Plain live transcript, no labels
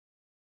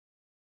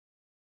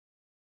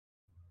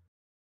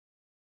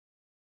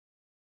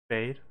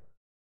Fade,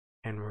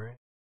 and we're in.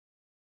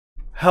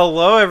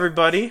 Hello,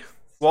 everybody.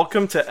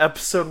 Welcome to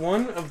episode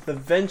 1 of the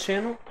Ven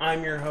Channel.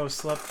 I'm your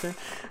host, Lepton.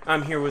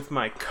 I'm here with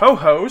my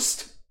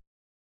co-host,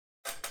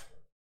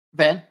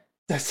 Ben.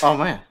 Oh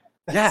man.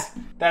 Yeah.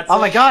 That's oh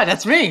my god,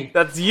 that's me.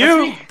 That's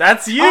you.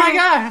 That's you. Oh my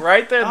god.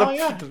 Right there.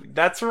 Oh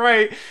That's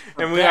right.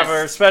 And we have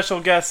our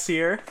special guest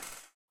here.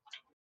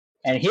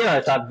 And here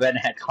I thought Ben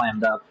had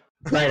clammed up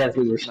right as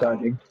we were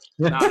starting.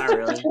 No, not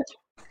really.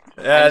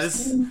 Yeah,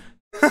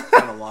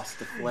 kind of lost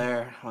the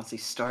flair once he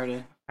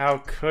started. How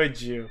could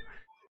you?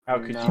 How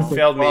could No. you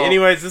fail me? Well-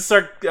 Anyways, this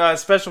is our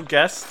special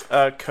guest,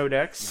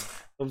 Codex.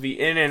 Will be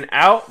in and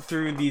out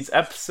through these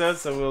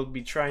episodes that we'll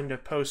be trying to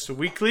post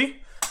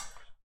weekly.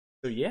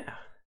 So yeah,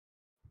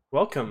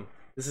 welcome.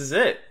 This is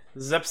it.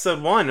 This is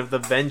episode 1 of the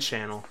Ven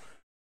Channel.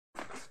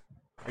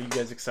 Are you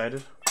guys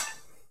excited?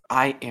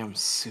 I am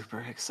super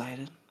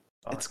excited.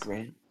 Awesome. It's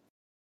great.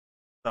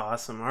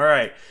 Awesome. All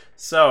right.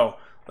 So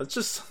let's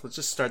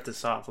just start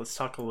this off. Let's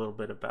talk a little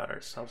bit about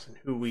ourselves and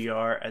who we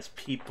are as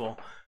people.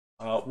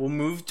 We'll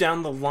move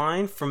down the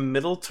line from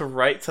middle to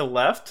right to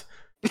left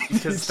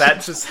because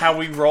that's just how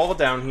we roll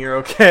down here.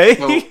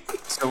 Okay.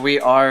 So we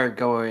are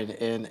going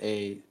in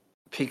a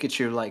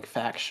Pikachu-like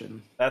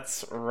faction.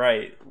 That's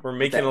right. We're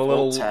making That a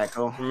little volt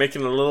tackle. We're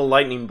making a little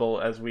lightning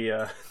bolt as we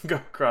go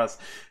across.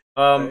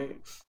 Right.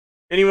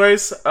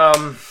 Anyways,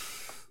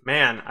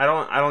 man, I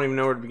don't even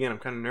know where to begin. I'm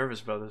kind of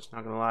nervous about this,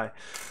 not gonna lie.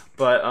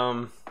 But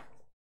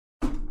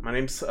my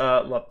name's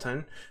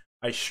Lepton.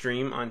 I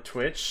stream on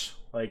Twitch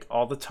like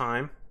all the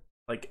time,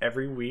 like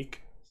every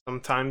week,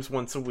 sometimes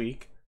once a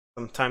week,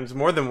 sometimes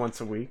more than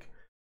once a week.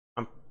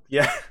 I'm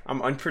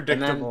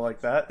unpredictable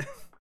like that.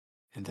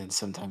 And then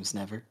sometimes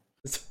never.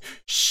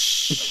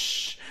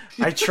 Shh.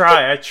 I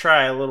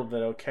try a little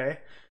bit, okay?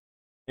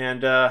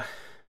 And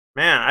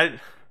man,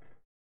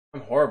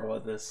 I'm horrible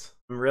at this.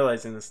 I'm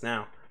realizing this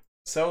now.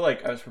 So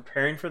like I was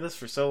preparing for this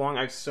for so long.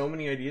 I have so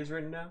many ideas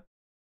written down,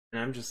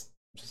 and I'm just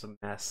a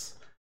mess.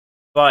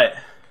 But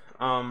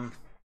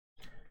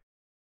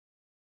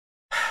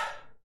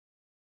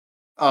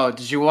Oh,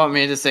 did you want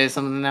me to say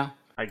something now?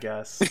 I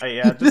guess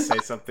just say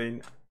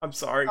something. I'm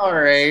sorry. All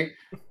right.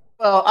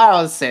 Well,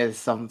 I'll say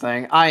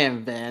something. I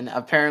am Ben.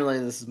 Apparently,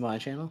 this is my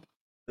channel.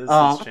 This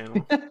is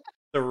channel.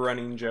 The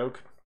running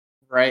joke.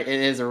 Right, it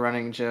is a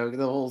running joke.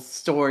 The whole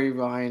story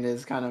behind it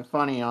is kind of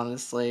funny,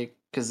 honestly,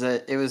 because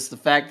it was the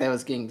fact that I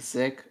was getting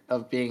sick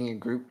of being in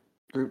group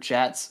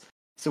chats.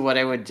 So what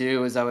I would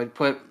do is I would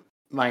put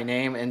my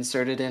name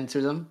inserted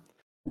into them,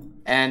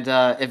 and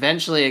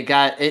eventually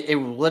it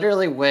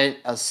literally went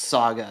a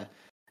saga.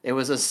 It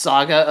was a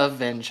saga of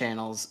Ven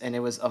channels, and it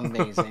was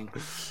amazing.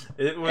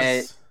 It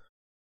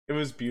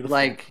was beautiful.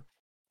 Like,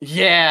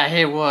 yeah,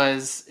 it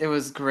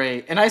was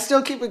great, and I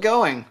still keep it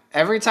going.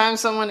 Every time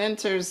someone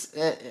enters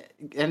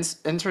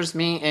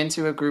me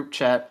into a group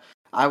chat,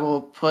 I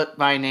will put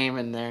my name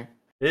in there.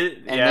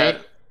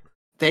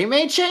 They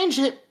may change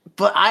it,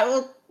 but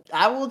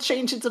I will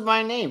change it to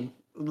my name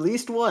at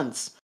least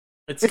once.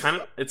 It's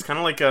kind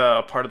of like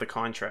a part of the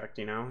contract,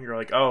 you know. You're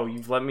like, oh,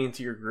 you've let me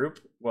into your group.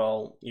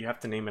 Well, you have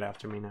to name it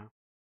after me now.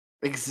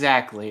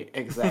 Exactly.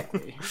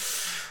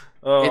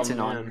 Oh, It's an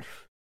man.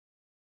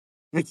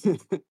 honor.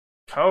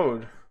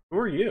 Code, who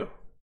are you?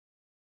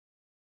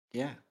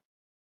 Yeah,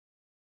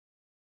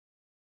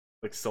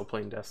 Like still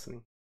playing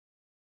Destiny?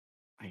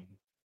 I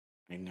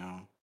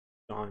know.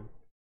 Gone,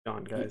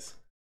 guys.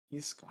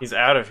 He's gone. He's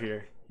out of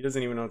here. He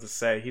doesn't even know what to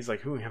say. He's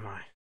like, who am I?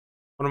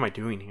 What am I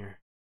doing here?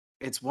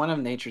 It's one of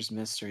nature's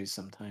mysteries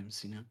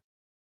sometimes, you know?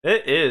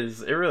 It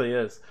is. It really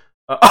is.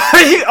 No.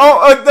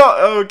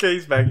 Okay,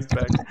 he's back.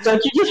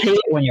 Don't you just hate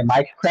it when your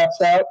mic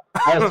craps out?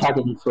 I was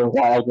talking to you for a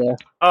while there.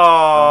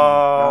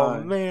 Oh,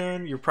 God.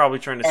 man, you're probably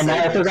trying to And say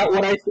now I that. forgot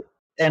what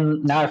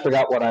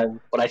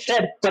I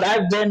said. But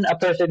I've been a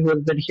person who has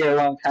been here a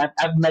long time.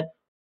 I've met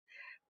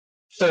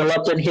Sir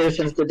Lupton here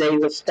since the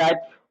days of Skype.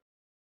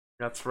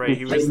 That's right.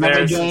 He Play was there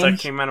many since I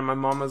games. came out of my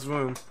mama's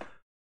womb.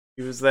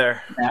 He was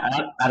there.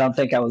 I don't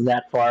think I was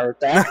that far with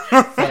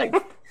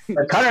that.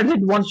 But Connor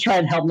did once try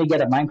and help me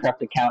get a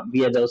Minecraft account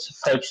via those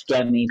fake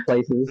scammy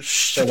places.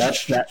 So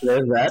there's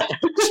that.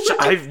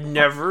 I've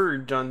never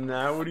done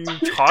that. What are you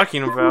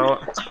talking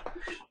about?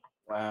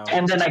 Wow.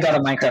 And then I got a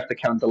Minecraft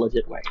account the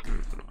legit way.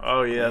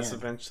 Oh, yes, Man.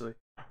 eventually.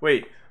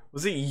 Wait,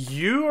 was it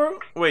you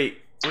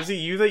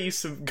that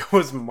used to go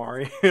as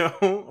Mario?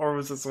 Or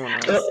was it someone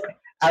else? So,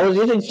 I was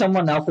using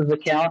someone else's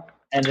account,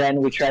 and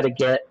then we tried to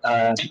get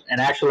an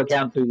actual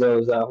account through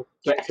those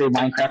get free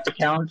Minecraft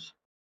accounts.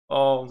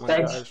 Oh my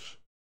Thanks. gosh.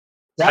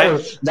 That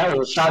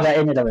was a saga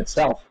in and of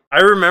itself. I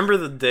remember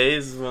the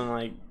days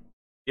when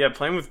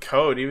playing with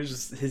Code,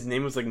 his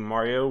name was like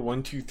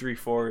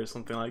Mario1234 or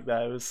something like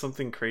that. It was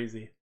something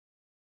crazy.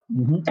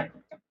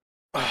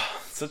 Mm-hmm.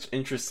 Such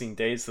interesting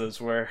days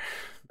those were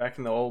back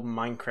in the old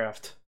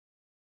Minecraft.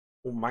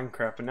 And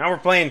now we're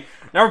playing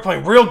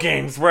real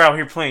games. We're out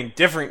here playing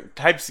different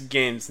types of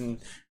games, and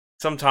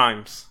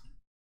sometimes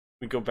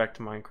we go back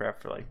to Minecraft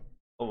for like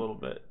a little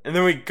bit, and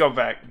then we go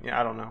back. Yeah,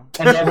 I don't know.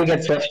 And then we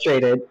get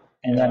frustrated,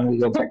 and then we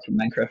go back to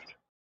Minecraft.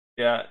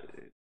 Yeah,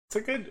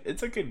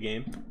 it's a good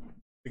game.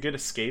 A good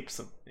escape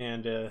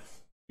and do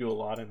a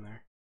lot in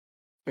there.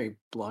 Very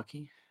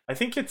blocky. I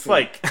think it's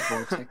Very like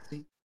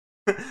vortexy.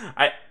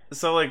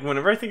 like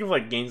whenever I think of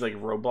like games like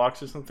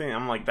Roblox or something,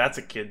 I'm like that's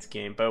a kid's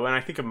game. But when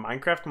I think of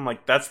Minecraft, I'm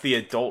like that's the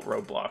adult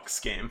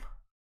Roblox game.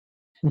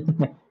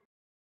 Oh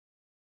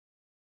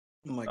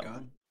my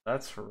god.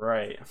 That's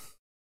right.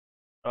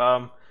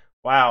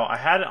 Wow, I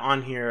had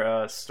on here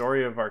a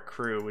story of our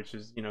crew, which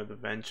is, the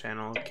Ven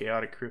Channel,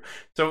 Chaotic Crew.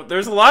 So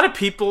there's a lot of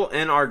people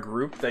in our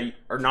group that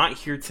are not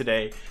here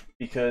today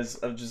because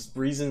of just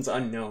reasons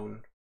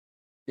unknown.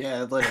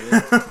 Yeah, literally.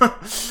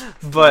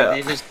 But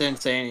they just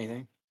didn't say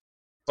anything.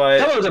 But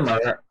some of them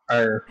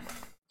are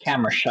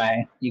camera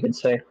shy, you could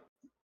say.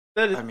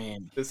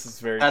 This is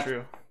very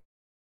true.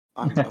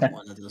 I'm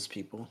one of those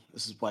people.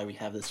 This is why we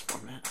have this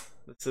format.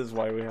 This is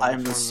why we have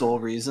I'm the sole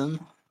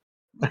reason.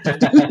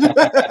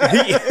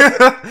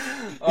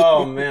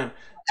 Oh man.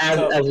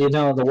 As you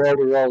know, the world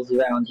revolves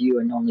around you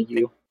and only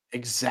you.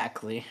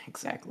 Exactly.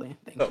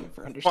 Thank you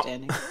for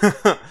understanding.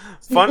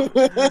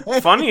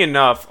 Funny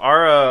enough,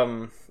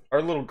 our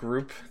little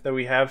group that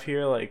we have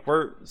here, like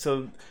our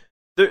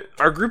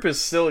group is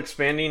still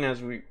expanding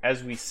as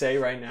we say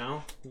right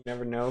now. You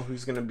never know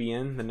who's gonna be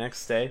in the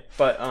next day,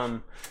 but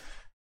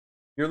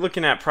you're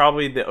looking at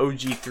probably the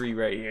OG3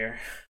 right here.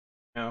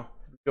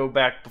 Go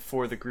back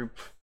before the group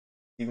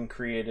even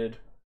created,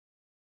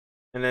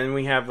 and then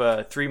we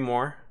have 3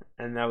 more,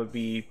 and that would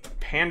be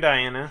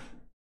Pandiana,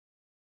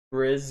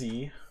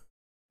 Brizzy.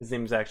 His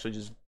name's actually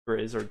just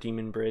Briz or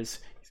Demon Briz.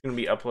 He's gonna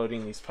be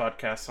uploading these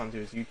podcasts onto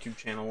his YouTube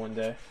channel one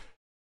day.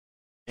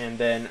 And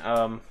then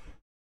you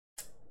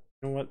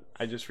know what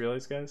I just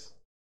realized, guys?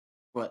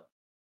 What?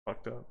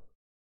 Fucked up.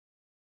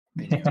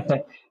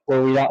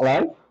 Were we not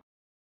live?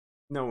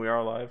 No, we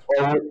are live.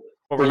 Or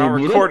But we're not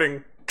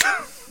recording.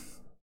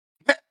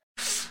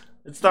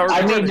 It's not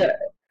recording.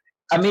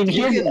 I mean,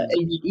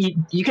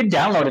 you can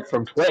download it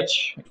from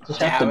Twitch. It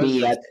just has to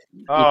be at.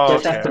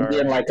 Have to be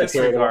in like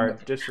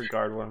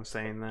disregard what I'm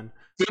saying then.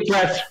 Deep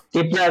breath.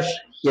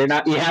 You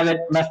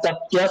haven't messed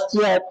up just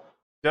yet.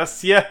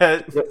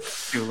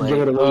 Too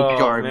late.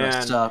 Guard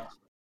messed up.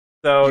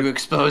 So you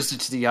exposed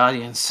it to the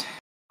audience.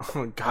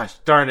 Oh gosh,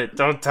 darn it!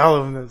 Don't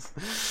tell him this.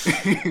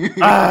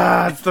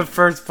 It's the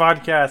first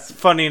podcast.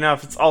 Funny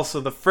enough, it's also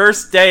the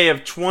first day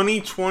of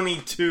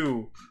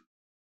 2022.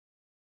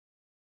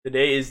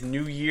 Today is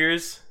New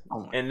Year's,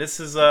 and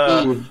this is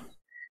New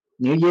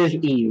Year's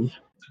Eve.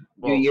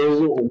 New Year's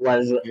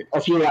was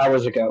a few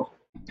hours ago.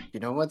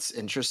 You know what's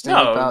interesting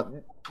about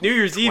New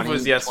Year's Eve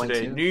was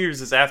yesterday. New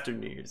Year's is after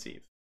New Year's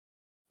Eve.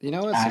 You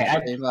know what's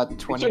interesting about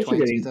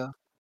 2022 though?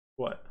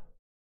 What?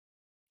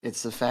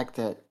 It's the fact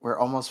that we're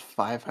almost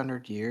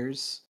 500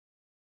 years,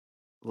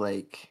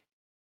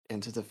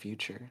 into the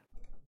future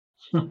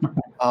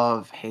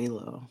of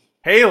Halo.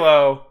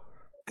 Halo.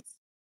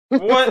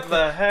 What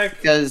the heck?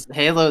 Because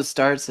Halo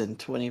starts in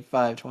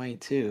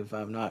 25-22, if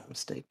I'm not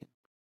mistaken.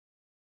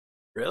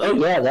 Really? Oh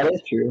yeah, that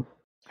is true.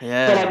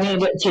 Yeah. But I mean,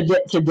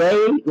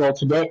 today,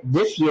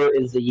 this year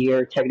is the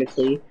year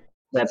technically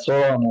that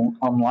Sword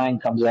Online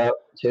comes out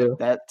too.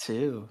 That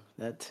too.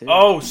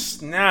 Oh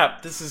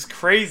snap! This is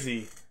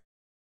crazy.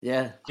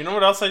 Yeah. You know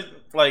what else I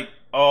like?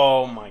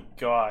 Oh my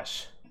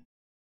gosh,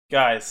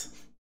 guys,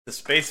 the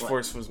Space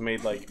Force was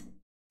made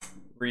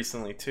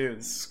recently too.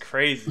 This is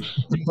crazy.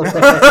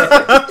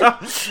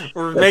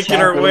 We're making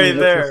our way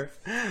there.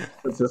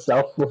 It's a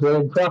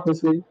self-fulfilling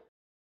prophecy.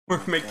 We're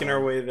making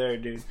our way there,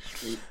 dude.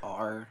 We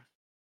are.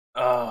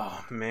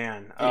 Oh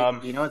man.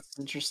 You know what's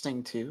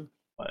interesting too?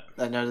 What?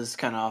 I know this is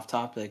kind of off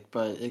topic,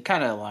 but it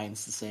kind of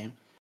aligns the same.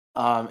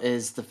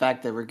 Is the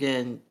fact that we're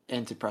getting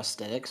into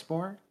prosthetics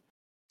more.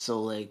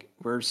 So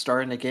we're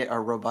starting to get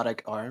our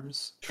robotic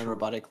arms and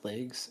robotic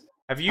legs.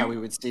 How we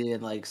would see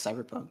in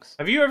Cyberpunks.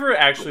 Have you ever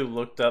actually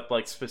looked up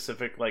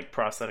specific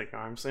prosthetic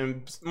arms?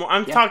 And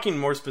I'm talking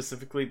more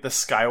specifically the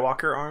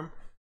Skywalker arm.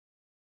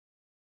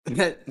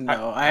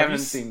 No, I haven't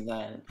seen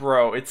that.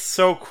 Bro, it's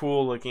so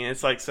cool looking. It's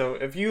so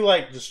if you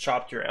just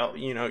chopped your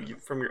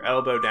from your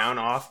elbow down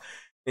off,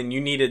 and you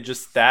needed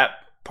just that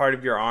part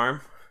of your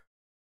arm.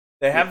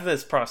 They have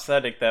this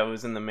prosthetic that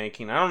was in the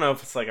making. I don't know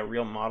if it's a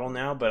real model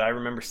now, but I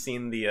remember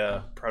seeing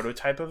the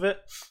prototype of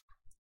it,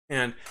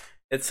 and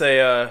it's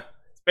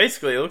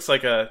basically it looks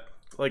like a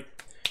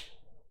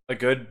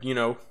good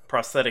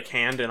prosthetic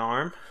hand and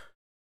arm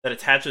that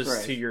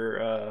attaches to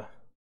your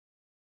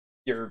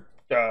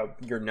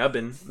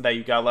nubbin that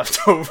you got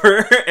left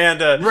over,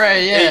 and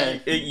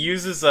it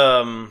uses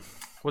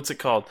what's it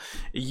called?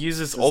 It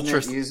uses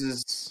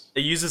ultrasound.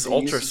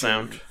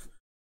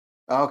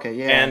 Oh, okay,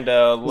 yeah, and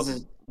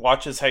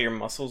watches how your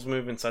muscles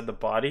move inside the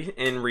body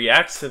and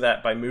reacts to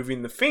that by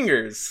moving the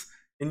fingers,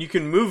 and you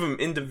can move them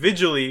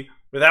individually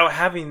without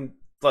having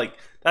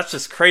that's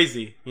just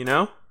crazy,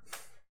 Right.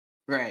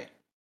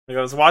 I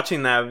was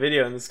watching that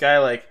video, and this guy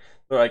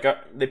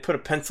they put a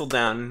pencil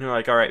down, and they're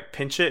all right,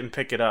 pinch it and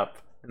pick it up,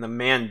 and the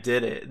man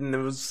did it, and it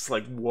was just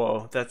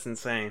whoa, that's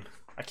insane.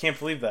 I can't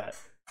believe that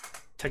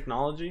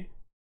technology,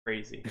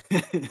 crazy.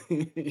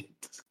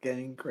 It's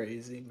getting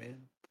crazy,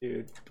 man.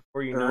 dude.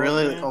 Before you know We're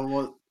really it, man,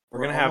 almost.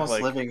 we're gonna have almost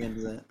like living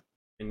into that.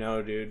 I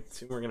know, dude.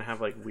 Soon we're gonna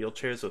have like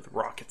wheelchairs with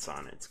rockets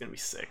on it. It's gonna be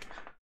sick.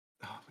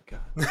 Oh my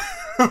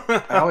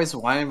god! I always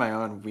wanted my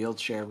own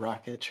wheelchair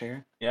rocket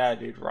chair. Yeah,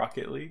 dude.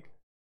 Rocket League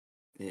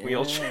Yeah.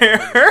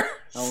 wheelchair.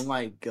 Oh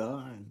my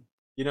god!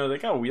 You know they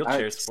got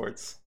wheelchair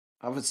sports.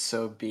 I would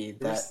so be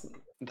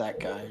that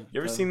guy. You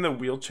ever seen the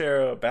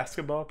wheelchair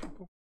basketball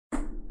people?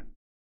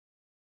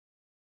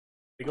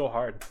 They go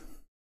hard.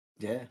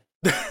 Yeah,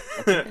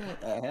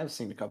 I have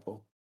seen a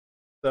couple.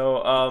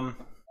 So,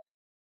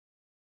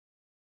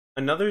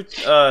 another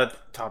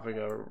topic,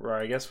 or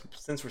I guess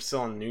since we're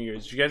still on New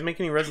Year's, did you guys make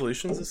any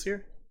resolutions this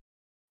year?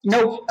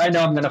 Nope, I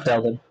know I'm gonna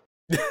fail them.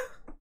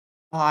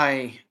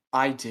 I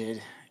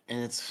did,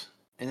 and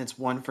it's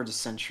one for the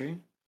century.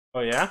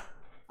 Oh yeah.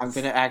 I'm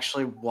gonna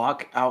actually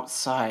walk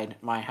outside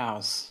my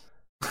house.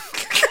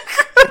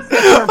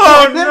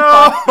 Oh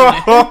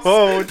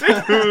no,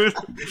 dude!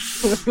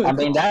 I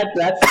mean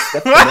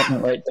that's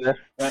commitment right there.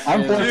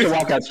 I'm forced to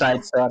walk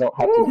outside, so I don't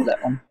have to do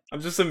that one.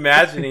 I'm just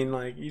imagining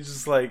like you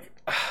just like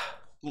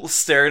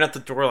staring at the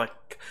door.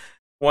 Like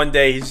one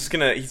day he's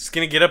gonna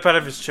get up out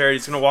of his chair.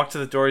 He's gonna walk to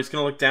the door. He's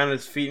gonna look down at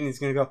his feet and he's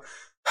gonna go,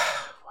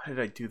 "Why did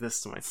I do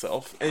this to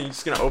myself?" And he's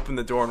just gonna open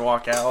the door and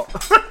walk out.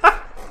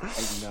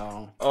 I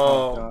know.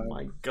 Oh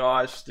my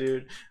gosh,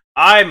 dude!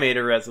 I made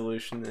a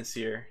resolution this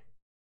year.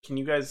 Can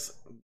you guys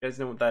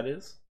know what that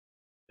is?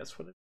 Guess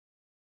what it is?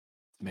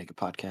 Make a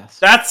podcast.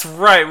 That's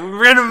right.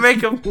 We're gonna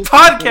make a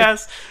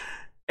podcast,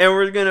 and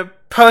we're gonna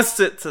post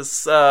it to.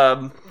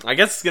 I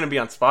guess it's gonna be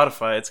on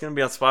Spotify. It's gonna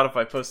be on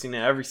Spotify, posting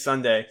it every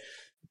Sunday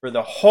for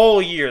the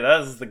whole year.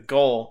 That is the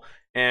goal.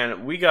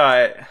 And we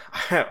got,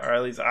 or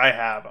at least I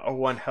have,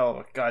 one hell of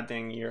a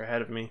goddamn year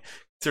ahead of me.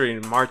 Considering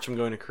in March I'm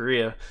going to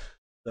Korea,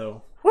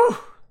 so whew,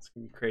 it's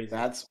gonna be crazy.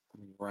 That's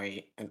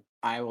right, and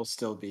I will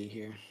still be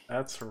here.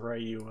 That's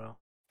right, you will.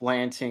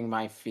 Planting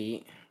my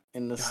feet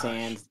in the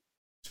sand.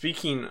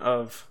 Speaking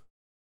of,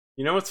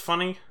 you know what's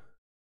funny?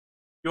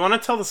 You want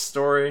to tell the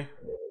story,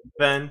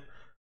 Ben,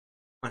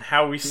 on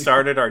how we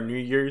started our New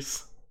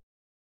Year's?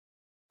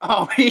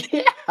 Oh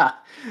yeah,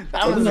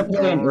 that was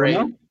great.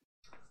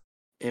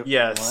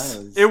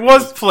 It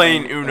was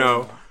playing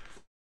Uno.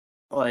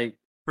 Like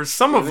for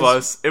some of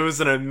us, it was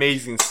an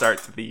amazing start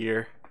to the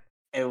year.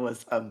 It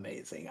was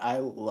amazing. I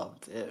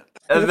loved it.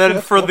 And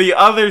then for the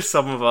other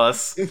some of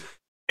us,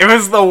 it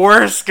was the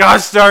worst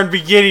gosh darn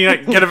beginning I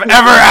could have ever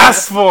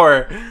asked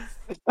for.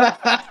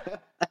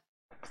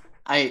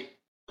 I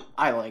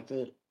liked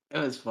it. It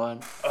was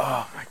fun.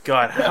 Oh my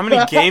god, how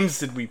many games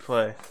did we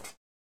play?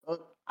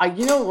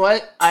 You know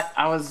what?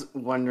 I was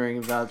wondering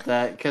about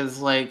that because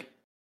like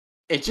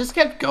it just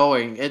kept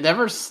going. It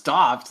never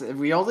stopped.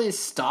 We only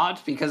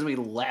stopped because we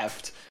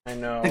left. I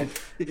know.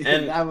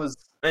 And that was.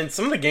 And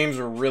some of the games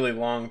were really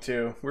long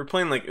too. We were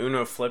playing like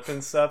Uno Flip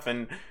and stuff,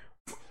 and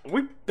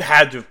we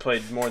had to have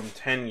played more than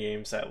 10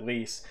 games at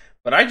least.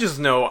 But I just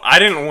know I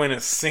didn't win a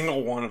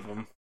single one of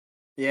them.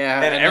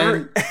 Yeah,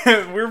 and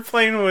we were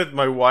playing with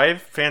my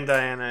wife, Fan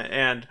Diana,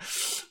 and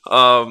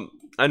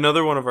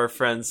another one of our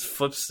friends,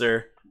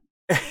 Flipster,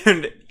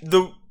 and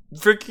the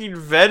freaking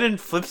Ven and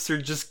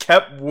Flipster just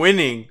kept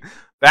winning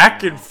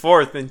back and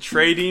forth and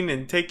trading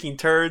and taking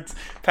turns,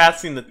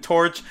 passing the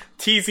torch,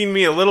 teasing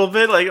me a little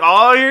bit, like,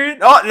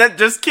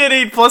 just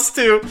kidding,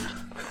 +2.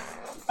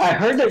 I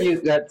heard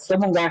that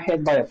someone got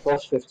hit by a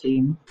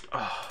 +15.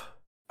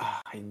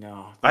 I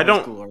know.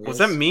 Was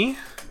that me?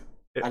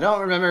 I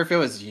don't remember if it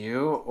was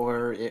you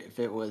or if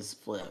it was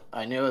Flip.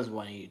 I knew it was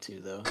one of you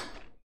two, though.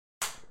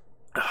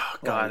 Oh,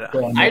 God.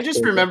 I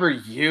just remember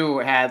you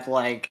had,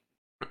 like,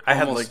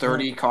 almost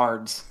 30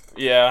 cards.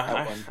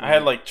 Yeah, I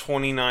had, like,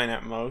 29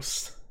 at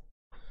most.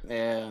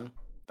 Yeah.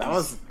 That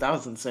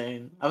was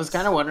insane. I was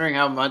kind of wondering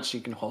how much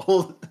you can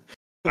hold.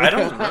 I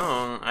don't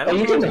know.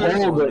 You can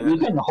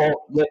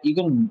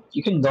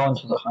go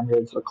into the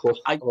hundreds or close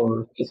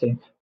to you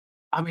think.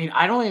 I mean,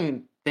 I don't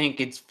even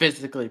think it's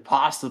physically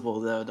possible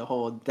though to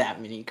hold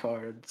that many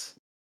cards.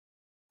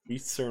 We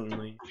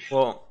certainly.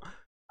 Well,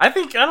 I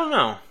don't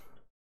know.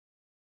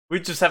 We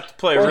just have to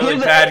play a really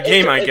bad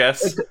game, I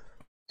guess.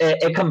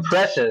 It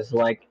compresses,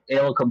 like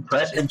it'll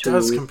compress into. It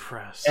does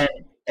compress.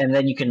 And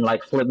then you can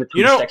like flip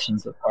between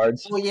sections of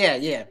cards. Well,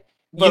 yeah.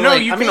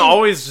 But you can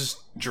always just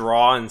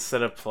draw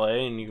instead of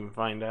play, and you can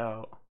find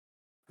out.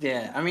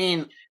 Yeah, I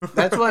mean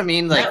that's what I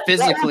mean. Like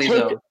physically,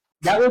 though,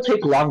 that will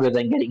take longer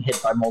than getting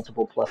hit by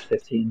multiple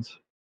 +15s.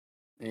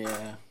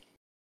 Yeah.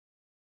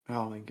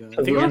 Oh my god.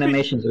 So the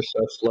animations are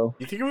so slow.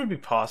 You think it would be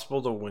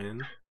possible to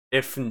win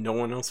if no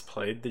one else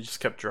played? They just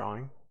kept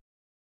drawing.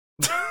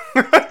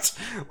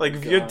 Like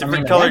if you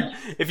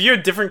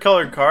had different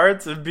colored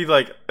cards, it'd be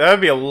like that'd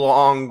be a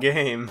long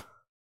game.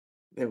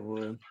 It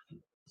would.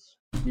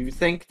 You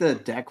think the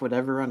deck would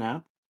ever run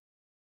out?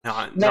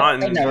 It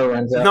never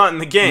runs out. Not in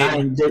the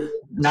game.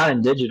 Not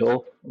in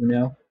digital, you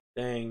know.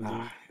 Dang,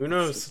 dude.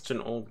 Uno is such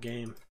an old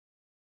game.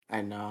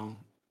 I know.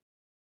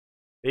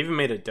 They even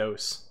made a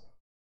dose.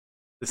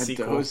 The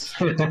sequel. Dose?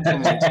 Oh my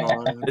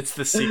god. It's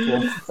the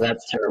sequel.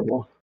 That's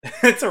terrible.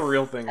 It's a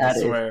real thing, I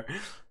swear.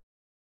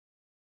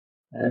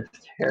 That's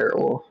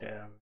terrible.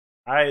 Yeah,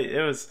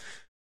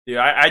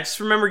 I just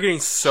remember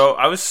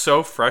I was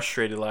so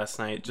frustrated last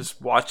night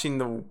just watching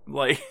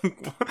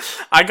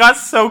I got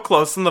so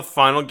close in the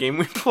final game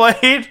we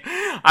played.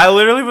 I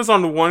literally was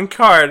on one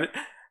card.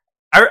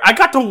 I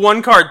got to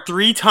one card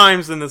 3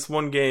 times in this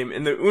one game,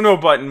 and the Uno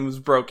button was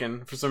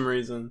broken for some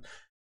reason.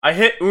 I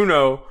hit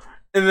Uno,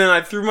 and then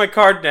I threw my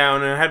card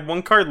down, and I had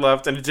one card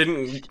left, and it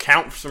didn't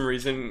count for some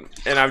reason,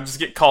 and I would just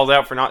get called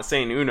out for not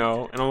saying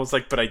Uno, and I was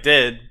like, but I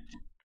did.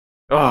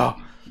 Oh,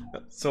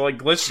 so like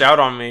glitched out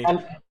on me.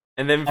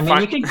 And then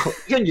you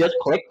can just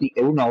click the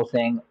Uno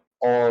thing,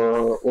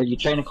 or were you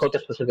trying to click a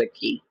specific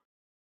key?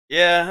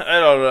 Yeah, I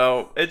don't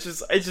know. It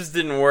just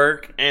didn't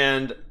work,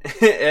 and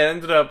it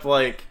ended up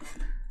like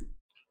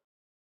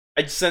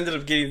I just ended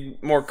up getting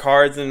more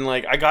cards, and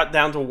like I got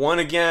down to 1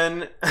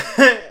 again,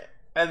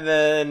 and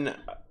then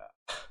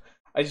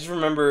I just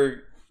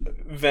remember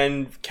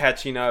Ven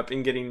catching up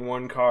and getting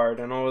 1 card,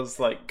 and I was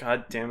like,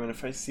 God damn it,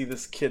 if I see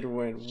this kid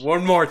win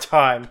one more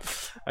time.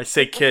 I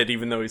say kid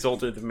even though he's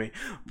older than me.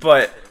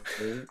 But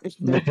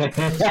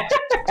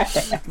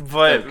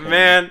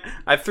man,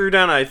 I threw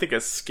down I think a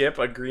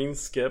green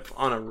skip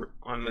on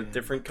a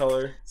different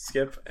color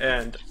skip,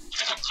 and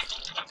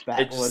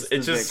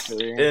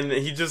and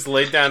he just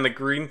laid down the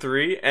green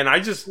 3, and I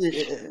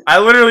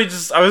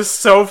was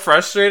so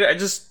frustrated. I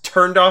just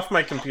turned off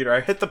my computer.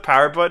 I hit the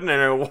power button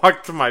and I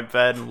walked to my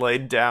bed and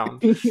laid down.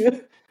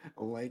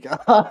 Oh my god.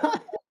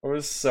 I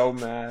was so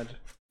mad.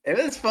 It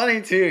was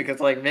funny too, because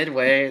like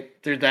midway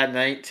through that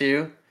night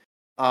too,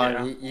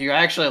 you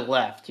actually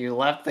left. You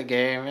left the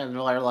game and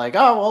were like,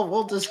 "Oh well,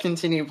 we'll just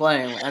continue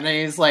playing." And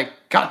then he's like,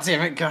 "God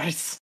damn it,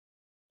 guys!"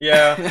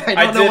 Yeah, I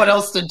don't know what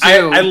else to do.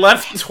 I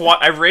left twice.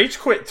 I rage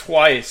quit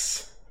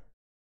twice.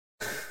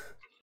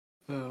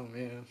 Oh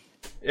man,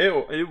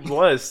 it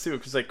was too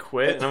because I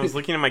quit and I was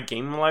looking at my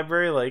game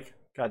library like,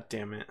 God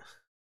damn it.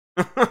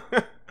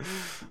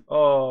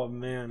 Oh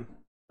man,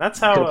 that's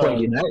how. Play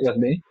Unite with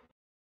me.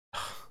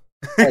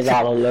 I was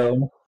all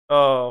alone.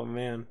 Oh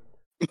man,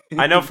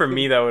 I know for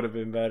me that would have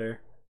been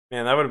better.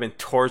 Man, that would have been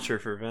torture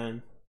for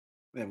Ven.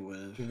 It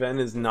would. Ven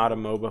is not a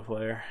MOBA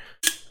player.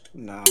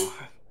 No.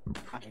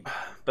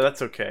 But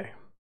that's okay.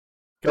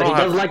 But he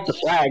does like the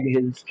swag.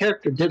 His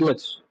character did look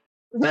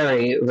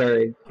very,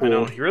 very cool. I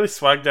know, he really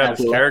swagged out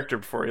his character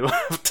before he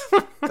left.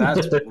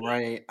 That's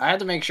right. I had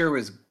to make sure it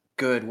was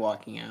good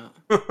walking out.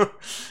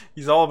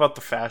 He's all about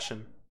the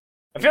fashion.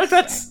 I feel like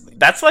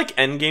that's like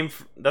endgame.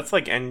 That's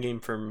like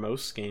endgame for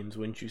most games,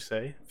 wouldn't you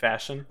say?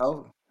 Fashion.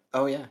 Oh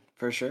yeah,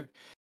 for sure.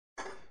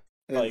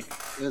 It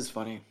was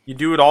funny. You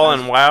do it all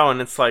in WoW,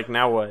 and it's like,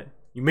 now what?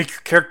 You make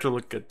your character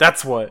look good.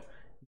 That's what.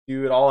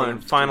 You do it all in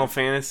Final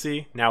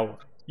Fantasy. Now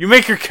what? You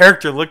make your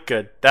character look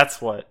good.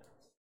 That's what.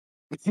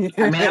 I mean,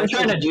 I'm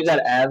trying to do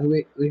that as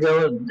we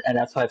go, and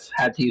that's why I've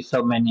had to use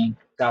so many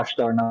gosh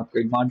darn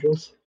upgrade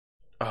modules.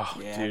 Oh,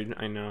 yeah. Dude,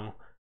 I know.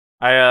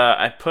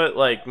 I put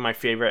like my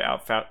favorite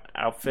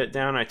outfit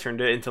down. I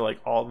turned it into like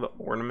all the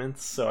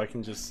ornaments, so I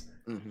can just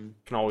can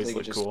always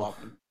look cool.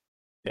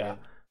 Yeah,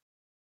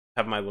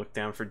 have my look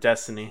down for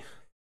Destiny.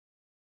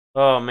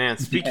 Oh man,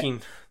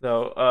 speaking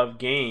though of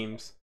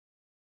games,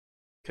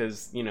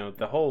 because you know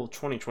the whole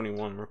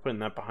 2021, we're putting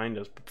that behind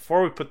us. But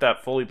before we put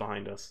that fully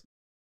behind us,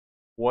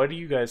 what do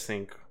you guys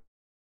think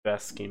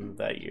best game of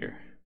that year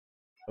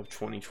of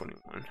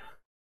 2021?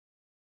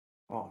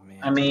 Oh man,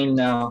 I mean,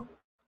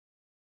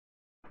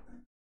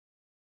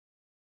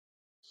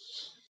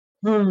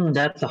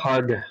 that's a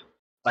hard.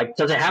 Like,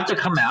 does it have to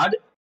come out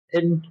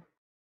in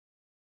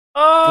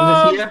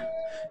this year?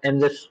 In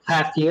this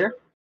past year?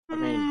 I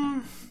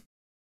mean,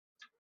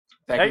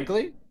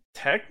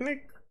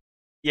 technically,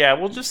 yeah,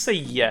 we'll just say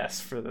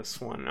yes for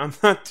this one. I'm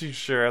not too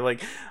sure.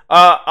 Like,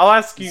 I'll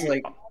ask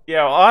you.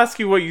 I'll ask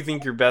you what you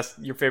think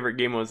your favorite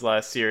game was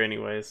last year.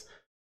 Anyways,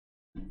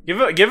 give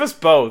us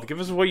both. Give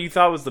us what you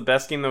thought was the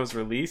best game that was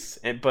released,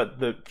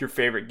 but your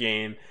favorite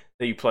game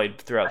that you played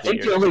throughout the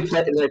year.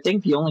 I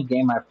think the only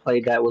game I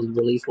played that was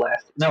released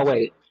last. No,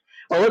 wait.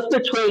 Well, it's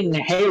between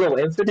Halo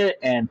Infinite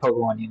and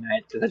Pokemon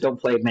Unite because I don't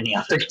play many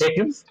other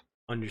games.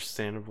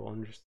 Understandable.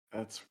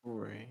 That's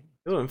right.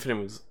 Halo Infinite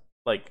was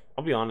like,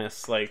 I'll be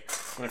honest. Like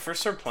when I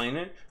first started playing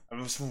it, I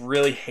was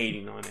really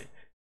hating on it,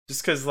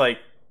 just because like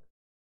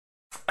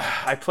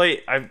I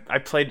played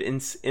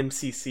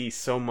MCC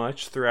so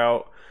much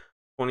throughout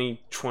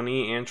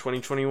 2020 and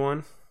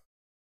 2021.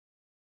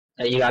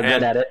 You got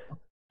good at it.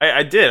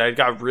 I did. I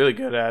got really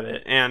good at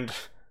it, and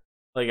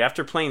like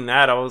after playing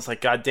that, I was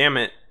like, God damn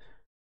it!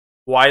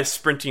 Why is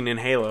sprinting in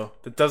Halo?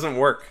 That doesn't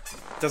work.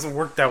 It doesn't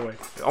work that way.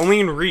 Only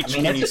in Reach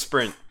can you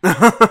sprint.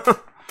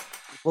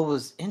 What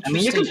was interesting? I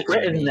mean, you can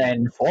sprint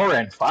in 4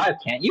 and 5,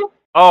 can't you?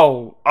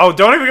 Oh!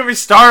 Don't even get me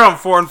started on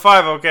 4 and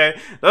 5. Okay,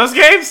 those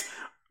games.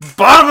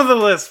 Bottom of the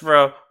list,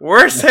 bro.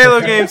 Worst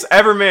Halo games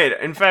ever made.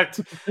 In fact,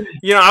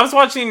 you know, I was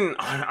watching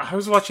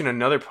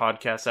another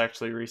podcast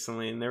actually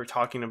recently, and they were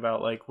talking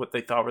about like what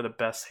they thought were the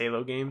best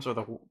Halo games or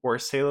the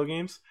worst Halo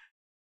games.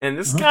 And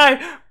this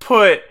guy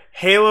put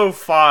Halo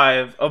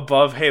 5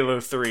 above Halo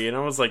 3, and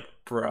I was like,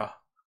 bruh,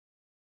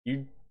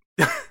 you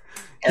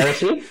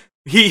Heresy?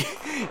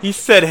 he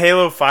said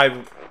Halo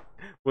 5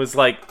 was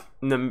like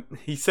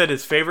he said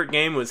his favorite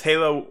game was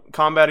Halo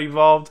Combat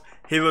Evolved,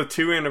 Halo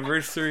 2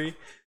 Anniversary,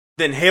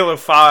 then Halo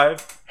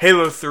 5,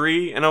 Halo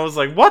 3, and I was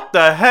like, what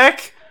the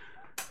heck?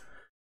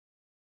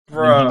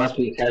 Bruh. He must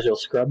be a casual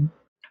scrub.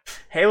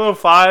 Halo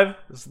 5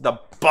 is the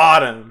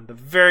bottom, the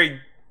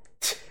very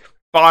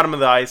bottom of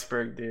the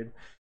iceberg, dude.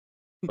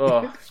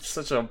 Ugh,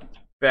 such a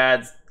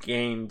bad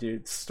game,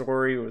 dude.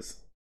 Story was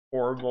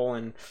horrible,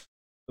 and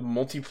the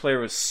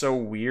multiplayer was so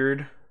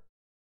weird.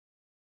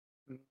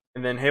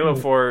 And then Halo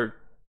 4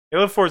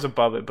 is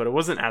above it, but it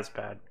wasn't as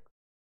bad.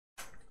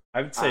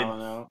 I would say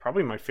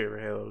probably my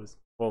favorite Halo is,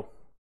 well,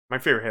 my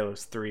favorite Halo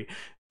is 3.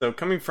 So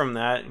coming from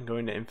that and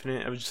going to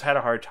Infinite, I just had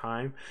a hard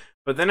time.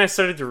 But then I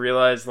started to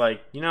realize,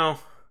 like, you know,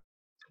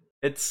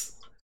 it's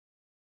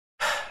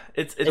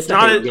not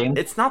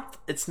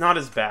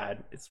as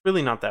bad. It's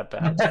really not that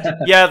bad.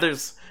 Yeah,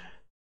 there's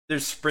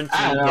sprinting.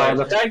 I don't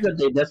know. The fact that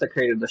they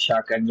desecrated the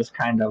shotgun just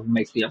kind of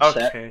makes me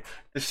upset. Okay,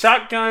 the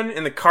shotgun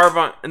and the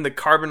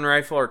carbine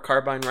rifle or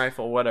carbine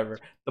rifle, whatever.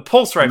 The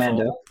pulse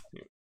rifle.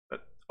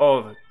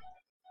 Oh,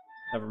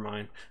 never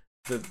mind.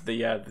 They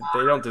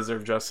don't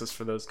deserve justice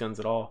for those guns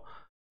at all.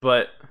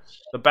 But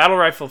the battle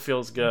rifle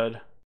feels good.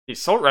 The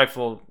assault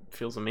rifle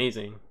feels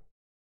amazing,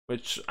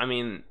 which I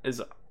mean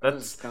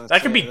that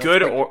could be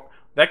good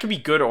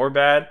or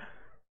bad.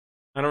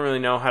 I don't really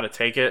know how to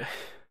take it.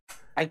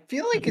 I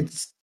feel like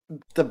it's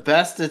the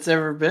best it's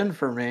ever been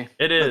for me.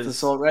 It is with the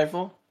assault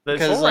rifle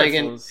because like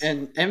in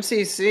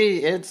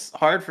MCC, it's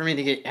hard for me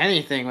to get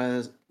anything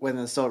with an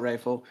assault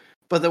rifle.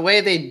 But the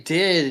way they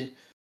did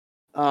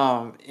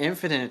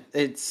Infinite,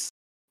 it's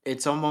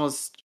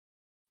almost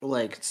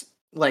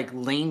like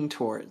lean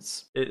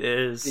towards. It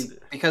is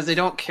because they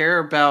don't care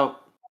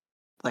about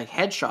like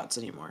headshots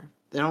anymore.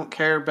 They don't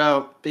care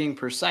about being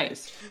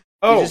precise.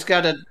 You just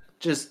gotta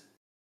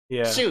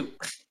shoot.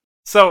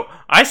 So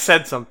I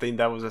said something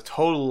that was a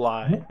total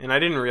lie, and I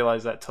didn't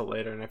realize that till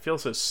later, and I feel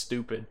so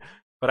stupid.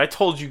 But I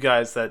told you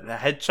guys that the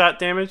headshot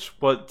damage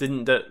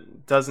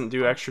doesn't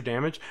do extra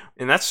damage,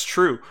 and that's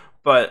true.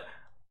 But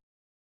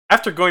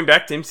after going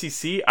back to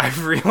MCC,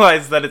 I've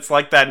realized that it's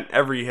like that in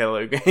every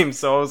Halo game.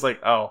 So I was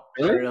like, oh.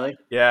 Really?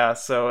 Yeah,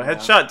 so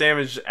headshot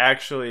damage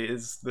actually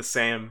is the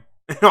same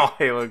in all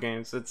Halo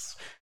games. It's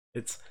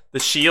the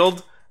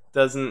shield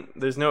there's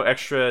no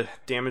extra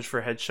damage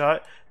for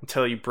headshot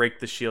until you break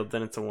the shield,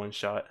 then it's a one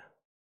shot.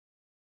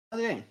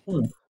 Okay.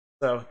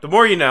 So the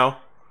more you know.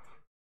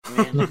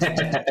 Man,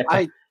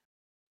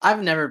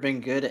 I've never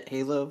been good at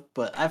Halo,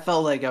 but I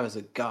felt like I was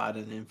a god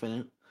in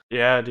Infinite.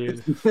 Yeah,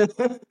 dude.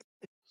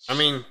 I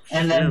mean,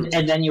 and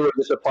then you were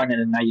disappointed,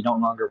 and now you no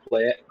longer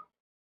play it.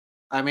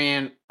 I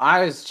mean,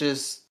 I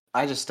just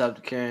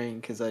stopped caring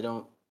because I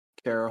don't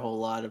care a whole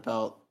lot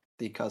about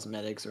the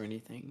cosmetics or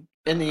anything.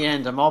 In the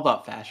end, I'm all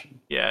about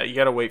fashion. Yeah, you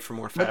gotta wait for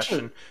more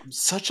fashion. I'm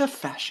such a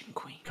fashion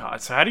queen. God,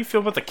 so how do you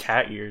feel about the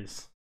cat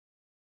ears?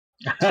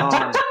 You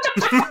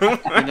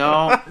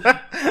know,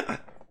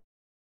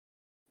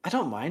 I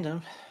don't mind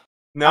them.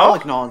 No, I'll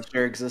acknowledge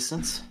their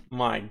existence.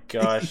 My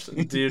gosh,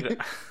 dude.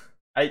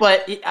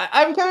 But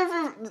I'm coming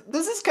from.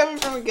 This is coming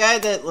from a guy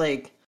that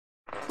like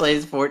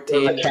plays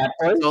 14.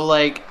 So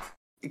like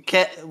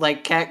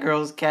cat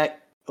girls,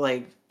 cat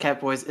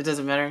boys. It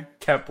doesn't matter.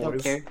 Cat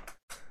boys. Don't care.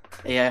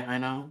 Yeah, I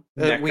know.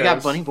 We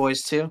got bunny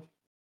boys too,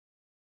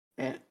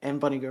 and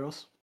bunny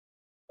girls.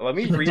 Let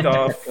me read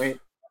off. Let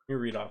me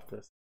read off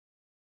this.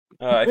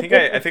 I think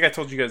I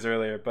told you guys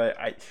earlier, but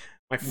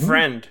my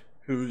friend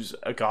who's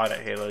a god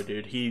at Halo,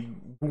 dude. He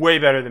way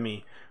better than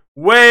me.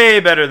 Way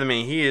better than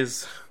me. He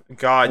is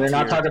god. You're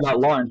not talking about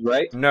Lawrence,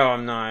 right? No,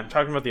 I'm not. I'm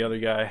talking about the other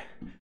guy.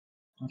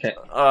 Okay.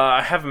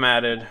 I have him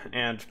added,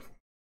 and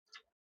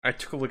I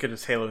took a look at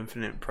his Halo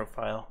Infinite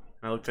profile,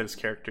 and I looked at his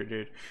character,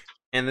 dude.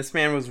 And this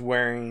man was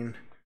wearing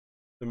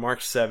the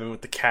Mark 7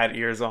 with the cat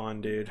ears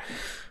on, dude.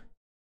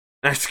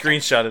 And I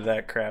screenshotted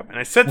that crap, and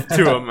I sent it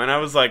to him, and I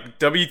was like,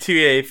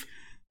 WTF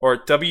or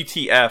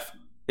WTF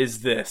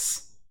is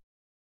this?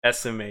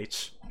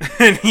 SMH.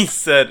 And he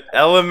said,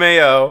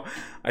 LMAO.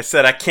 I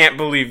said, I can't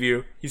believe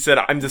you. He said,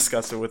 I'm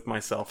disgusted with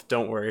myself.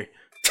 Don't worry.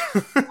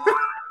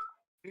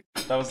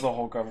 That was the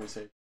whole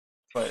conversation.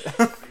 But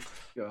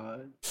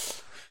God.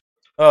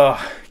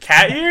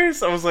 Cat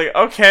ears? I was like,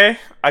 okay,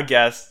 I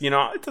guess. You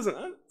know, it's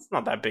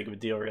not that big of a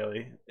deal,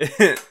 really.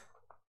 It's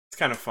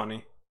kind of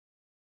funny.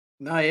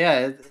 No,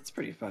 yeah, it's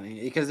pretty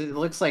funny because it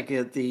looks like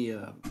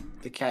the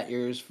cat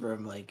ears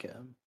from like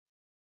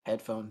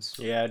headphones.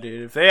 Yeah,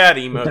 dude. If they add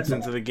emotes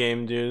into the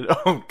game, dude,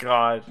 oh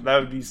god, that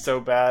would be so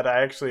bad.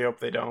 I actually hope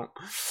they don't.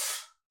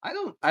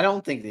 I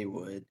don't think they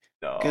would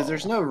because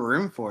there's no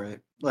room for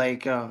it.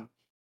 Like, a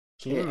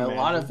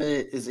lot of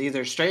it is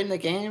either straight in the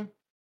game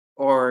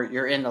or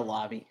you're in the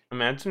lobby.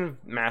 Imagine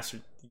if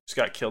Master just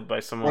got killed by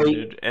someone,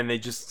 dude, and they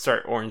just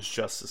start Orange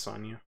Justice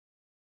on you.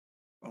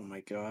 Oh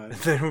my god.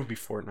 Then it would be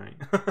Fortnite.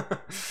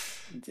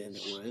 Then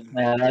it would.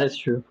 Yeah, that is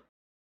true.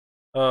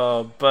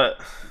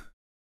 But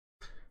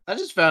I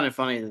just found it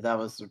funny that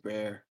was the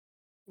rare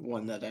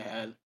one that I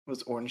had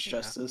was Orange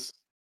Justice.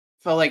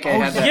 Felt like I Oh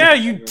had that. yeah,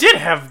 you did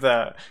have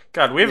that.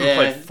 God, we haven't Yeah.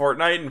 played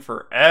Fortnite in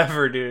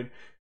forever, dude.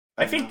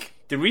 I I think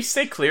did we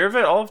stay clear of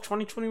it all of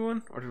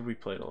 2021, or did we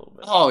play it a little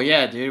bit? Oh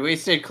yeah, dude, we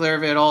stayed clear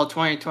of it all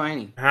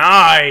 2020.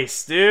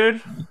 Nice,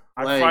 dude.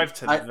 High Like, five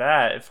to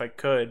that if I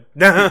could.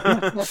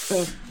 I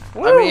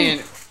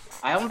mean,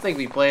 I don't think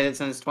we played it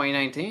since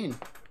 2019.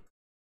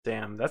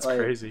 Damn, that's like-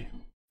 crazy.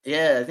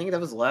 Yeah, I think that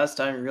was the last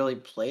time we really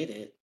played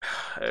it.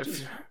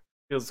 It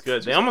feels good.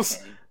 It's They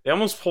just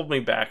almost pulled me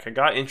back. I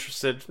got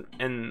interested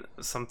in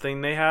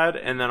something they had,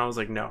 and then I was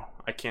like, no,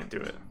 I can't do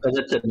it. Was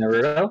it the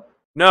Naruto?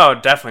 No,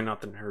 definitely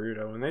not the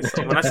Naruto.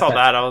 When I saw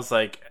that, I was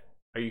like,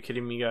 are you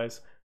kidding me,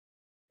 guys?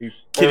 Are you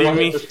kidding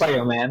me?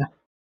 Spider-Man.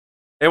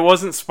 It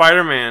wasn't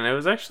Spider-Man. It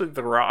was actually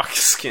The Rock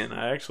skin.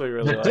 I actually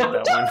really like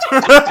that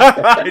one.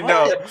 I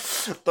know.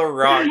 The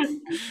Rock.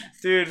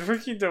 Dude,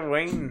 freaking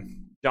Dwayne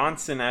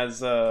Johnson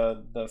as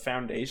the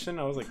Foundation.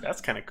 I was like,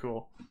 that's kind of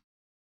cool.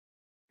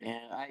 Yeah,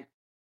 I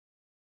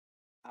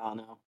don't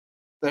know.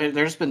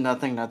 There's been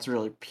nothing that's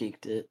really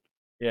peaked it.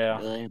 Yeah.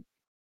 Really.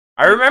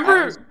 I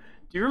remember... was-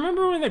 Do you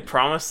remember when they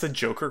promised the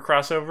Joker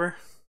crossover?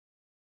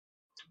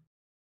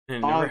 And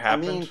it never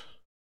happened? I mean,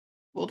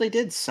 well, they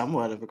did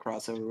somewhat of a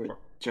crossover with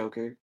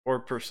Joker. Or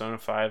Persona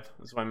 5,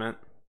 is what I meant.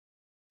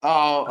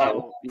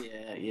 Oh,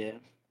 yeah.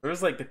 There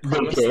was like the They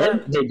promise did?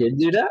 that? They did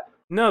do that?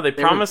 No, they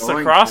They were promised the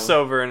going to.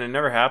 crossover and it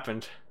never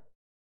happened.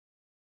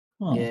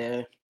 Huh.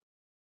 Yeah.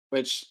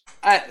 Which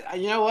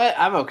you know what?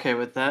 I'm okay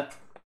with that.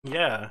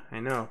 Yeah, I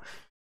know.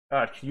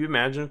 God, can you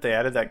imagine if they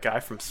added that guy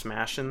from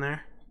Smash in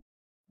there?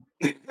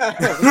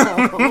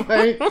 Oh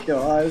my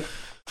god.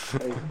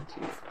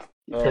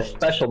 His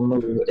special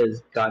move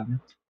is done.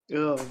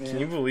 Oh Can man.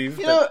 you believe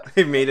You that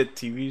they made a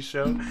TV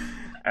show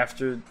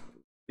after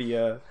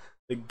the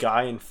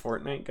guy in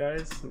Fortnite,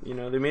 guys? You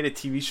know, they made a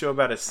TV show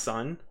about his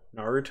son,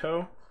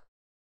 Naruto.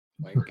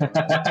 My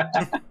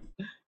god.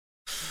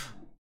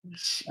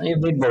 You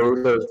made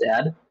Boruto's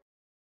dad.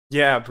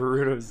 Yeah,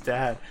 Boruto's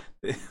dad.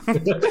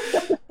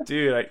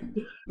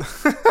 Dude,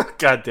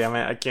 God damn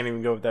it, I can't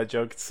even go with that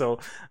joke.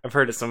 I've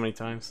heard it so many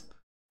times.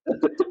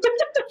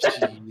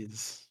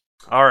 Jeez.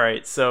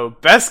 Alright, so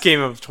best game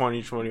of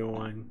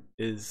 2021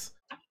 is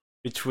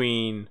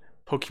between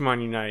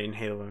Pokemon Unite and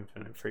Halo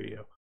Infinite for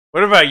you.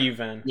 What about you,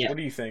 Ven? Yeah. What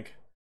do you think?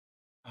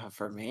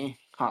 For me?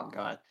 Oh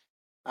god.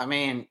 I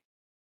mean,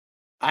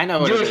 I know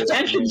what Do it is.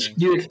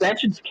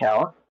 expansions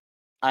count?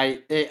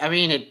 I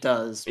mean, it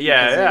does.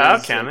 Yeah, because I'll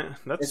is, count like, it.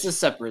 That's It's a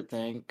separate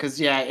thing.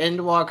 Because, yeah,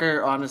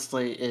 Endwalker,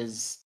 honestly,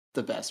 is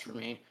the best for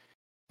me.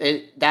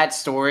 That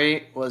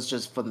story was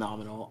just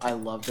phenomenal. I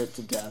loved it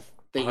to death.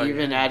 They Oh,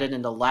 even yeah. added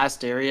in the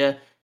last area,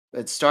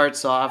 it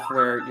starts off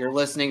where you're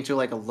listening to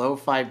like a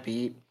lo-fi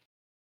beat,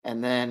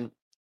 and then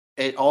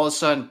it all of a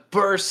sudden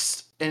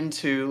bursts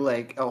into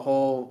like a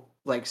whole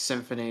like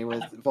symphony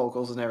with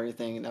vocals and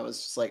everything, and that was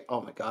just like,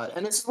 oh my god.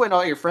 And this is when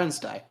all your friends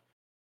die.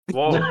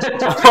 Whoa.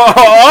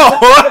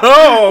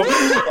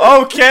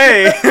 Oh,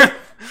 okay.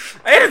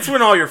 And it's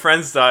when all your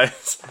friends die.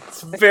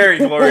 It's a very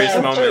glorious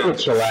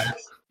moment.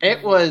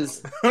 It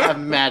was a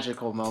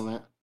magical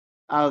moment.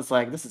 I was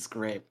like, this is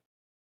great.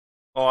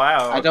 Oh,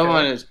 wow. I don't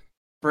okay. want to,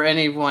 for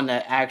anyone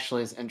that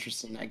actually is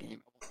interested in that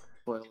game, I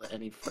won't spoil it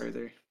any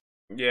further.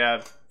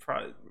 Yeah,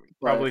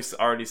 probably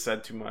already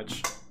said too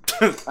much.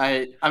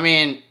 I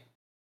mean,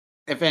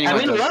 if anyone I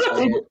mean, a does lot of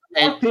play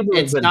people,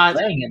 it's have been not.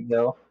 playing it,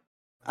 though.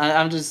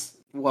 I'm just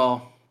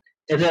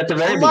Is it at the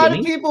very a lot of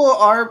beginning? people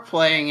are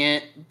playing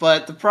it,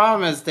 but the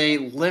problem is they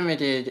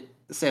limited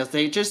sales.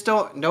 They just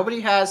don't. Nobody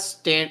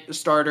has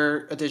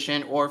starter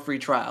edition or free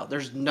trial.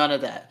 There's none of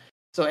that.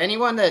 So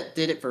anyone that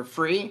did it for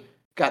free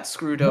got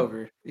screwed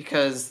over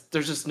because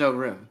there's just no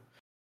room.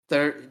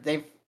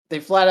 They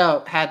flat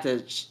out had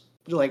to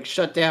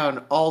shut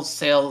down all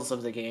sales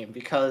of the game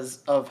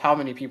because of how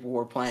many people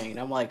were playing. And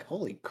I'm like,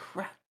 holy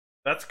crap!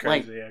 That's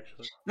crazy,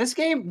 actually. This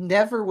game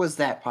never was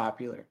that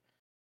popular.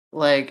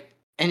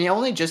 And it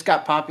only just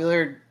got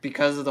popular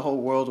because of the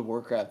whole World of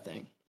Warcraft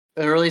thing.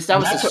 Or at least that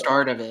was the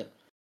start of it.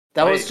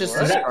 That was just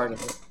the start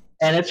of it.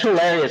 And it's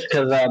hilarious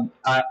because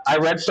I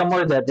read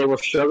somewhere that they were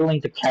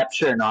struggling to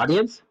capture an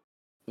audience.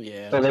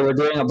 Yeah. So they were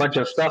doing a bunch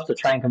of stuff to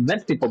try and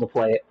convince people to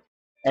play it.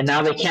 And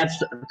now they can't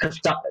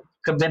stop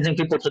convincing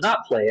people to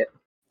not play it.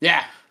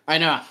 Yeah, I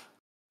know.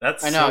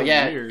 That's I know, so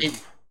yeah. weird.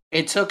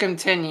 It took them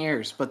 10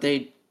 years, but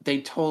they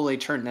totally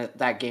turned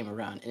that game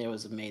around, and it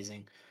was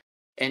amazing.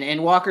 And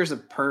Endwalker's a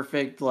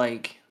perfect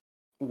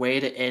way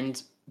to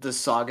end the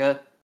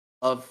saga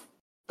of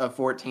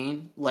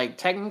 14.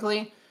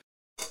 Technically,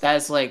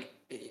 that's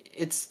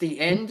it's the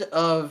end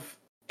of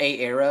a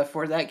era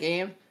for that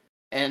game,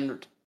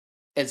 and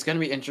it's gonna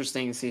be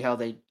interesting to see how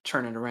they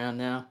turn it around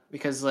now,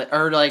 because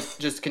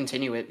just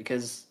continue it,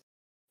 because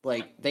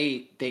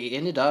they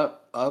ended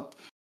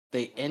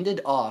they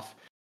ended off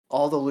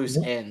all the loose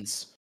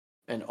ends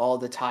and all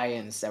the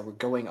tie-ins that were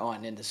going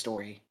on in the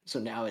story. So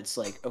now it's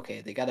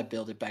okay, they got to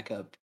build it back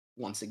up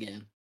once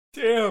again.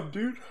 Damn,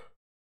 dude.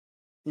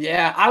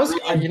 Yeah, I was.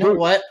 You know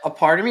what? A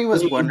part of me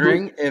was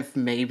wondering if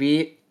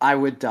maybe I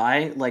would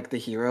die, like the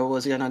hero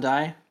was gonna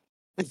die,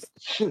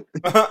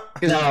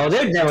 No,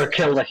 they'd never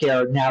kill the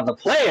hero. Now the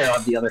player,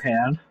 on the other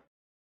hand,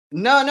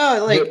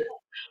 No, like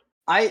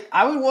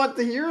I would want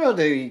the hero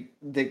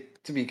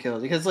to be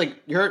killed because like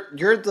you're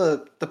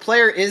the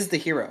player is the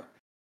hero.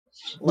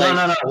 Like,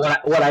 no.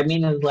 What I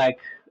mean is like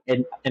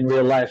in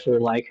real life, or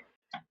like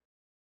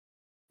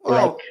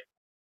well,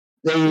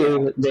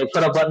 they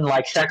put a button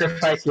like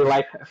sacrifice your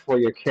life for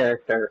your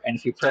character, and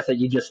if you press it,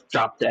 you just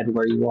drop dead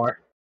where you are.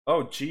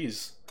 Oh,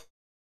 jeez.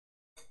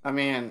 I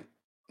mean,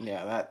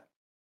 yeah,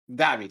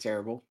 that'd be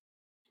terrible.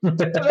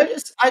 But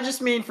I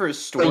just mean for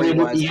story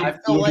wise, I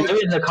feel like live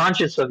in the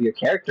conscience of your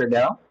character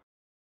now.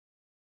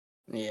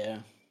 yeah,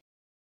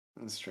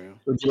 that's true.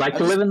 Would you like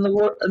to live in the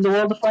world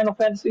of Final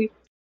Fantasy?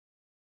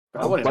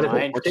 I wouldn't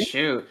mind.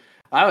 Shoot,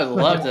 I would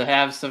love to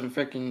have some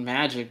freaking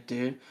magic,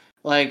 dude.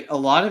 Like a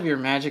lot of your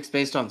magic's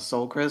based on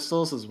soul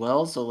crystals as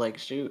well. So like,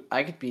 shoot,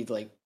 I could be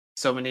like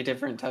so many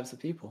different types of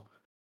people.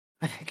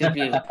 I could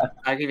be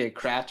a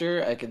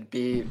crafter. I could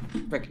be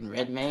freaking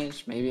red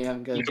mage. Maybe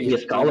I'm gonna be a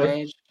scholar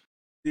mage.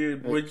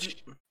 Dude, would you?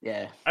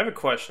 Yeah. I have a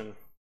question.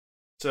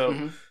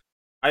 So,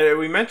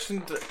 we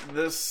mentioned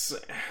this.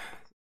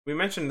 We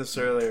mentioned this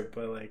earlier,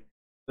 but like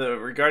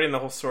regarding the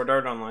whole Sword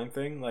Art Online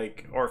thing,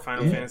 like or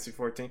Final Fantasy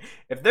 14.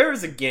 If there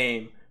was a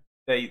game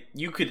that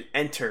you could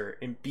enter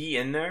and be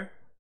in there,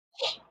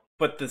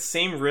 but the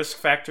same risk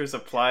factors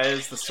apply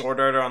as the Sword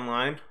Art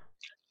Online,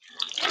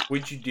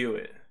 would you do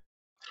it?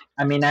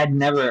 I mean, I'd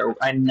never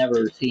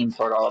seen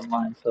Sword Art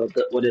Online, so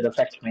would it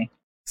affect me?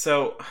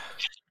 So,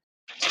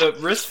 the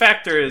risk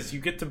factor is you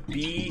get to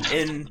be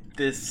in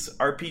this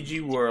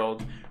RPG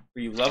world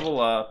where you level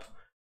up,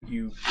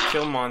 you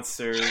kill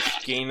monsters,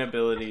 gain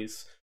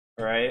abilities,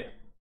 right?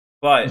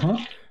 But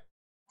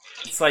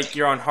it's like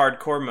you're on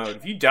hardcore mode.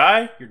 If you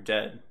die, you're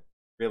dead.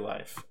 Real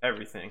life,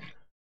 everything.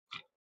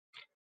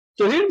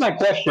 So here's my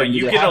question: but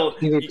you get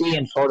PvP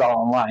in Sword Art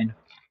Online?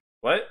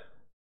 What?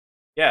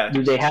 Yeah.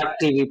 Do they have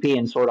PvP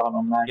in Sword Art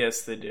Online?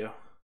 Yes, they do.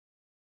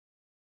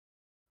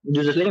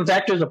 Do the same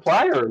factors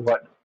apply, or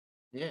what?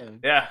 Yeah.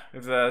 Yeah.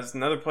 If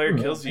another player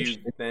kills you,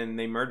 then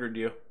they murdered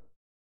you.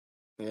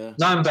 Yeah.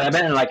 No, but I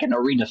meant like an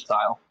arena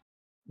style.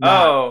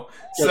 Oh,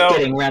 so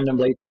getting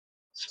randomly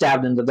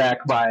stabbed in the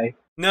back by.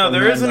 No,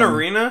 there is an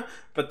arena,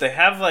 but they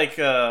have like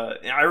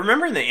I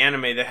remember in the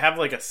anime they have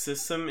like a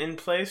system in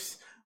place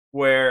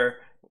where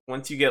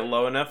once you get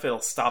low enough, it'll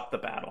stop the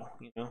battle.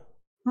 You know,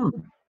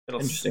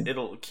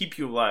 it'll keep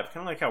you alive,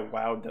 kind of like how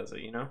WoW does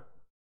it. You know,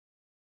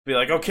 be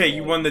like, okay,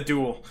 you won the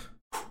duel.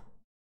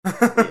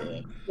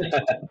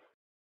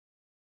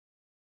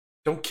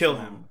 Don't kill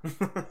him.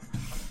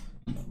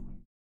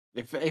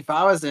 If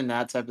I was in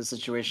that type of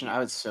situation, I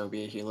would so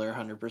be a healer,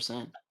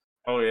 100%.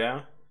 Oh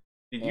yeah,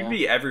 you'd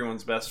be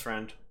everyone's best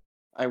friend.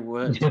 I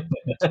would.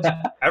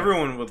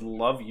 Everyone would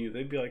love you.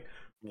 They'd be like,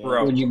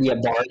 bro. Would you be a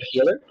bard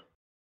healer?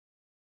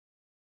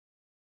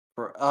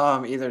 For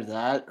either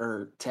that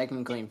or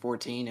technically in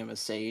 14 I'm a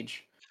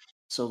sage,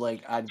 so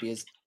like I'd be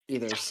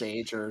either a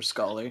sage or a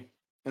scholar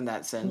in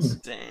that sense.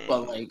 Dang.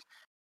 But like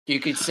you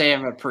could say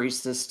I'm a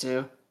priestess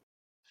too.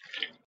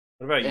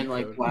 What about you? And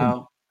like Code?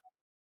 wow.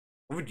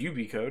 What would you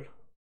be, Code?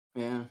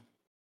 Yeah.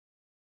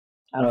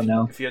 I don't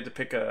know. If you had to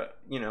pick a,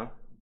 you know.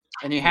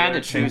 And you had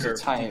to choose a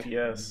type.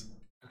 DPS.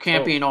 You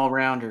can't be an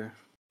all-rounder.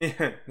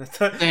 Yeah.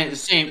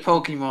 This ain't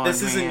Pokemon,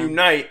 This isn't man.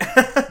 Unite.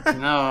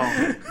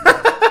 No.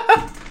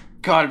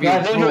 Gotta be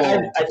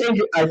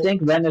I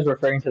think Ven is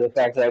referring to the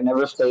fact that I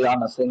never stay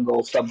on a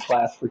single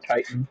subclass for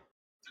Titan.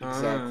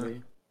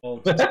 Exactly.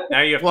 Well, now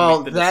you have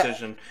to make the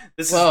decision.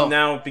 This has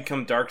now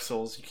become Dark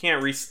Souls. You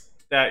can't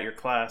reset your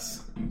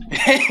class.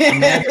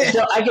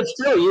 I could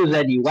still use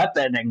any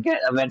weapon and get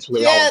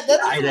eventually all the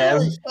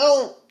items.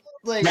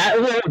 Like, that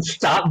won't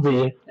stop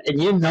me,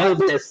 and you know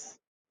this,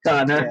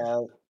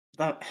 Connor.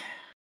 Yeah,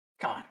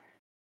 God.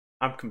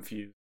 I'm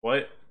confused.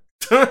 What?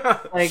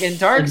 Like in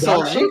Dark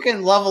Souls, you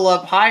can level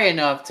up high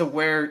enough to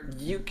where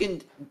you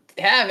can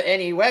have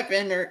any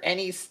weapon or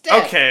any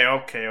step.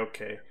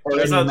 Okay.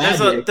 There's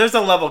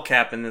a level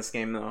cap in this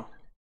game, though.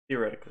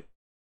 Theoretically.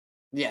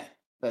 Yeah,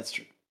 that's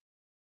true.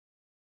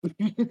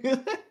 You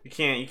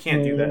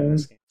can't do that in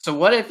this game. So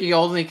what if you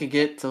only could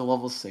get to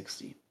level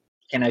 60?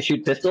 Can I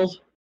shoot pistols?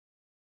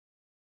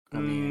 I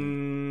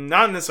mean,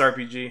 not in this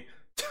RPG.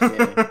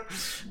 Yeah.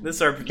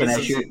 This RPG. Can I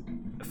is shoot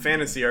a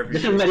fantasy RPG.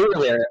 This is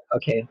medieval era.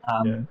 Okay.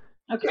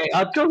 Okay,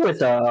 I'll go with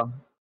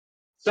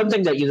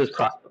something that uses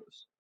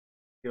crossbows.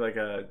 Be like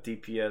a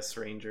DPS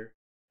ranger.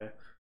 Okay.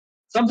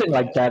 Something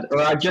like that,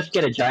 or I'd just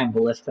get a giant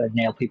ballista and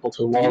nail people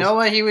to walls. You know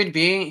what he would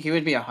be? He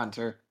would be a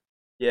hunter.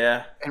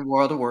 Yeah. In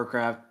World of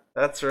Warcraft.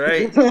 That's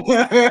right.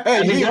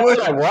 I mean, that's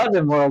what I was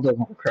in World of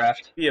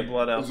Warcraft. Be a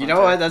blood elf. You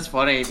know what? That's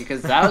funny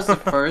because that was the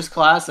first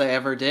class I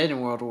ever did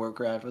in World of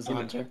Warcraft was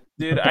hunter.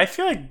 Dude, I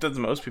feel like that's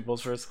most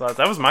people's first class.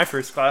 That was my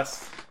first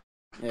class.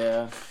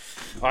 Yeah.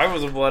 I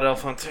was a blood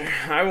elf hunter.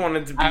 I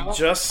wanted to be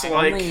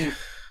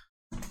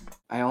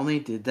I only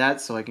did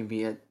that so I can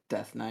be a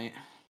Death Knight.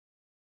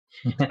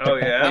 Oh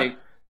yeah? Like,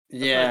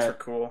 yeah.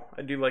 That's cool.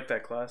 I do like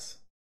that class.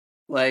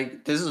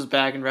 Like, this was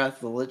back in Wrath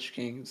of the Lich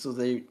King, so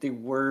they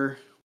were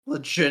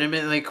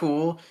legitimately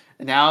cool.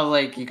 And now,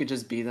 like, you could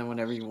just be them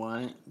whenever you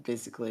want,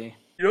 basically.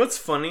 You know what's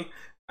funny?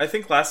 I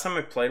think last time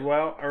I played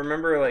WoW, I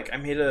remember like I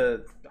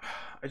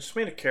just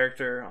made a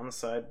character on the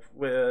side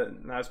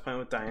and I was playing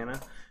with Diana,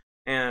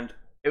 and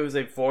it was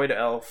a Void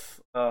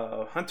Elf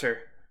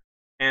hunter.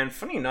 And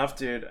funny enough,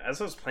 dude, as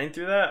I was playing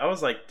through that, I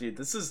was like, dude,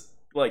 this is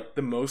like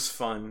the most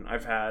fun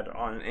I've had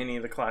on any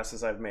of the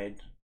classes I've made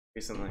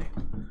recently.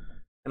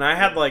 And I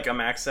had like a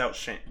maxed out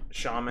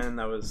shaman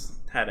that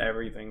had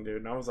everything, dude.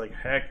 And I was like,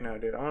 heck no,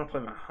 dude, I want to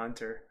play my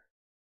hunter.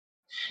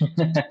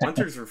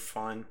 Hunters are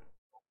fun.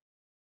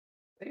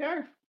 They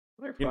are.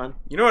 They're fun.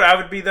 You know what I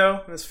would be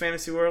though in this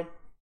fantasy world?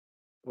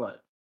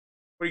 What?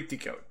 What do you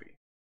think I would be?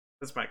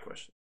 That's my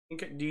question.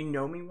 Do you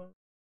know me well?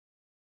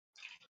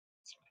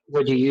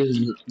 Would you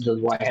use the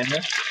white hander?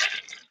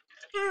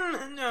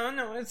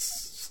 No,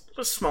 it's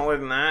smaller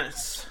than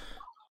that.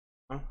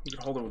 You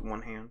can hold it with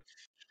one hand.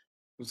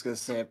 I was gonna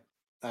say,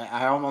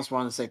 I almost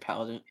wanted to say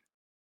paladin.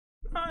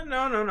 No.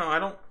 I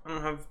don't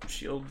have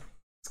shield.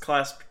 This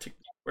class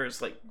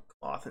wears like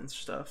cloth and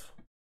stuff.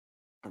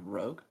 A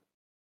rogue?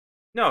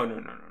 No.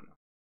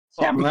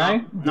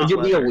 Samurai? Would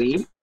you be a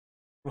weeb?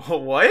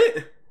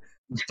 What?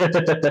 Would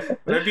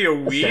I be a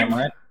weeb?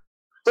 Samurai?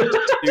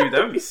 Dude,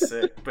 that would be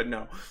sick. But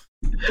no.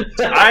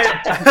 I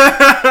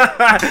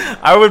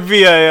would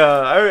be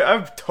I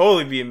would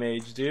totally be a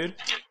mage, dude.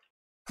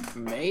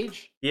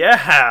 Mage?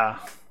 Yeah.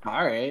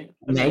 All right.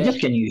 Mages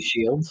can use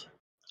shields.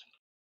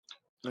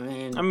 I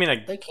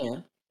mean, they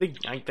can.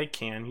 They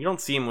can. You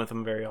don't see them with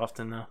them very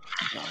often, though.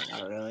 No,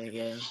 not really.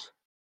 Yeah.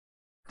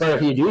 But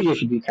if you do, you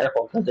should be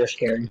careful because they're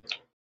scary.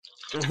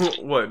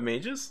 What,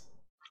 mages?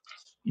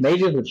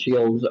 Mages with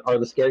shields are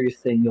the scariest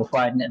thing you'll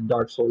find in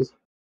Dark Souls.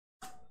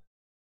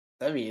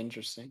 That'd be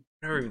interesting.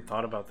 I never even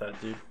thought about that,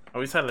 dude. I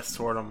always had a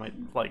sword on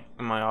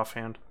in my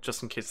offhand,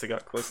 just in case they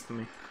got close to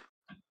me.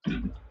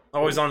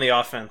 Always on the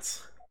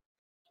offense.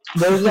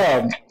 There's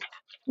a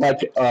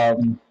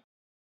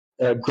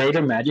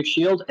greater magic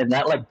shield, and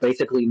that like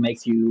basically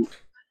makes your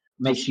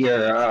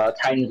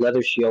tiny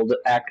leather shield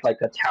act like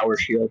a tower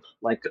shield,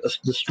 like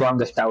the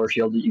strongest tower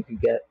shield that you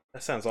could get.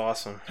 That sounds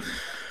awesome.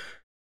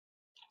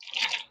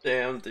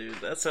 Damn, dude,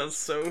 that sounds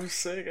so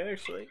sick.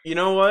 Actually, you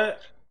know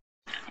what?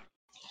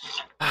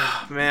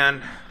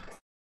 Man,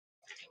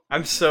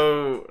 I'm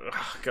so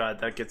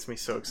God. That gets me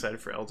so excited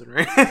for Elden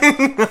Ring.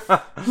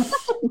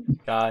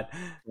 God,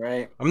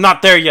 right? I'm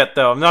not there yet,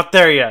 though. I'm not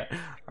there yet.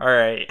 All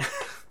right.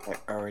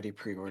 I already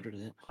pre-ordered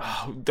it.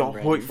 Oh,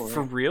 don't wait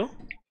for real?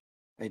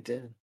 I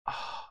did.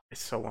 Oh, I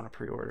so want to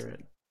pre-order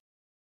it.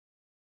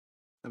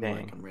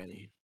 I'm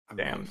ready.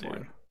 Damn,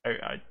 dude.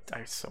 I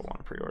so want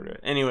to pre-order it.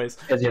 Anyways,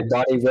 is your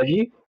body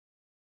ready?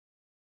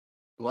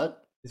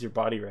 What? Is your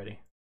body ready?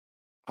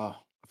 Oh,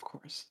 of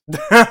course.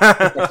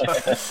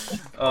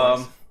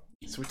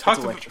 So we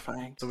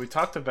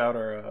talked about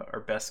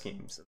our best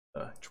games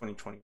of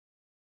 2020.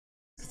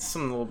 It's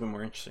something a little bit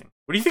more interesting.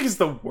 What do you think is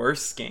the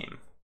worst game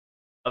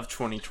of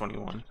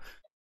 2021?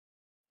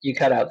 You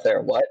cut out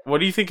there. What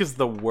do you think is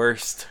the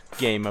worst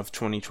game of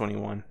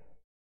 2021?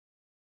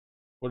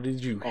 What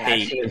did you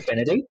hate? Axie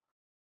Infinity?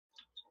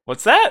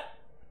 What's that?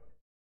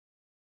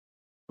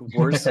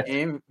 Worst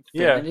game?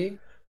 Infinity? Yeah.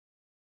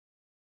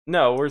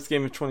 No, worst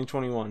game of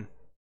 2021.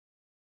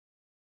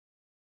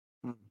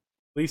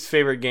 Least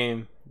favorite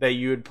game that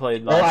you had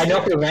played last year. I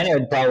know for Randy it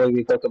would probably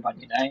be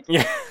Pokemon Unite.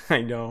 Yeah,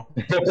 I know.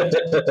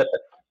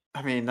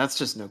 I mean, that's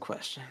just no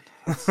question.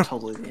 That's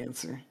totally the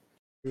answer.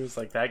 It was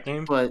like that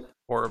game? But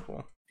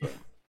horrible. Yeah,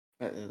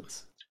 that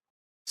is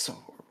so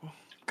horrible.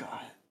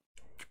 God.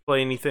 Did you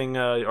play anything,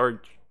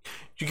 or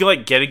did you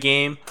like get a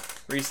game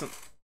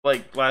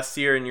last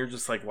year and you're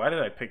just like, why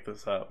did I pick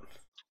this up?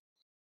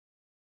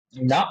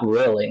 Not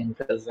really,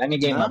 because any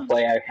game I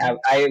play,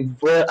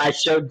 I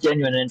showed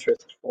genuine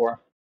interest for.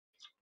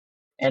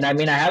 And I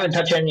mean, I haven't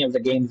touched any of the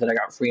games that I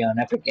got free on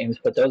Epic Games,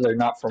 but those are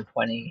not from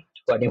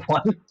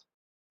 2021.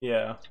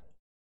 Yeah.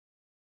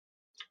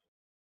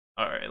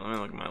 Alright, let me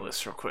look at my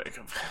list real quick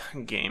of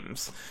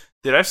games.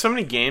 Dude, I have so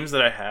many games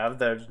that I have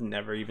that I've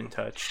never even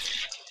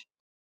touched.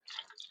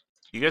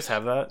 You guys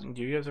have that?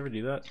 Do you guys ever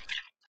do that?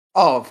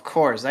 Oh, of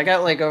course. I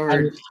got like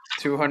over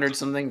 200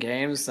 something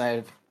games.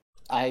 I've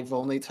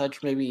only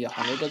touched maybe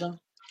 100 of them.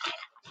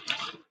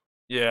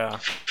 Yeah.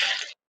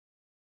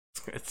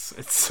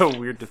 It's so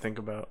weird to think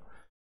about.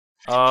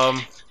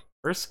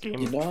 First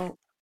game.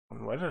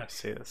 Why did I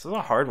say this? This is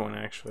a hard one,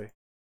 actually.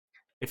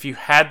 If you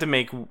had to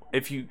make,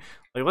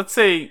 let's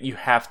say you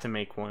have to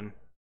make one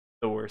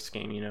the worst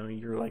game.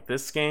 You're like,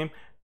 this game,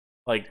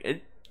 like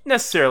it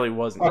necessarily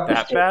wasn't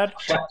that bad.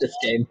 Fuck this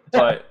game.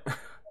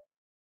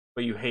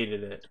 but you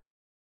hated it.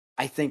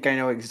 I think I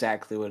know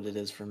exactly what it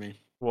is for me.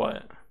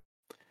 What?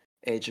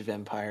 Age of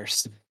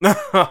Empires.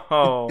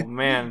 Oh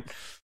man.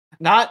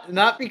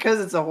 Not because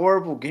it's a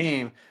horrible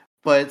game,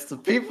 but it's the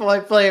people I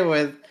play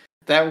with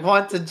that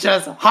want to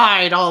just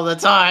hide all the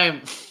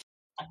time.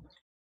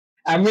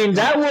 I mean,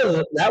 that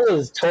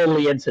was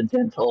totally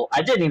incidental.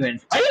 I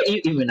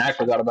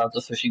forgot about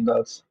the fishing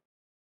boats.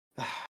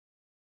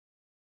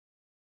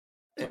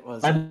 It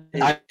was.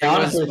 I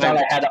honestly thought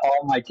I had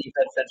all my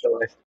defense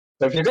centralized.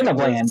 But if you're gonna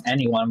blame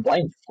anyone,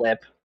 blame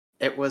Flip.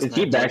 It was. Because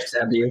he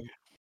backstabbed you.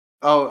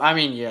 Oh, I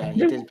mean, yeah,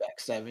 he did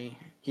backstab me.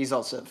 He's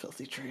also a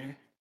filthy traitor.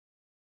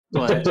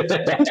 But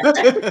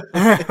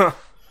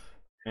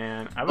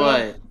Man,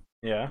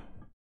 yeah.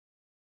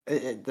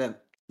 The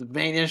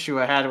main issue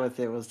I had with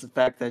it was the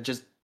fact that it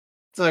just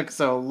took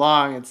so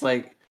long. It's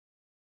like,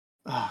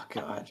 oh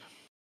god,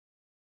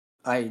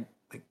 like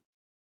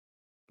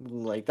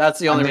that's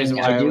the only reason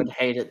why I would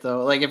hate it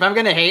though. Like if I'm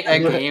gonna hate a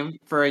game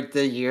for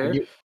the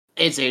year,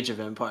 it's Age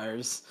of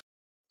Empires.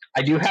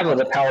 I do have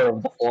the power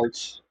of the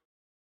forts.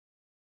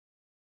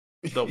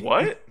 The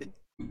what?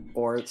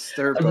 Forts.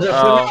 The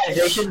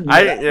civilization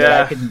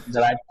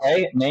that I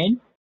play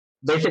main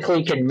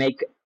basically can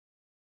make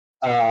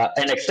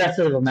an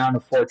excessive amount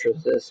of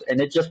fortresses, and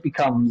it just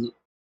becomes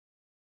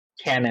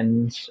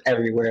cannons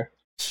everywhere.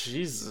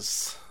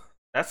 Jesus,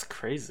 that's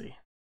crazy.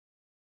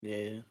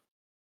 Yeah.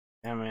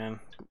 Yeah, man.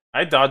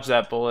 I dodged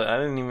that bullet. I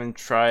didn't even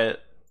try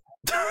it.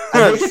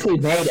 I basically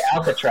made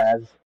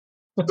Alcatraz.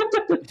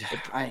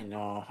 I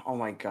know. Oh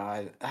my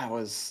god, that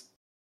was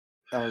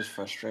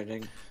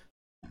frustrating.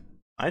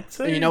 I'd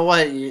say you know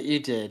what you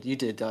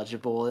did dodge a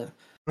bullet.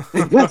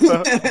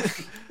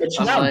 It's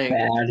not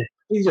bad.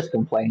 He's just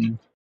complaining.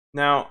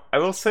 Now I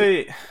will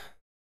say,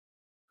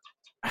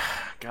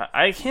 God,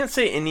 I can't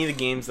say any of the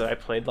games that I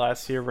played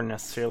last year were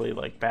necessarily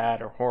like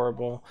bad or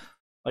horrible.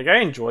 Like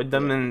I enjoyed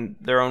them in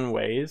their own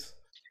ways.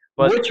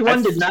 But which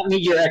one did not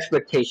meet your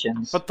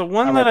expectations? But the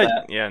one that I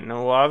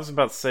was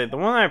about to say the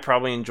one I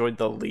probably enjoyed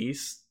the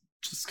least,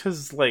 just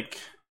because like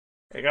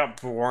it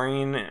got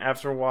boring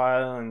after a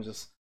while and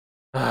just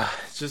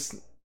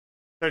started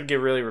to get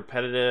really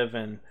repetitive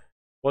and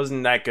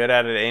wasn't that good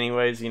at it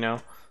anyways.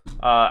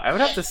 I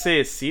would have to say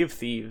it's Sea of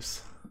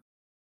Thieves.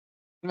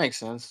 That makes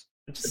sense.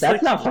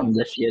 That's not from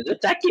this year.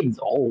 That game's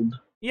old.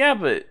 Yeah,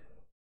 but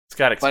it's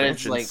got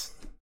expansions. But it's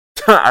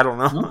I don't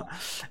know.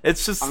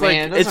 It's just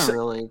I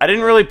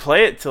didn't really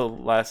play it till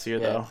last year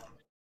though.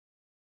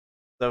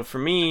 So for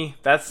me,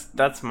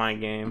 that's my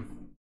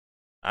game.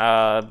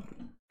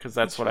 Because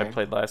that's what I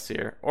played last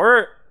year.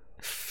 Or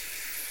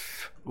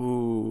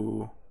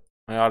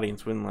my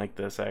audience wouldn't like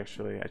this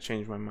actually. I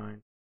changed my mind.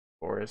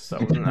 Forest.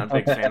 I wasn't a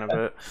big fan of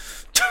it.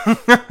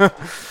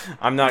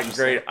 I'm not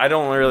great. I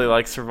don't really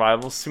like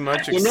survivals too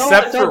much,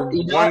 except for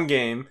one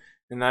game.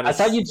 And that I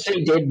thought you'd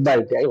say Dead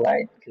by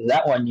Daylight, because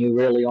that one you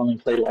really only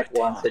played like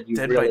once, and you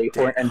really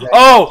weren't enjoying.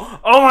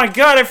 Oh my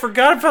god, I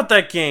forgot about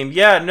that game.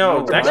 Yeah,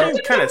 no, that game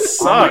kind of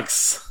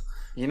sucks.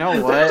 You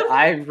know what?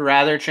 I'd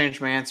rather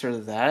change my answer to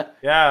that.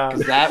 Yeah,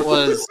 because that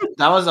was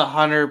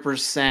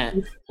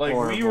 100%. Like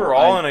horrible. We were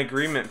all in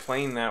agreement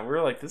playing that. We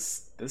were like,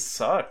 this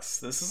sucks.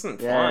 This isn't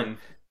fun.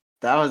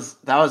 That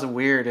was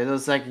weird. It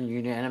was like a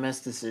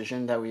unanimous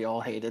decision that we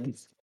all hated.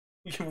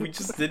 We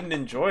just didn't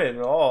enjoy it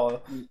at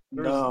all.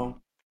 No.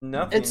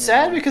 Nothing. It's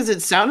sad because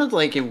it sounded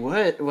like we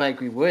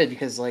would,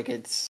 because like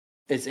it's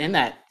in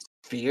that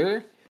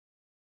sphere,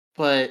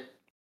 but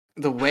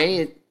the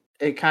way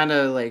it kind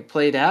of like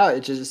played out,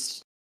 it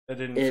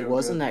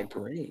wasn't that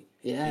great.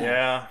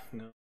 Yeah,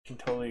 no, I can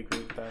totally agree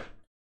with that.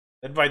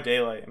 Dead by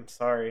Daylight, I'm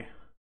sorry,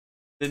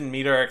 didn't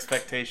meet our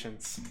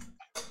expectations.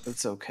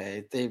 It's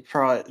okay. They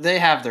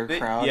have their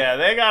crowd. Yeah,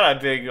 they got a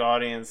big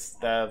audience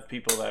of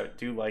people that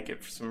do like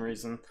it for some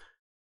reason.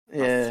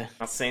 Yeah.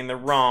 Not saying they're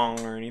wrong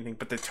or anything,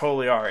 but they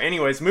totally are.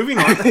 Anyways, moving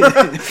on.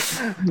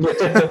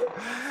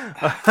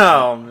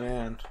 Oh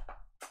man.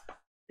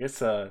 It's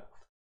man,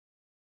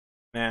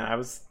 I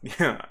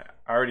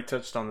already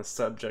touched on the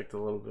subject a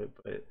little bit,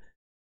 but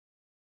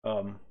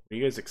what are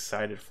you guys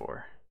excited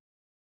for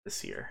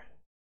this year?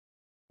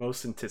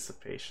 Most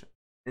anticipated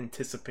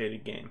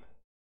game.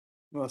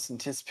 Most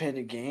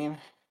anticipated game?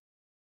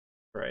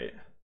 Right.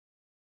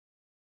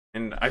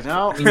 And there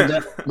are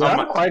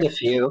quite a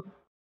few.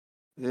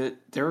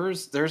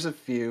 There's a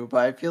few,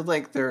 but I feel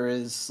like there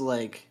is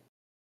at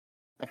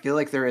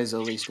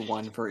least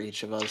one for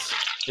each of us.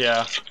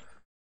 Yeah.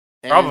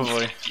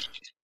 Probably.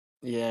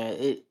 Yeah,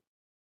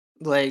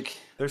 I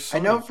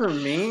know for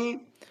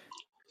me,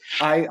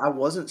 I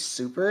wasn't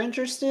super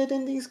interested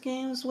in these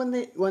games when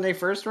they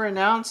first were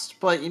announced,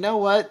 but you know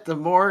what? The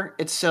more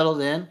it's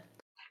settled in,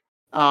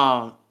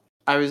 I'm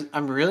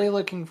really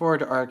looking forward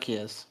to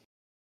Arceus.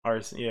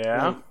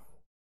 Yeah.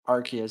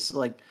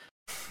 Arceus,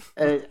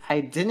 I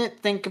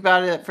didn't think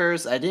about it at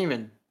first. I didn't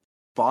even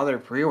bother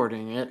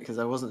pre-ordering it because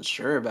I wasn't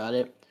sure about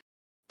it.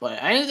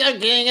 But I ended up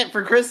getting it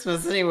for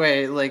Christmas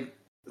anyway.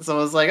 So I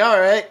was like, all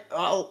right,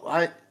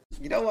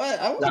 you know what?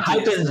 The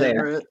hype is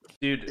there,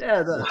 dude.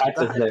 Yeah, the hype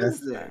is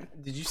there.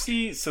 Did you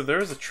see? So there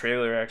was a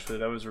trailer actually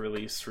that was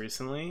released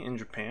recently in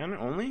Japan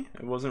only.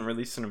 It wasn't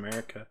released in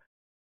America.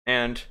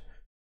 And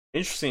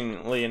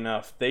interestingly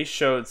enough, they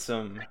showed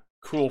some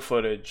cool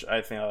footage. I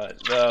think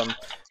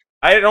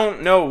I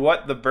don't know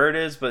what the bird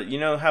is, but you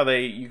know how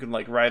you can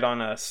ride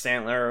on a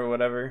Santler or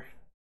whatever.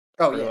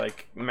 Oh yeah.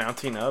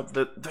 Mounting up.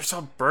 There's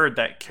a bird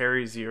that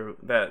carries you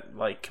that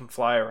can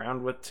fly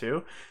around with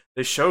too.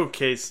 They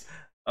showcased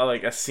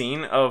a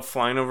scene of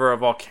flying over a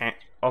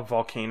a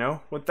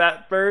volcano with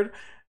that bird.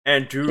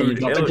 And Can you dude,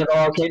 jump into the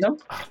volcano?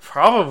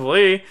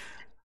 probably.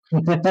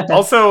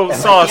 Also if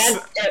saw.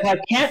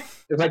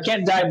 if I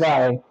can't die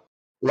by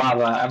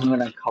lava, I'm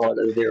gonna call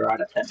it a 0 out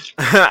of 10.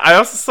 I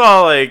also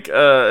saw like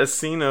a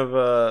scene of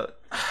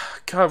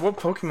God, what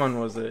Pokemon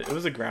was it? It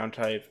was a ground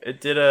type.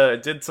 It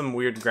did some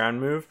weird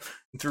ground move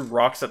and threw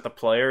rocks at the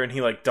player, and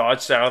he like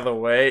dodged out of the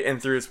way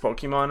and threw his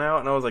Pokemon out.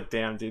 And I was like,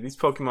 damn, dude, these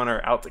Pokemon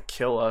are out to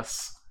kill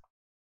us.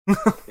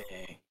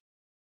 Dang.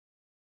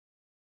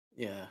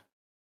 Yeah.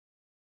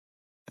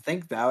 I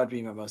think that would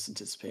be my most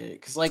anticipated.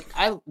 Because, like,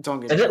 I don't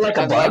get Is it like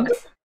a bug?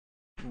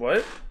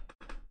 What?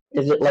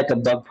 Is it like a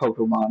bug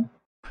Pokemon?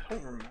 I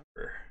don't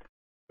remember.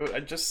 I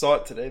just saw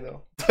it today,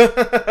 though.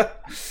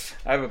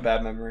 I have a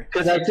bad memory.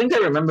 Because I think I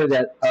remember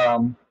that I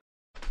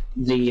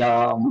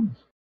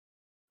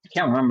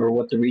can't remember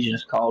what the region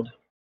is called.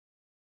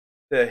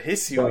 The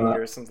Hisuian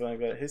or something like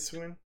that.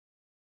 Hisuian?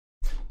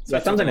 Yeah,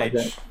 something like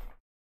that.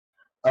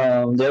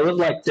 There was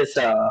like this.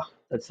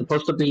 It's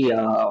supposed to be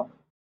an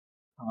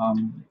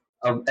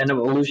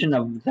evolution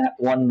of that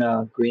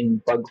one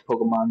green bug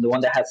Pokemon, the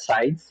one that has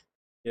sides.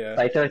 Yeah.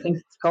 Scyther, I think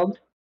it's called.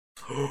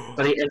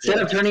 But instead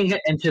of turning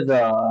it into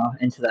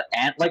the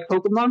ant-like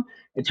Pokemon,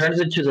 it turns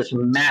into this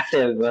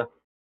massive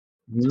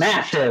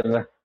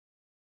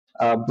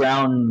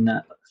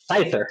brown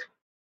Scyther.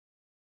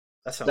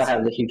 That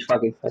has a huge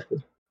fucking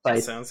Scyther.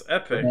 That sounds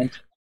epic.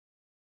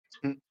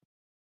 I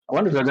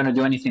wonder if they're going to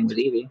do anything with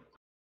Eevee.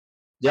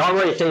 They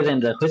already say that in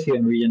the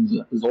Hisuian regions,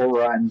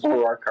 Zora and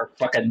Zoroark are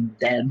fucking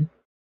dead.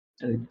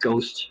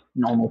 Ghost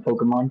normal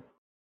Pokemon.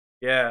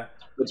 Yeah.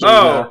 Which is,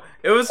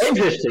 it was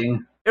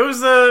interesting. It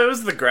was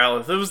the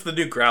Growlithe. It was the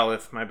new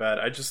Growlithe. My bad.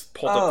 I just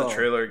pulled up the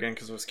trailer again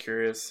because I was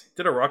curious.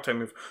 Did a rock type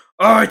move.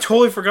 Oh, I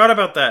totally forgot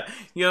about that.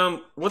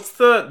 What's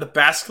the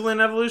Basculin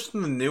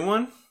evolution? The new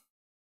one.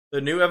 The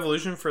new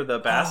evolution for the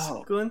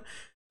Basculin.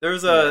 There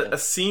was a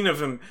scene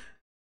of him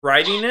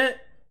riding it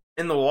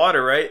in the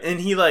water, right?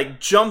 And he like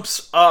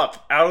jumps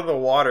up out of the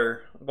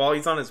water while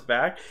he's on his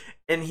back,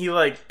 and he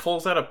like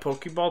pulls out a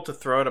Pokeball to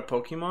throw at a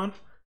Pokemon,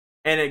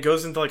 and it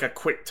goes into like a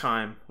quick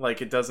time,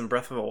 like it does in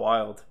Breath of the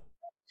Wild.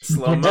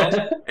 Slow mo,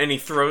 and he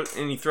throws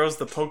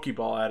the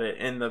Pokeball at it,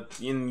 and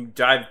you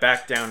dive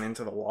back down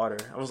into the water.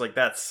 I was like,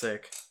 that's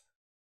sick.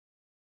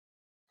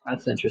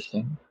 That's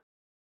interesting.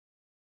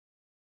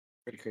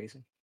 Pretty crazy.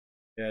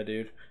 Yeah,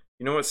 dude.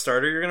 You know what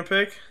starter you're gonna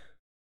pick?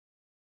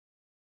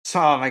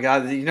 Oh my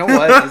god! You know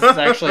what? This is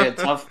actually a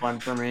tough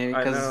one for me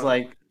because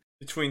like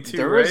between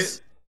two,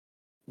 right?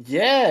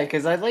 Yeah,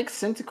 because I like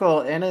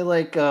Cyndaquil and I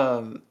like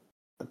I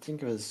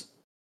think it was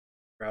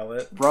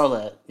Rowlet.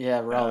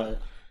 Yeah, Rowlet.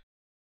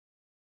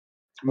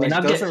 I mean,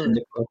 I'm getting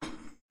Cyndaquil.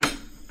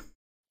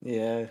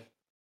 Yeah.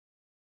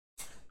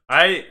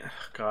 I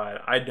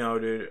know,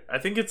 dude. I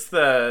think it's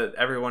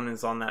everyone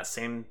is on that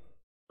same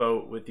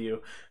boat with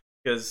you,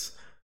 because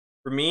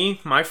for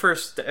me, my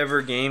first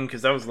ever game,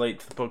 because I was late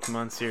to the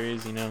Pokemon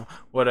series,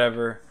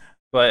 whatever.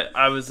 But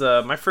I was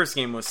my first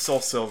game was Soul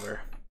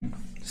Silver,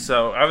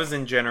 so I was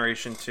in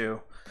Generation 2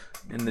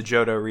 in the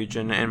Johto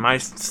region, and my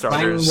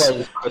starters. Mine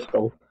was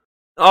Crystal.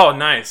 Oh,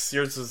 nice!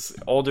 Yours is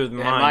older than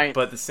mine,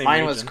 but the same.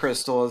 Mine region. was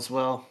Crystal as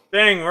well.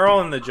 Dang, we're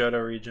all in the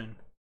Johto region.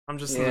 I'm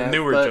just in the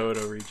newer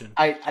Johto region.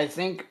 I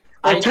think.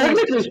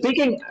 Technically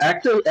speaking,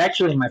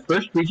 actually, my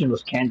first region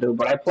was Kanto,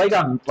 but I played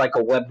on like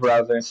a web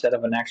browser instead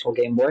of an actual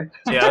Game Boy.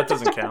 Yeah, that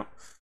doesn't count.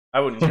 I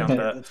wouldn't count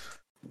that.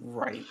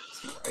 Right.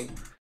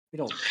 We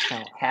don't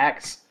count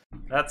hacks.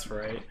 That's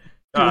right.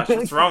 Gosh,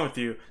 what's wrong with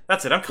you?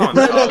 That's it. I'm calling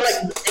the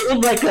cops.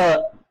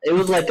 It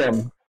was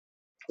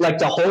like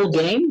the whole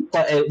game,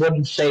 but it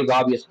wouldn't save.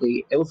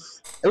 Obviously, it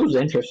was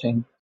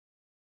interesting.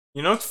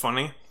 You know what's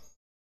funny?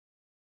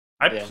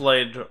 I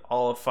played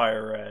all of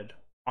Fire Red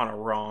on a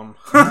ROM.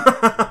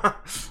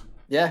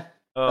 Yeah.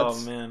 Oh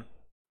man.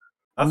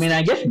 I mean,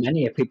 I guess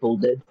many people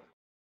did.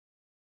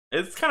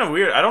 It's kind of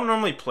weird. I don't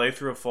normally play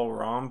through a full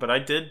ROM, but I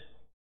did.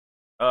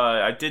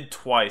 I did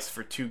twice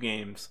for 2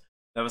 games.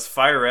 That was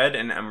Fire Red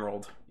and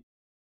Emerald.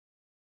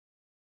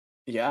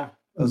 Yeah,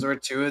 those were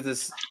two of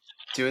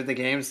the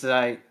games that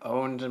I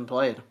owned and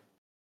played.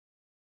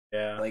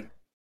 Yeah.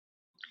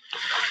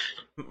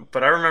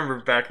 But I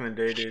remember back in the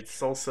day, dude,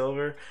 Soul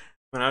Silver,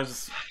 when I was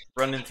just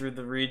running through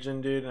the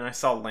region, dude, and I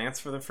saw Lance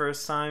for the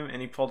first time,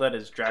 and he pulled out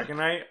his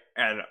Dragonite,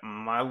 and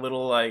my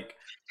little, I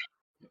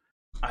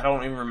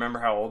don't even remember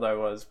how old I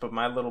was, but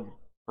my little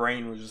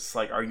brain was just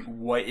like,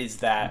 what is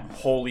that?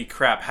 Holy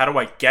crap, how do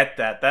I get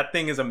that? That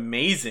thing is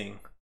amazing.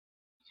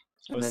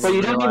 But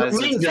you don't even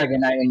main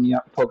Dragonite in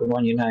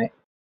Pokemon Unite.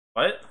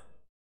 What?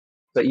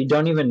 But you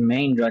don't even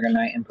main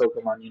Dragonite in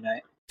Pokemon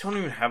Unite. I don't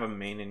even have a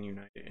main in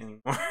Unite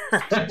anymore.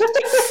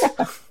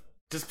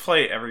 Just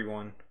play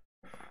everyone.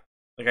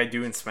 Like I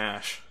do in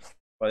Smash.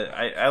 But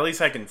at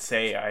least I can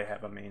say I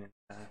have a main in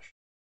Smash.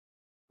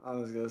 I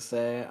was gonna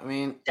say, I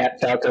mean...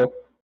 Falco.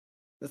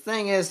 The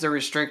thing is, they're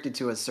restricted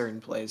to a certain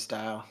play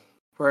style.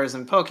 Whereas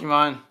in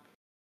Pokemon,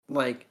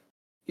 you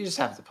just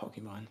have the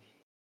Pokemon.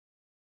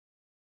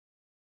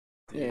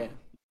 Yeah.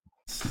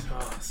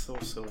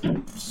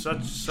 So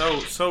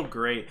so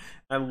great.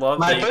 I love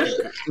My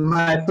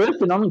that.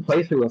 first and only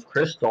playthrough of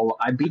Crystal,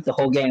 I beat the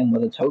whole game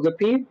with a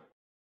Togepi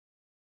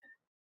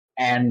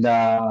and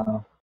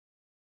a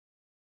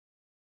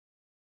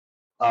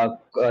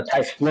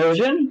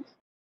Typhlosion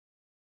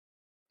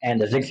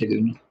and a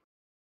Zigzagoon.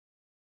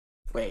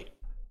 Wait.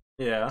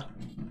 Yeah.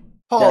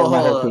 Hold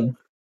up.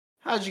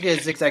 How'd you get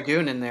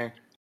Zigzagoon in there?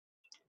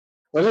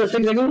 Was it a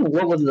Zigzagoon?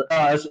 What was it?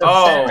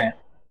 Oh.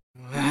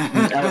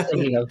 I was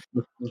thinking of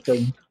the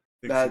thing.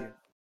 That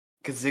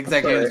because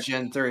Zigzagoon's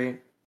Gen 3.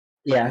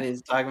 Yeah. And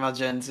he's talking about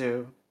Gen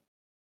 2.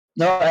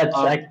 No,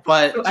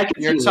 but I can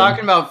you're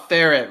talking about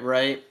Ferret,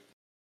 right?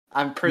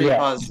 I'm pretty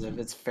positive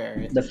it's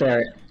Ferret. The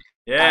Ferret.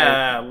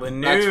 Yeah,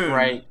 Lanoon. That's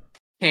right.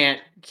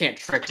 Can't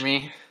trick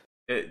me.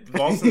 It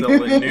evolves into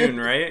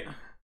Lanoon, right?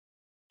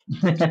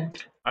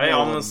 I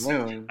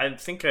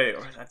think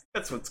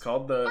that's what it's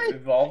called. The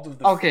evolved of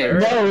the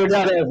Ferret. No,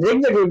 not a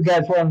Zigzagoon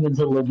got formed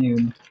into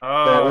Lanoon.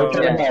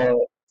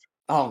 Oh,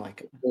 oh my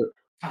god.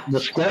 The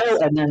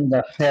Squirrel and then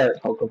the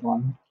Ferret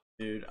Pokemon.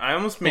 Dude, I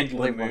almost made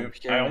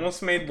Lanoon. I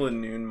almost made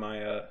Lanoon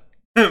my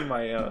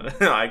my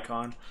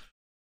icon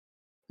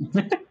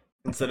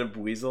instead of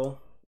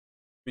Weasel.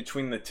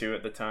 Between the two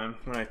at the time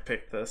when I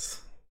picked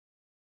this.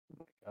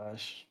 Oh my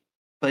gosh.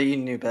 But you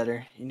knew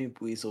better. You knew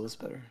Weasel was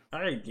better.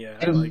 I like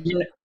when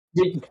you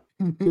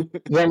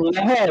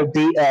know how to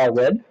beat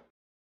Red?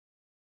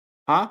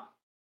 Huh?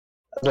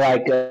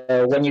 Like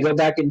when you go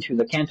back into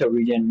the Kanto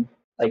region,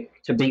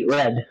 like to beat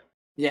Red.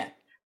 Yeah.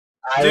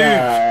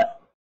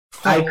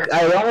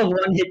 I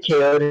almost one-hit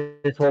KO'd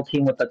his whole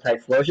team with the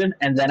Typhlosion,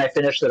 and then I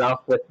finished it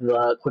off with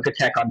the Quick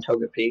Attack on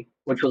Togepi,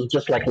 which was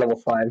just like level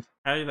 5.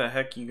 How the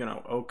heck are you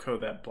gonna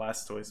OHKO that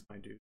Blastoise, my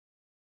dude?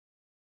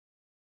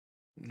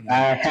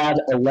 I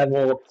had a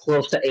level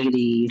close to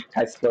 80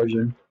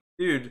 Typhlosion.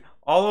 Dude,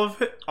 all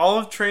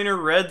of Trainer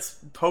Red's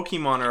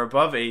Pokemon are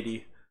above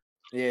 80.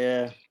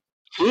 Yeah.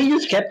 He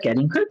just kept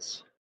getting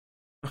crits?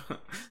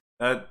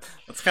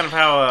 That's kind of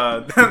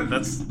how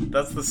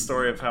that's the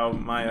story of how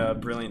my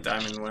Brilliant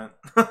Diamond went.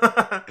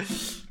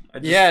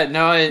 Yeah,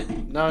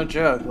 no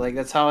joke. Like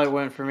that's how it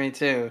went for me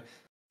too.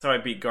 That's how I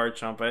beat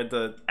Garchomp. I had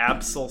the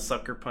Absol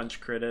Sucker Punch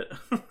crit it.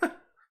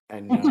 I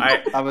know.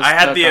 I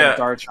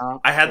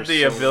had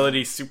the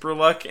ability Super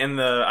Luck and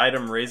the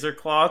item Razor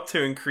Claw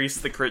to increase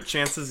the crit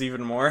chances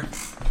even more.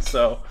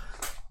 So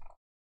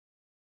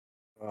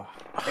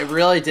it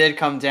really did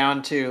come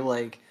down to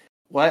like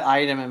what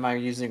item am I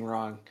using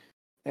wrong?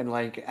 And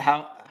like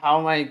how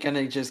am I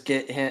gonna just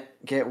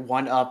get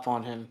one up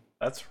on him?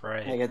 That's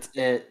right. Like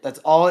that's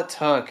all it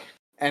took.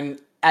 And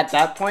at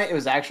that point it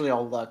was actually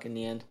all luck in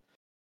the end.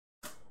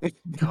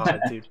 God,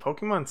 dude,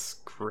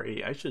 Pokemon's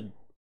great. I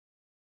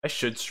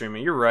should stream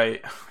it. You're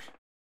right.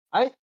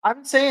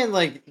 I'm saying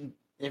like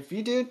if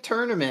you do a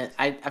tournament,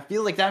 I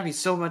feel like that'd be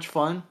so much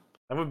fun.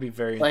 That would be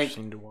very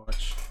interesting to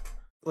watch.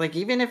 Like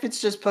even if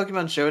it's just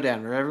Pokemon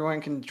Showdown where everyone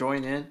can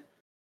join in.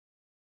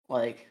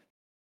 Like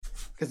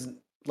because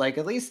like,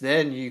 at least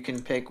then you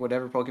can pick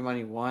whatever Pokemon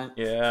you want.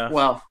 Yeah.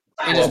 Well,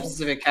 in a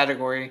specific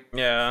category.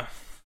 Yeah.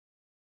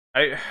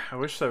 I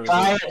wish there was...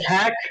 Try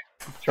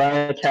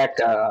attack,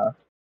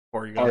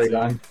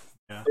 Porygon.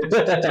 Yeah.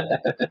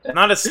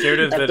 Not as scared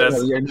of it as... I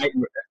don't think...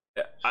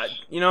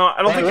 It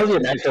was your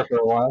nightmare for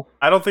a while.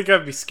 I don't think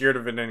I'd be scared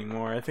of it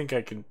anymore. I think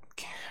I could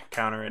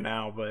counter it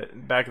now,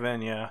 but back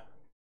then, yeah.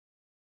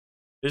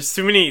 There's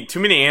too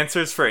many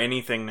answers for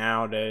anything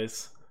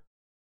nowadays.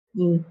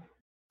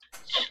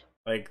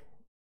 Like...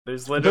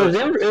 There's literally...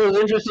 It was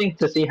interesting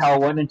to see how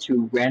it went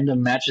into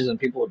random matches and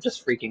people were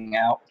just freaking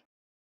out.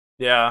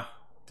 Yeah.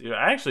 Dude,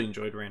 I actually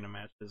enjoyed random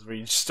matches where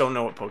you just don't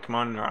know what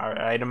Pokemon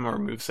or item or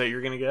moveset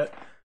you're gonna get.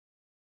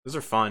 Those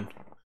are fun.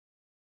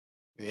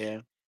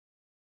 Yeah.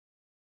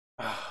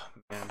 Oh,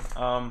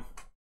 man.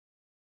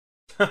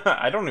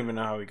 I don't even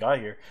know how we got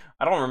here.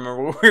 I don't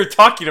remember what we were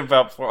talking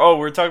about before. Oh,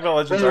 we were talking about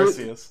Legends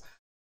Arceus.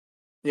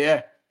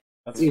 Yeah.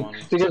 That's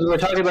funny. Because we're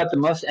talking about the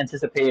most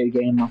anticipated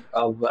game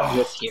of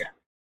this year.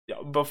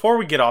 Before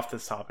we get off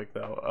this topic,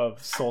 though,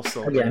 of Soul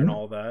Silver and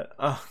all that,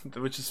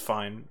 which is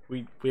fine.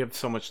 We have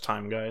so much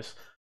time, guys.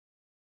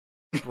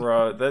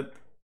 Bro, the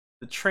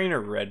Trainer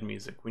Red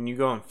music, when you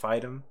go and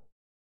fight him,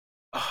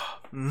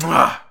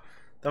 that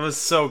was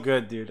so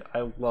good, dude.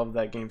 I love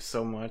that game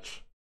so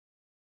much.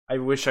 I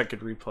wish I could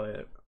replay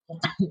it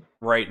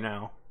right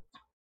now.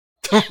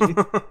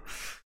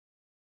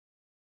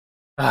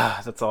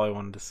 That's all I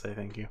wanted to say.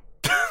 Thank you.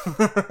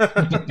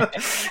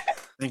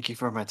 Thank you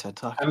for my TED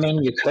Talk. I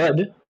mean, you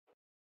could.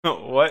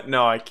 What?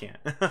 No, I can't.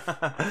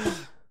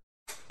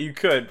 You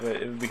could, but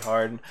it would be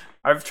hard.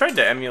 I've tried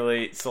to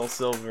emulate Soul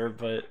Silver,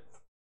 but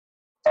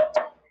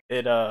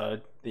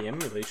the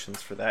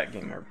emulations for that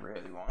game are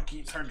really wonky.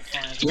 It's hard to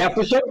find. Yeah,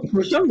 for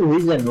some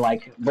reason,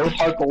 like both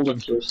Heart Gold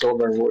and Soul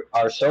Silver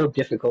are so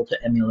difficult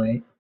to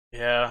emulate.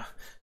 Yeah,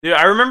 dude,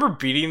 I remember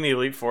beating the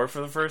Elite Four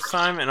for the first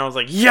time, and I was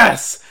like,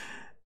 yes!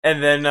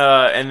 And then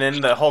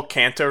the whole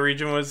Kanto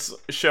region was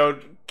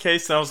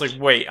showcased, and I was like,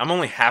 wait, I'm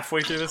only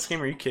halfway through this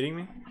game. Are you kidding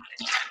me?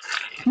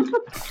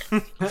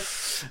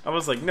 I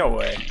was like, no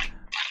way.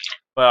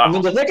 But I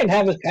mean, the second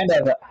half is kind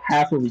of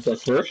half of the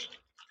first,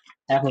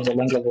 half of the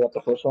length of what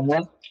the first one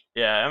was.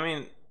 yeah, I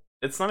mean,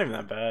 it's not even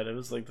that bad. It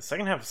was like the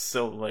second half is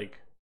still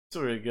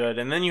really good,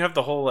 and then you have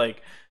the whole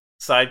like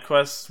side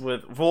quest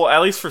with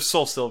at least for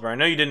Soul Silver. I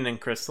know you didn't in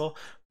Crystal,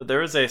 but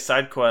there is a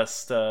side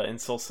quest in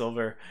Soul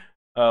Silver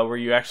where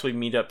you actually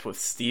meet up with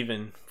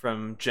Steven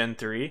from Gen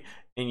 3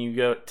 and you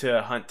go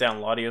to hunt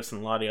down Latios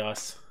and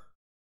Latios.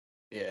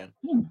 Yeah.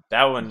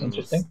 That one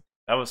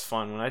was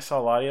fun. When I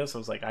saw Latios, I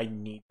was like, I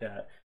need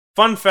that.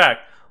 Fun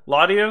fact,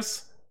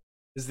 Latios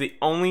is the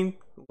only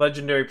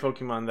legendary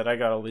Pokemon that I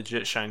got a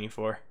legit shiny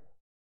for.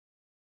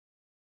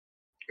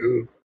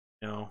 Ooh.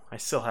 No, I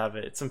still have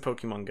it. It's in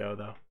Pokemon Go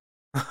though.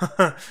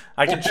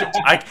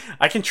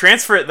 I can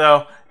transfer it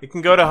though. It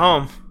can go to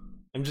home.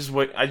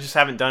 I just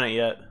haven't done it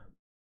yet.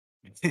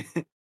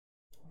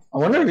 I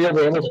wonder if you'll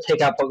be able to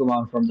take out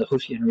Pokemon from the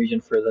Hushian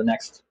region for the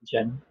next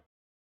gen.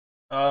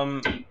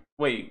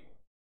 Wait.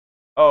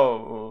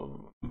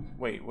 Oh,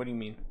 wait. What do you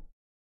mean?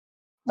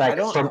 Like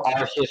from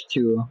Arceus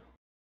to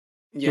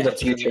the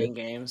future main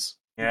games.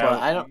 Yeah, but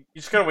I don't.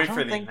 You just gotta wait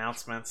for the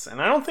announcements,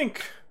 and I don't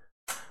think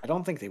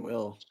they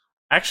will.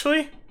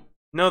 Actually,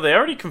 no. They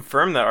already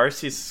confirmed that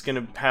Arceus is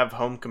gonna have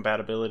home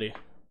compatibility.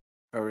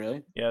 Oh,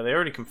 really? Yeah, they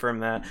already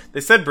confirmed that.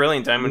 They said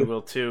Brilliant Diamond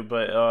will too,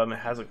 but it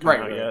hasn't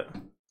come out yet.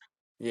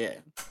 Yeah.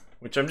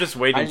 Which I'm just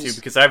waiting to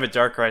because I have a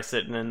Darkrai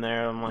sitting in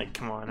there. I'm like,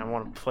 come on, I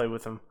want to play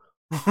with him.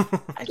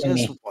 I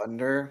just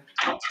wonder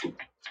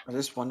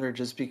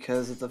just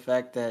because of the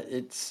fact that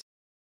it's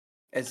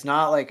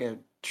not like a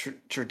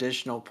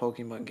traditional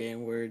Pokemon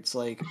game where it's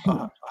like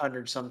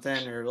 100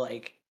 something or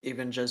like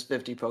even just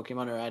 50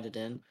 Pokemon are added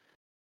in.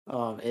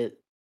 It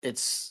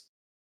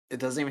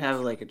doesn't even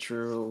have like a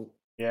true.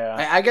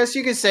 Yeah. I guess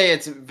you could say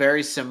it's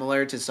very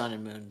similar to Sun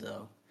and Moon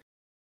though.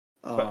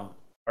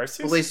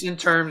 At least in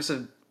terms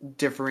of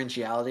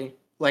differentiality.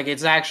 Like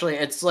it's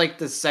like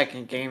the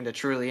second game to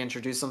truly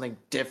introduce something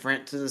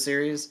different to the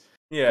series.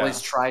 Yeah. At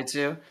least try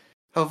to.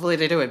 Hopefully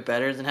they do it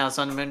better than how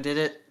Sun and Moon did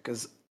it,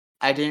 because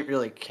I didn't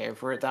really care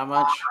for it that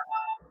much.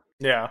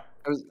 Yeah.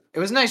 It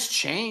was a nice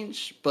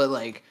change, but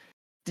like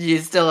you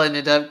still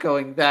ended up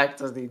going back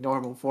to the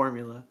normal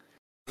formula.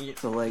 Yeah.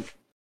 So like,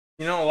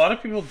 a lot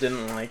of people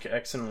didn't like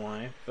X and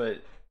Y,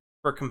 but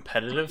for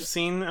competitive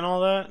scene and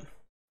all that,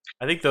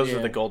 I think those were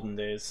the golden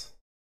days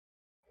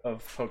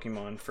of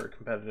Pokemon for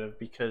competitive,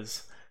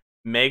 because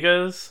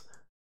Megas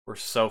were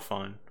so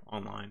fun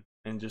online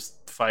and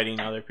just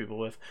fighting other people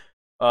with.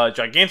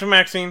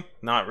 Gigantamaxing,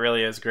 not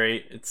really as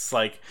great. It's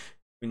like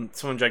when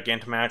someone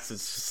Gigantamax,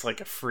 it's just like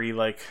a free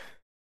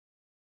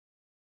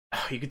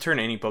you could turn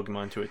any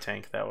Pokemon into a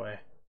tank that way.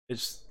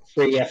 It's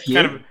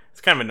kind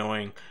of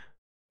annoying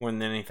more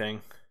than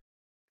anything.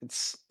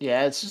 It's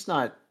just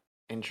not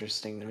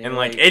interesting to me. And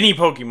like any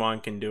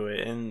Pokemon can do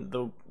it, and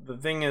the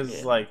thing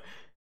is like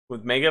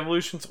with Mega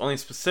Evolutions, only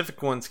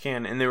specific ones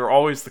can, and they were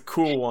always the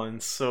cool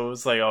ones. So it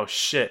was like, oh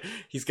shit,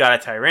 he's got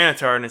a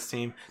Tyranitar in his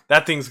team.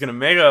 That thing's gonna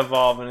Mega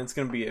Evolve, and it's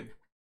gonna be a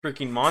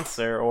freaking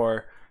monster.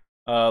 Or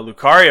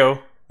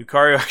Lucario.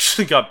 Lucario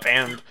actually got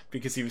banned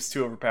because he was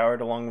too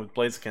overpowered, along with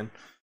Blaziken.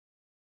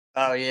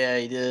 Oh yeah,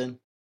 he did.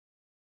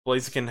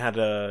 Blaziken had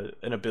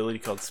an ability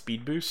called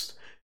Speed Boost.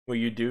 What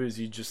you do is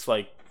you just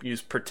like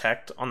use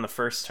Protect on the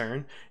first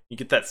turn. You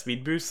get that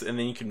Speed Boost, and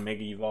then you can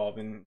Mega Evolve,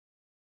 and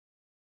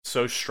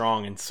so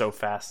strong and so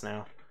fast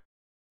now.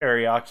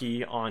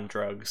 Ariaki on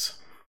drugs.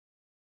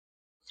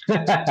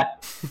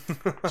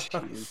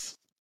 Jeez.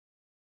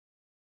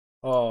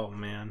 Oh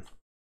man.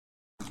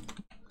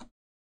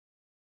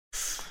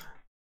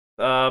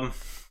 Yeah.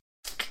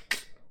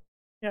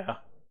 I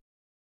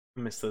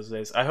miss those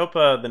days. I hope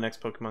the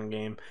next Pokemon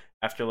game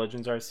after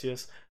Legends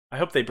Arceus, I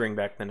hope they bring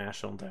back the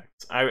national dex.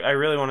 I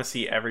really want to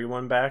see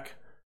everyone back,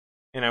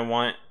 and I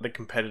want the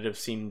competitive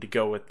scene to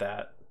go with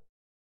that.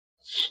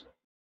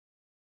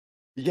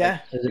 Yeah,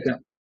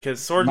 because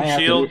Sword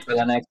and Shield for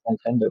the next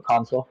Nintendo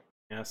console.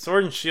 Yeah,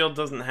 Sword and Shield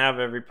doesn't have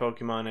every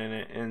Pokemon in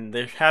it, and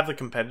they have the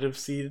competitive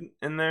seed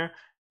in there.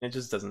 And it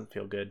just doesn't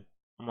feel good.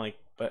 I'm like,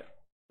 but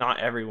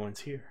not everyone's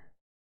here.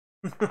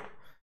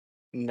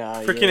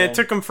 No, freaking! It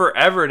took them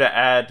forever to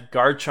add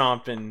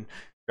Garchomp and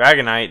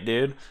Dragonite,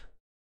 dude.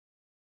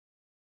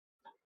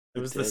 It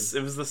was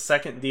the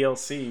second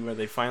DLC where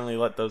they finally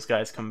let those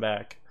guys come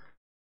back.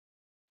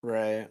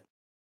 Right.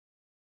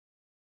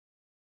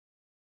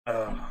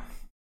 I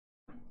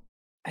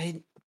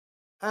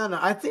don't know.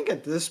 I think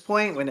at this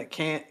point, when it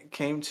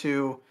came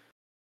to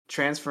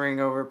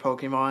transferring over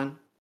Pokemon,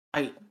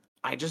 I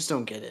just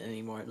don't get it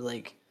anymore.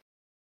 Like,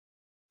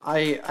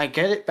 I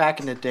get it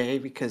back in the day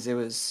because there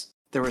was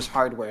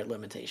hardware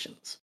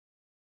limitations,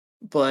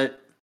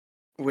 but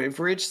we've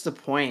reached the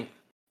point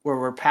where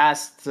we're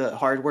past the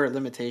hardware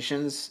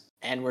limitations,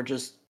 and we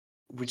just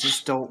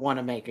don't want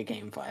to make a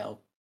game file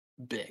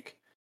big.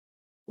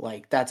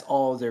 Like, that's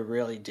all they're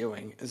really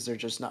doing, is they're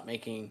just not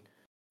making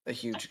a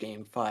huge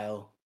game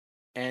file.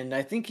 And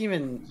I think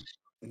even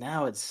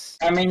now it's...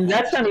 I mean,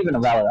 that's not even a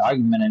valid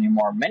argument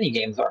anymore. Many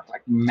games are,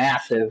 like,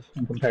 massive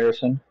in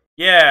comparison.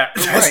 Yeah,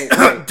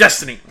 right.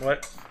 Destiny.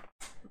 What?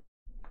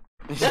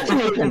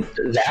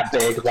 isn't that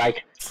big.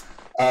 Like,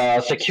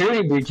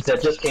 Security Breach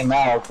that just came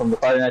out from the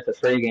Five Nights at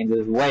Freddy games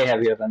is way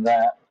heavier than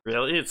that.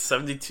 Really? It's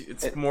 72.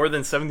 It's more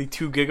than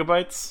 72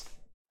 gigabytes.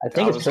 I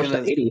think it's close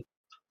to 80.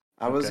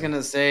 I was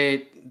gonna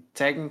say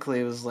technically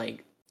it was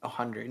like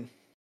 100.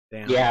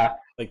 Damn. Yeah,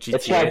 like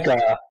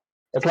GTA.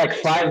 It's like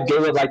 5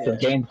 gigabytes of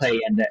gameplay,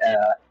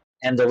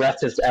 and the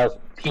rest is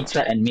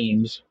pizza and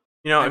memes.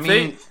 You know,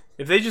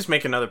 if they just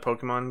make another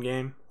Pokemon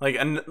game,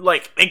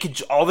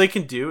 all they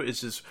can do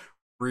is just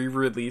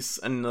re-release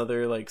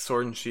another like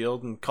Sword and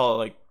Shield and call it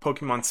like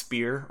Pokemon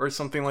Spear or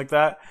something like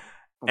that,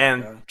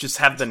 and just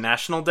have the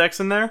national decks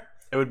in there,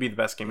 it would be the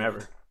best game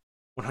ever.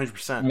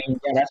 100%. I mean,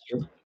 yeah, that's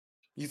true.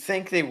 You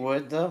think they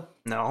would though?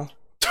 No.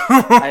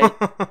 I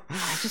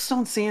just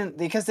don't see it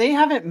because they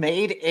haven't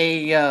made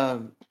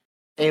a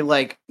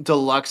like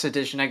deluxe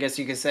edition, I guess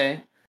you could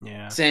say.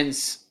 Yeah.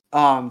 Since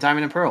Diamond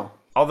and Pearl.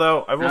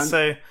 Although I will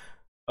say,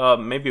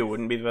 maybe it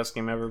wouldn't be the best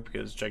game ever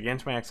because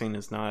Gigantamaxing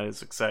is not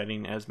as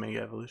exciting as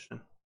Mega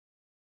Evolution.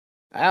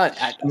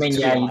 I mean,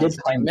 yeah, you did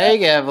claim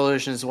Mega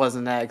Evolutions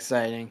wasn't that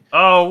exciting.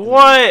 Oh,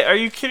 what? Are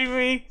you kidding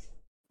me?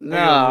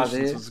 No,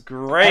 dude. This was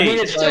great. I mean,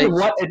 it's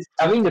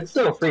still it's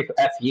still free for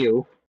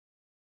FU.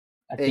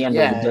 At the end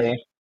of the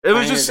day, it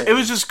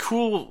was just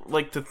cool,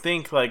 like to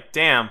think, like,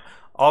 damn,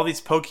 all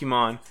these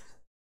Pokemon,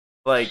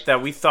 like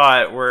that we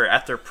thought were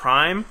at their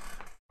prime,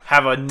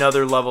 have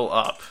another level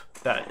up.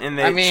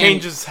 It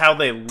changes how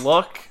they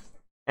look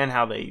and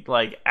how they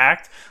like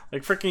act.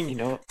 Like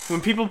freaking,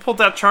 when people pulled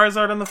that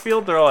Charizard on the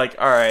field, they're like,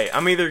 all right,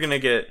 I'm either gonna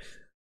get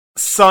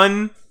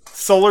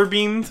solar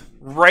beamed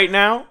right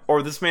now,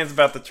 or this man's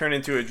about to turn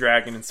into a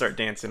dragon and start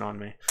dancing on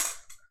me.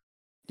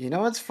 You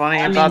know what's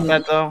funny about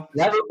that though?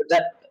 That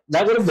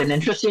would have been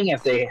interesting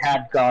if they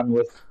had gone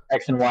with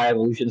X and Y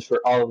evolutions for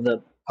all of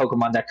the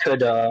Pokemon that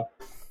could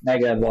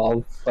Mega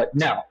Evolve, but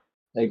no,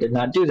 they did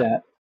not do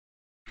that.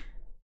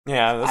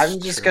 Yeah,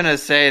 I'm just gonna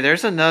say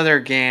there's another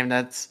game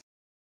that's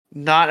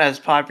not as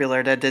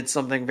popular that did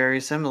something very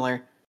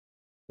similar.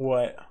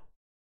 What?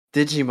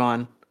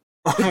 Digimon.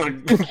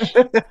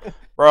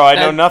 Bro, I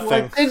know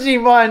nothing. What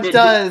Digimon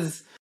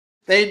does.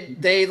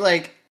 They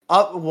like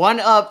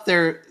up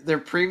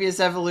their previous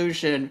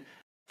evolution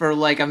for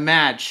like a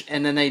match,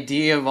 and then they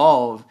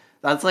de-evolve.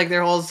 That's like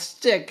their whole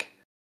stick.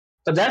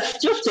 But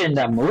that's just in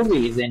the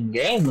movies. In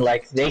game,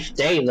 like they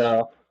stay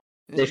the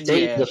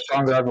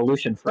stronger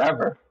evolution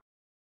forever.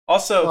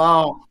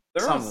 Also,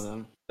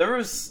 there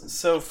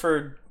was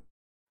for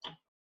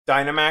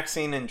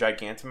Dynamaxing and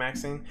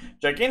Gigantamaxing.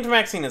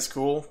 Gigantamaxing is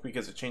cool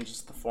because it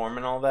changes the form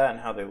and all that and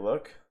how they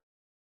look.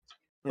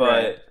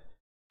 But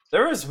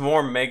there was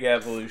more Mega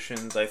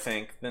Evolutions, I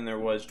think, than there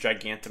was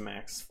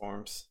Gigantamax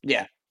forms.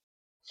 Yeah.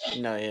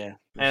 No, yeah.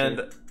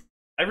 And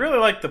I really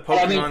like the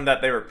Pokemon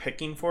that they were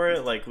picking for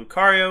it, like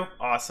Lucario,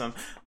 awesome.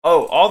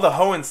 Oh, all the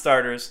Hoenn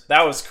starters,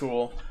 that was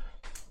cool.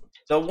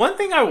 The one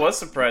thing I was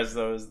surprised,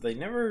 though, is they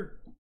never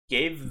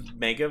gave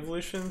Mega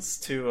Evolutions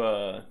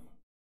to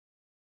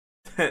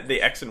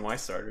the X and Y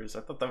starters.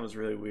 I thought that was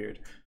really weird.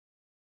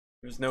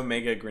 There's no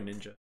Mega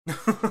Greninja.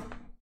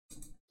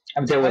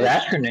 There was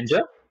Ash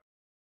Greninja?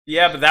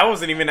 Yeah, but that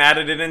wasn't even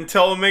added in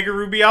until Omega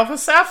Ruby Alpha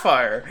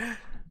Sapphire.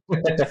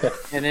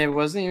 And it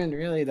wasn't even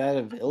really that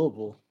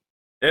available.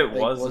 It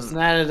wasn't. Wasn't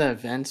that an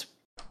event?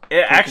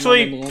 It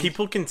actually,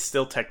 people can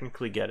still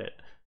technically get it.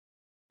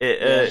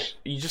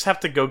 You just have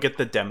to go get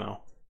the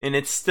demo, and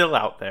it's still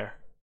out there.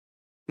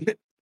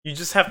 You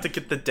just have to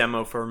get the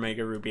demo for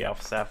Omega Ruby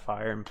Alpha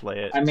Sapphire and play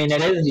it. I mean,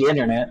 it is the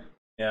internet.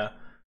 Yeah.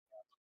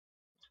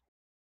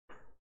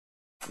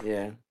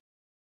 Yeah.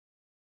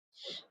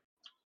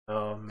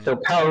 Oh, man. So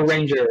Power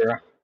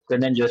Ranger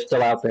Greninja is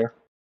still out there.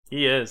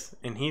 He is,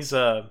 and he's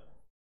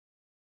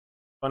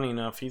funny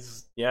enough,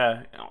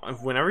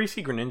 whenever you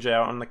see Greninja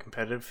out on the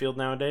competitive field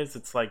nowadays,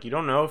 it's like you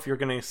don't know if you're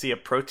going to see a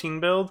protein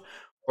build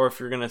or if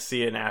you're going to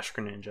see an Ash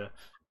Greninja,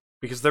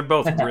 because they're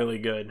both really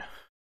good.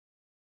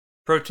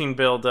 Protein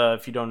build,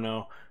 if you don't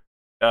know,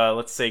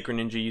 let's say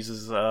Greninja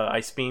uses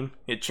Ice Beam,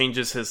 it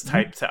changes his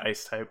type to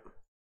Ice type.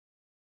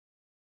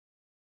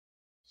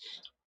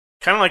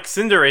 Kind of like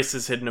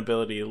Cinderace's hidden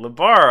ability,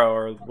 Libara,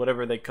 or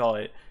whatever they call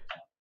it.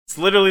 It's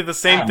literally the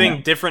same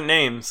thing, different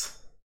names.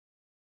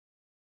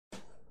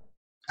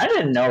 I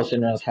didn't know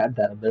Cinderace had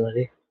that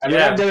ability. I mean,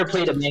 I've never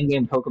played a main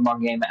game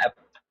Pokemon game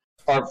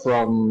apart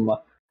from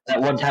that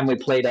one time we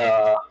played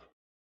Sun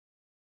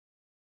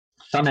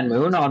and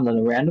Moon on the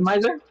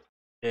randomizer.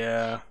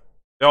 Yeah.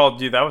 Oh,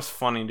 dude, that was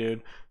funny,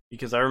 dude.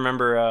 Because I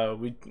remember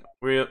we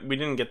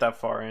didn't get that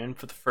far in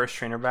for the first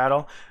trainer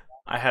battle.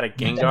 I had a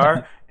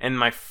Gengar, and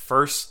my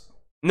first...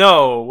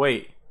 No,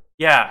 wait.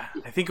 Yeah,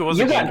 I think it was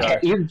a Gengar.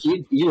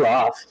 You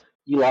lost.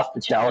 You lost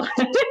the challenge.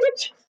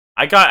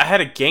 I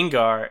had a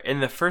Gengar,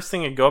 and the first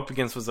thing I go up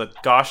against was a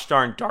gosh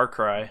darn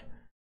Darkrai.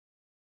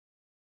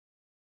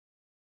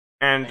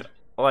 And,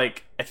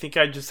 like, I think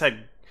I just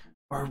had...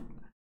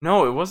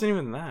 No, it wasn't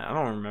even that. I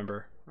don't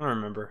remember.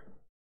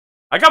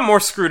 I got more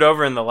screwed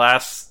over in the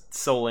last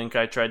Soul Link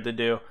I tried to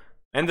do.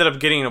 I ended up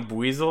getting a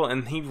Buizel,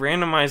 and he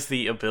randomized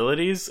the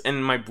abilities,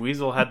 and my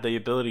Buizel had the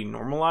ability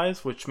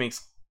Normalize, which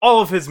makes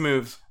all of his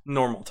moves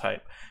normal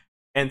type.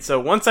 And so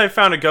once I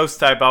found a ghost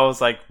type, I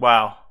was like,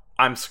 wow,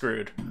 I'm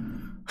screwed.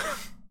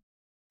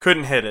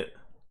 Couldn't hit it.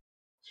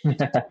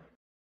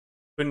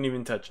 Couldn't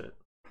even touch it.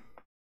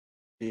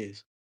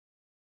 Jeez.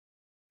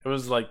 It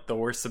was like the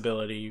worst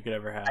ability you could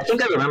ever I have.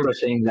 think I remember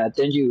seeing that.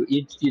 Didn't you?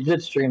 You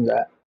did stream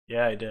that.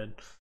 Yeah, I did.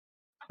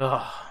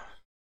 Ugh.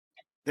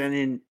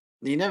 Then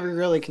you never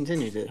really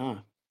continued it, huh?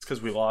 It's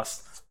because we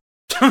lost.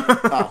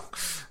 Oh.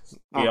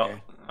 We all,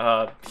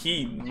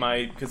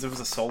 Okay. because it was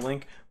a Soul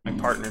Link, my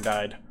partner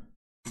died.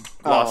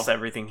 Oh. Lost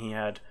everything he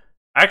had.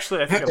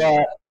 Actually, I think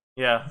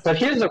yeah. So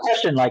here's the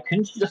question: like,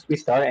 couldn't you just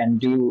restart and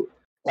do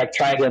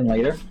try again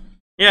later?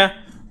 Yeah.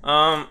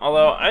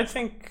 Although I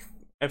think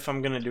if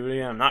I'm gonna do it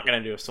again, I'm not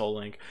gonna do a Soul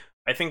Link.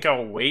 I think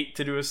I'll wait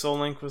to do a Soul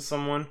Link with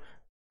someone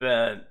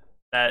that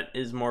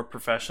is more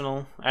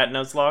professional at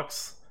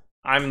Nuzlocke.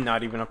 I'm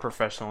not even a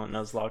professional at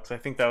Nuzlocke. I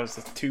think that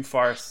was too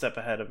far a step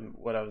ahead of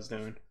what I was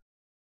doing.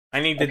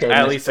 I need to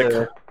at least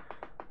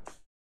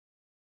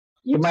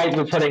You might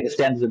be putting the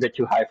standards a bit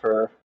too high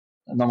for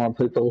normal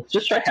people.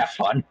 Just try to have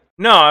fun.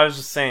 No, I was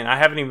just saying I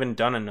haven't even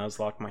done a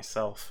Nuzlocke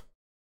myself.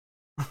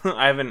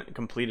 I haven't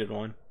completed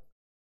one.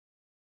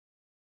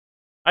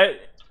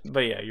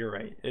 But yeah, you're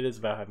right. It is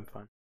about having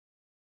fun.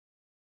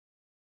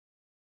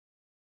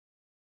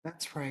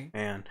 That's right.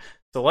 Man,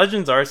 so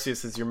Legends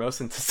Arceus is your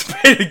most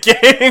anticipated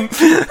game.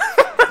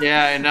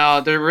 Yeah, I know.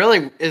 There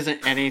really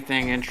isn't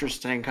anything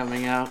interesting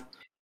coming out.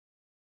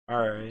 All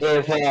right.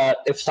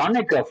 If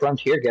Sonic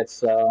Frontier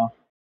gets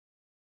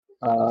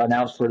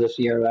announced for this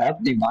year,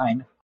 that'd be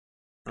mine.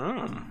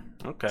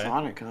 Okay.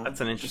 Sonic, huh?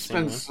 That's an interesting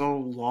It's been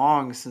one. so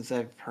long since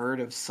I've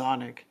heard of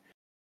Sonic.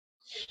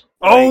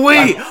 Oh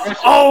wait!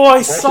 Oh,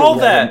 I saw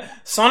Versus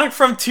that. Sonic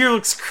Frontier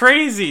looks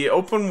crazy.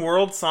 Open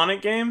world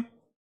Sonic game.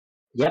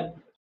 Yep.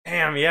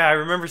 Damn, yeah, I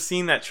remember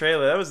seeing that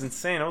trailer. That was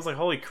insane. I was like,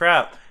 holy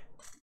crap.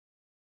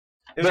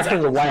 It was Breath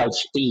of the Wild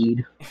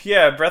speed.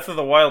 Yeah, Breath of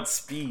the Wild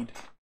speed.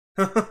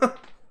 I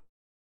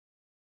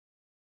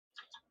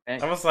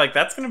was like,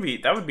 that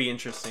would be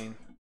interesting.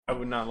 I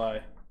would not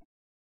lie.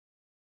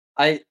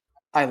 I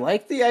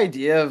like the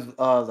idea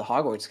of the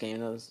Hogwarts game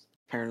that was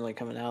apparently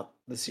coming out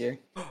this year.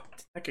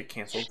 That got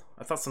canceled.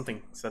 I thought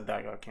something said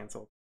that got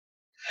canceled.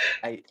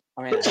 I mean,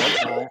 I hope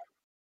not.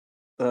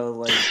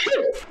 The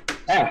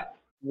Yeah.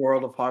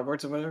 World of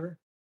Hogwarts or whatever.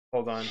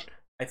 Hold on.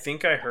 I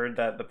think I heard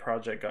that the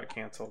project got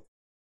canceled.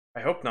 I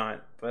hope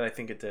not, but I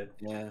think it did.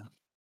 Yeah.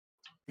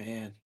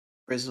 Man,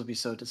 Grizz will be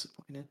so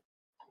disappointed.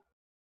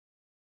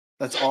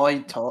 That's all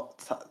he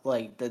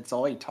that's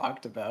all he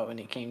talked about when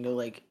it came to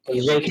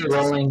Is J.K.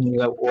 Rowling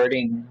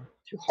wording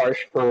too harsh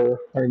for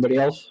everybody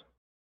else?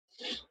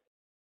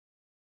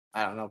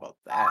 I don't know about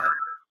that.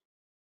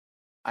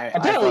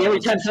 Apparently, every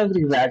time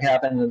something bad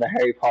happens in the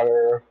Harry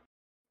Potter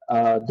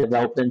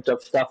development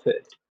of stuff,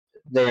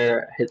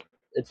 their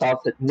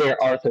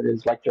author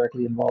is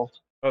directly involved.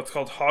 Oh, it's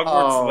called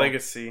Hogwarts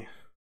Legacy.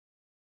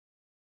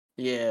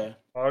 Yeah.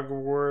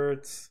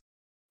 Hogwarts.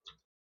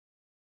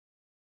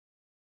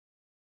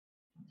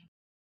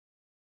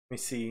 Let me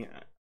see.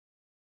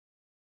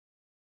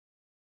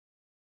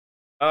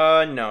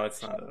 No,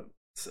 it's not.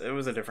 It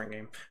was a different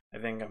game. I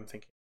think I'm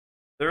thinking.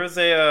 There was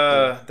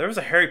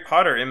a Harry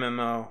Potter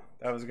MMO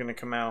that was gonna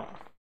come out.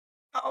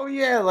 Oh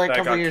yeah, a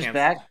couple years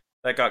back.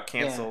 That got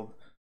canceled.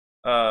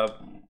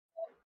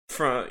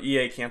 From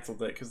EA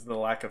canceled it because of the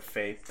lack of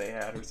faith they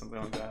had, or something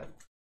like that.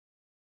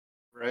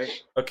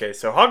 Right. Okay,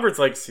 so Hogwarts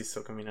Legacy is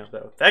still coming out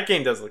though. That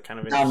game does look kind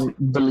of interesting.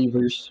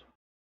 Believers.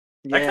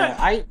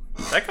 Yeah,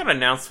 that got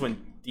announced when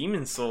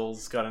Demon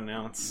Souls got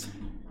announced.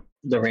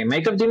 The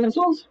remake of Demon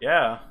Souls?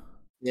 Yeah.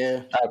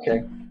 Yeah.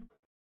 Okay.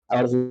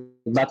 I was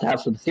about to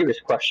have some serious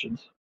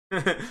questions.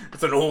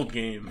 It's an old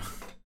game.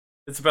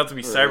 It's about to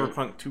be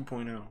Cyberpunk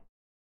 2.0.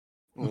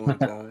 Oh my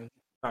god.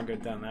 Not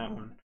good down that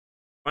one.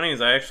 Funny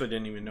is, I actually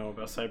didn't even know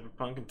about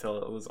Cyberpunk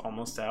until it was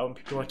almost out, and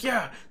people were like,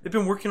 "Yeah, they've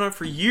been working on it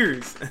for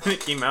years." And then it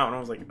came out, and I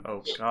was like,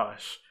 "Oh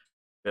gosh."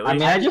 Really? I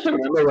mean, I just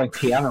remember when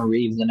Keanu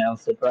Reeves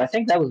announced it, but I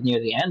think that was near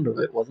the end of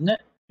it, wasn't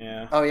it?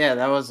 Yeah. Oh yeah,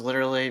 that was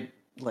literally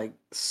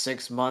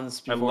 6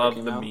 months before. I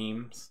love the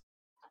memes.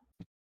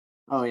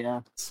 Oh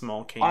yeah.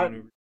 Small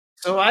Keanu.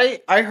 So I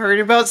heard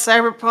about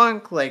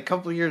Cyberpunk a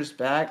couple years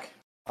back.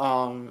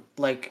 Around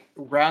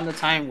the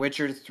time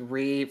Witcher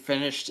 3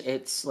 finished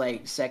its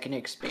second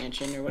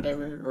expansion or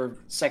whatever, or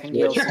second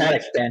DLC. Witcher had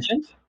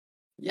expansions?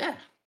 Yeah,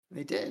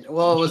 they did.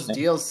 Well, it was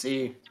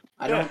DLC.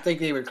 I don't think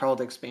they were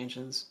called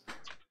expansions.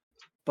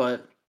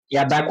 But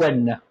yeah, back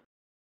when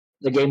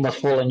the game was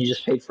full and you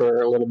just paid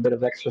for a little bit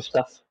of extra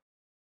stuff.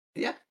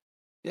 Yeah.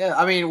 Yeah,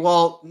 I mean,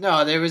 well,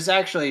 no, there was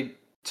actually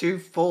 2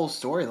 full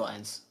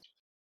storylines.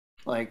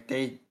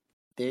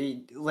 CD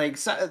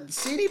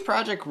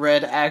Projekt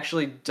Red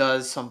actually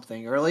does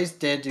something, or at least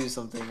did do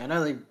something. I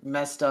know they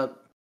messed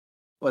up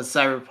with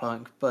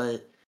Cyberpunk,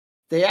 but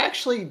they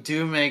actually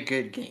do make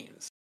good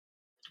games.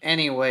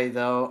 Anyway,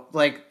 though,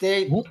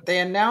 they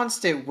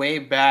announced it way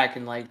back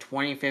in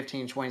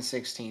 2015,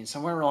 2016,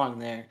 somewhere along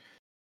there,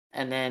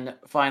 and then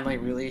finally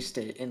released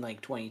it in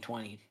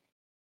 2020.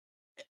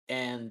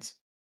 And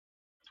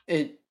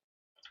it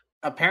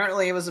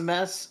apparently it was a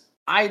mess.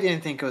 I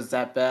didn't think it was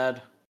that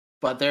bad,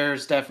 but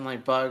there's definitely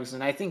bugs,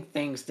 and I think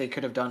things they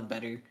could have done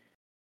better.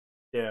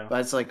 Yeah. But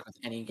it's like with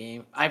any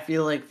game. I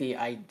feel like the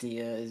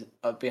idea is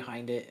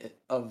behind it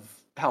of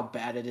how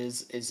bad it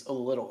is a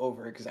little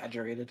over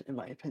exaggerated, in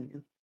my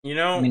opinion. You I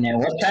know, mean, it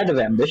was kind of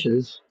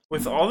ambitious.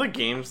 with all the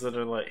games that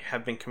are like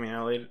have been coming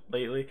out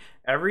lately,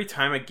 every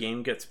time a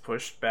game gets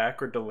pushed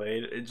back or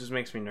delayed, it just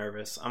makes me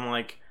nervous. I'm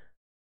like,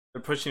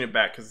 they're pushing it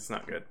back because it's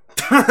not good.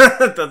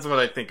 That's what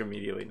I think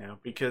immediately now,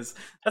 because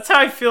that's how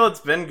I feel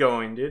it's been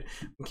going, dude.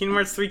 When Kingdom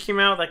Hearts 3 came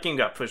out, that game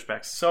got pushed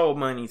back so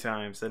many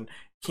times, and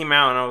came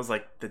out, and I was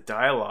like, the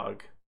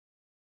dialogue,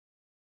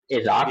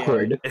 It's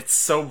awkward. it's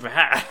so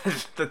bad.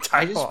 The dialogue.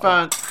 I just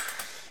found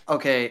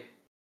okay.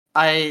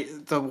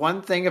 The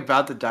one thing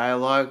about the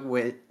dialogue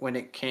when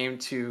it came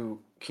to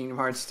Kingdom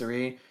Hearts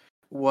 3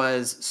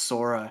 was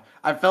Sora.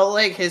 I felt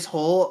like his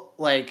whole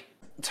like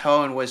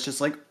tone was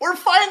just like, "We're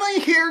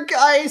finally here,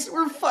 guys.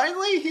 We're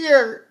finally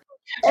here.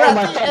 We're Oh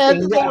my at the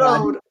end of the fucking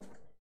God. road."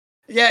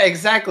 Yeah,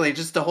 exactly.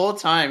 Just the whole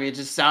time, it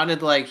just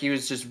sounded like he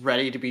was just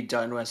ready to be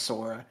done with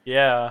Sora.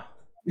 Yeah,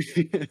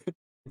 it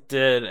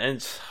did,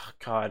 and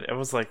God, it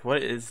was like,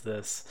 what is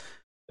this?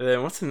 And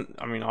then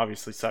I mean,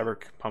 obviously,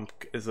 Cyberpunk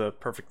is a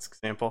perfect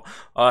example.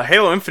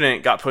 Halo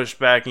Infinite got pushed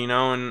back,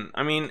 and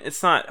I mean,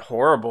 it's not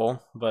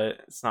horrible, but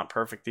it's not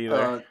perfect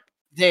either.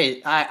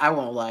 I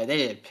won't lie, they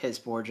did a piss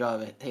poor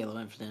job at Halo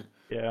Infinite.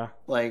 Yeah.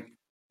 Like,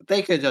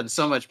 they could have done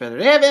so much better.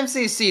 They have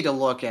MCC to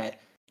look at.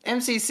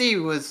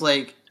 MCC was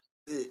like,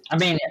 I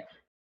mean,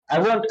 I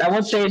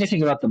won't say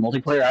anything about the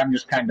multiplayer. I'm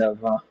just kind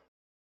of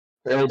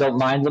really don't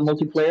mind the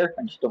multiplayer.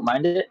 I just don't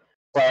mind it.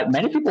 But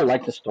many people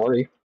like the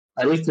story.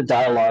 At least the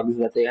dialogues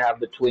that they have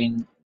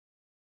between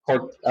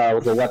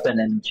the weapon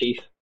and Chief.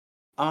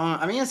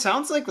 I mean, it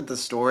sounds like with the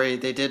story,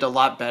 they did a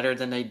lot better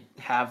than they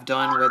have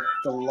done with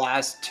the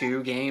last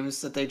two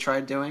games that they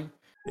tried doing.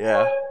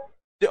 Yeah.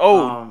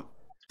 Oh,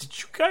 did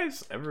you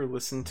guys ever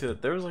listen to?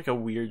 There was like a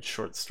weird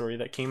short story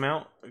that came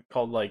out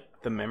called like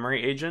The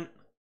Memory Agent,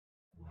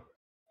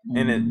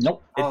 and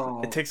Nope.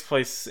 it takes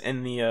place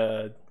in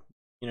the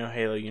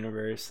Halo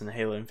universe and the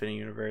Halo Infinite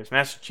universe.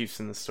 Master Chief's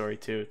in the story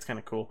too. It's kind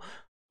of cool,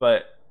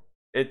 but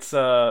it's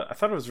I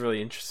thought it was a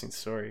really interesting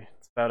story.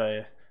 It's about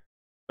an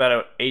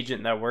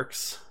agent that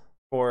works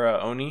for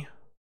Oni,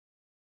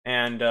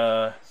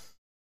 and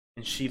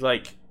she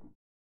like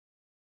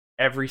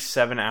every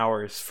 7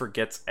 hours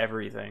forgets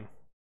everything.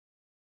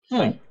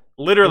 Like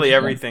literally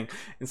everything,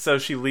 and so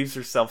she leaves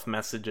herself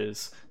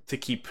messages to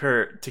keep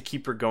her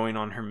going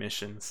on her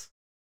missions.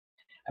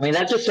 I mean,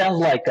 that just sounds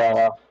like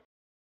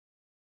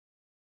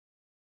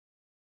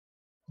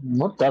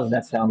what does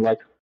that sound like?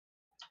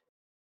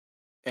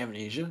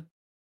 Amnesia?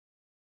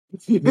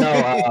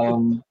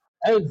 No,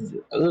 this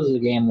is a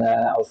game that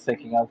I was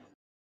thinking of,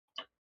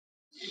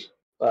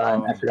 but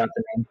I forgot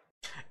the name.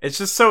 It's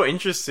just so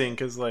interesting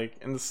because, like,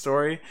 in the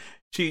story,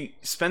 she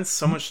spends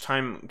so much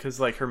time because,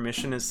 like, her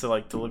mission is to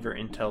like deliver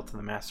intel to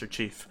the Master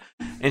Chief,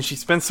 and she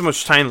spends so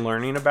much time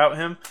learning about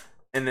him.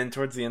 And then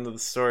towards the end of the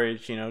story,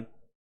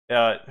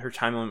 her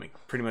time limit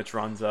pretty much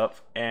runs up,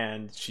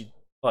 and she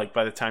like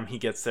by the time he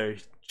gets there,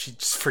 she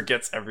just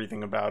forgets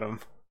everything about him.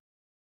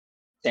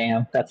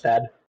 Damn, that's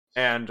sad.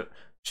 And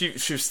she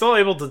was still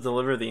able to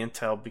deliver the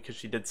intel because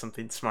she did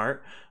something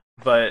smart,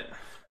 but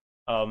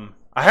I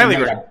highly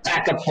a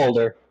backup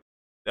folder.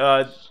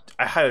 I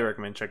highly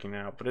recommend checking it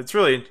out. But it's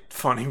really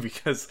funny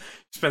because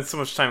she spends so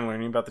much time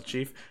learning about the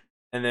Chief,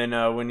 and then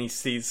when he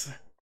sees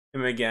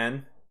him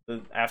again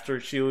after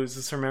she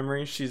loses her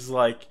memory, she's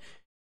like,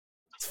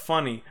 "It's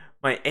funny.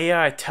 My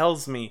AI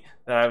tells me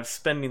that I was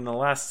spending the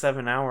last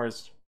 7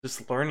 hours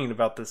just learning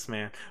about this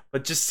man,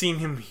 but just seeing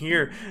him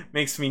here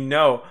makes me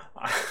know,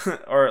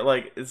 or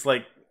like it's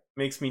like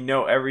makes me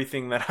know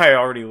everything that I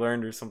already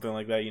learned, or something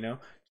like that.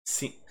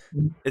 See,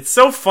 it's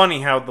so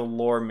funny how the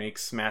lore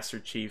makes Master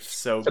Chief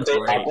so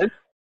great.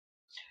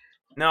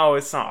 No,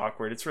 it's not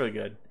awkward. It's really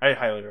good. I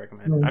highly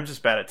recommend. I'm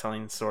just bad at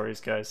telling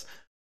stories, guys.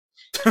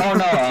 Oh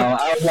no,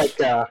 I was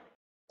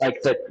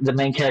like the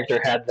main character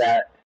had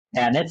that,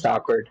 and it's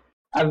awkward.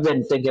 I've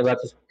been thinking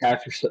about this guy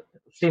it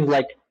seems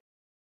like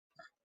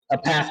a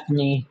past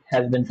me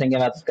has been thinking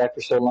about this guy for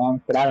so long,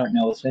 but I don't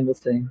know a single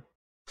thing.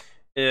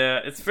 Yeah,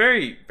 it's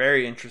very,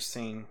 very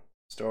interesting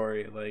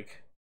story.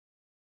 Like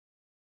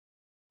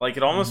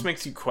it almost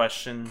makes you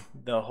question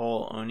the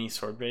whole Oni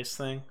sword base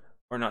thing,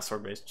 or not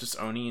sword base, just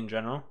Oni in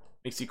general.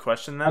 Makes you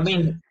question them. I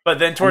mean, but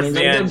then towards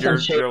the end,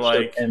 you're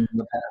like, in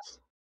the past.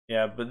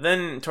 Yeah, but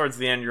then towards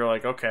the end, you're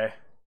like, okay,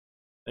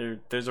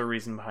 there's a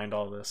reason behind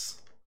all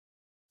this.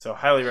 So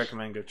highly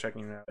recommend go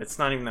checking it out. It's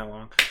not even that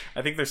long.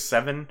 I think there's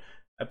 7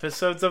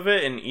 episodes of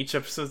it, and each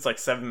episode's like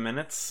 7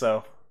 minutes.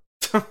 So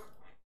it's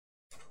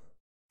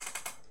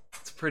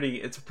a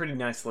pretty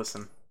nice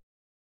listen.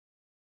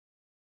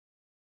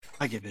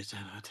 I give it a 10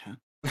 out of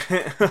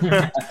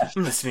 10.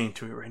 I'm listening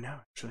to it right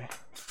now, actually.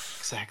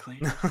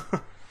 Exactly.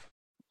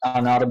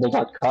 On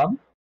audible.com?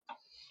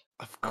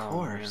 Of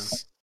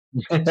course.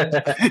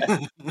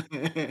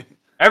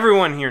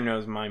 Everyone here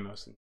knows my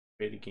most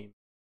anticipated game.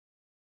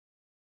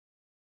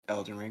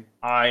 Elden Ring.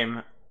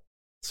 I'm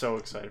so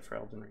excited for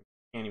Elden Ring.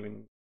 Can't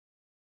even.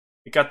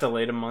 It got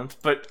delayed a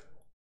month,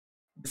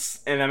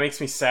 and that makes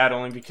me sad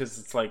only because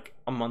it's like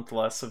a month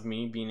less of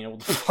me being able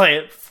to play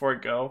it before I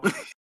go.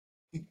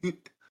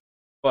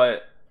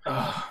 But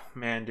oh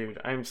man, dude,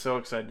 I'm so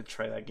excited to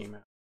try that game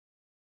out.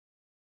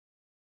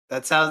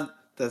 That's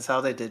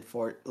how they did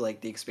for like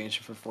the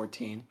expansion for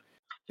 14.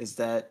 Is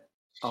that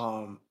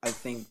I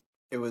think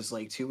it was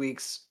like 2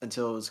 weeks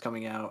until it was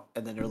coming out,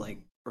 and then they're like,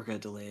 we're gonna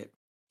delay it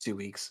 2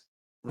 weeks.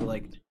 We're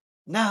like,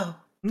 no,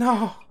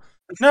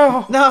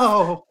 No,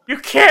 no, you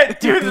can't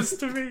do this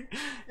to me.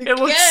 It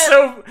looks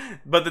so.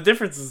 But the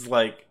difference is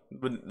like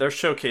when they're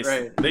showcased.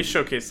 Right. They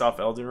showcased off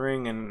Elden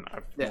Ring, and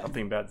I've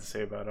nothing bad to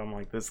say about it. I'm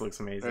like, this looks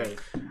amazing, Right.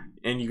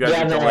 and you guys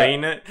are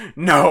delaying it.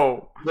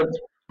 No,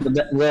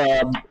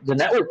 The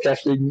network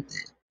testing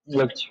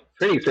looked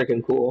pretty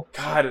freaking cool.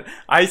 God,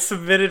 I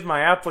submitted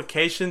my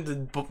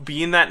application to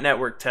be in that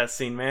network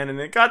testing, man, and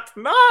it got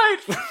denied.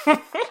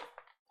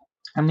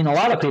 I mean, a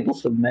lot of people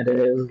submitted.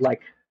 It was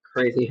like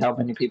crazy how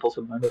many people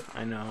submitted.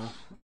 I know.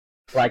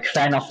 Like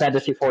Final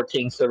Fantasy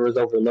 14 servers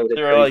overloaded.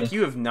 They were like,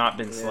 you have not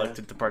been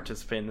selected to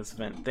participate in this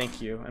event.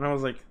 Thank you. And I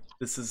was like,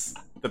 this is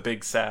the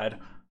big sad.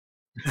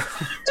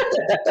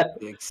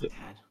 big sad.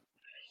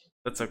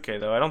 That's okay,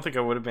 though. I don't think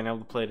I would have been able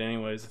to play it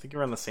anyways. I think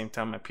around the same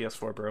time my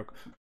PS4 broke.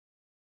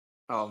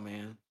 Oh,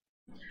 man.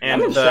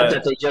 And I'm upset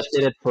that they just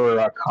did it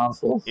for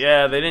consoles.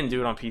 Yeah, they didn't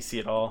do it on PC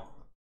at all.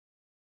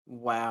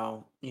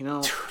 Wow. You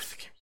know,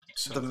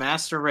 Dude, the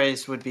Master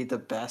Race would be the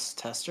best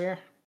tester.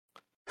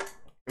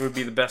 it would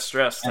be the best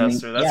stress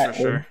tester, that's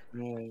for sure.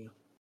 Yeah.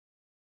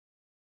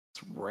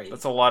 That's right.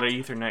 That's a lot of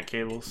Ethernet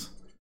cables.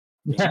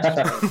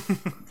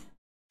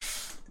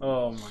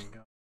 Oh my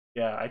god.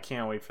 Yeah, I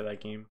can't wait for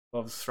that game.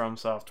 Love From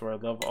Software. I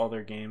love all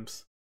their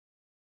games.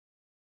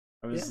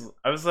 I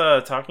was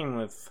talking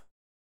with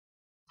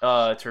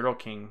Turtle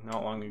King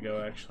not long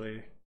ago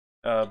actually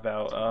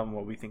about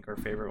what we think our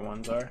favorite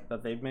ones are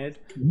that they've made.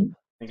 Mm-hmm.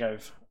 I think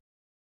I've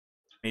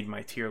made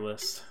my tier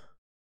list.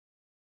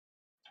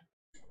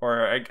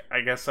 Or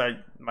I guess I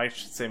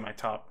should say my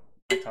top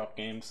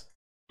games.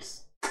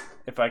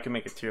 If I could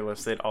make a tier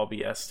list, they'd all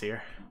be S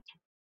tier.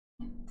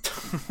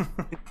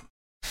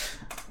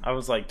 I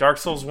was like, Dark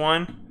Souls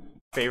 1,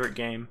 favorite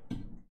game.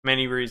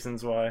 Many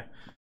reasons why.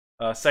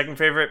 Second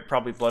favorite,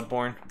 probably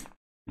Bloodborne.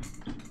 It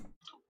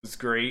was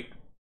great.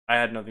 I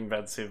had nothing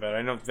bad to say about it.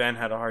 I know Ven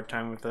had a hard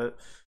time with it.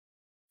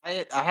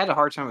 I had a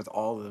hard time with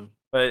all of them.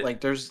 But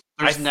like, there's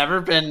never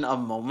been a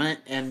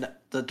moment in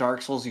the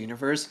Dark Souls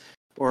universe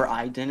where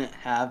I didn't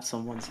have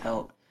someone's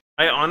help.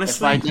 I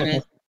honestly... If I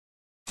didn't...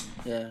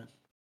 Yeah.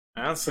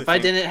 If I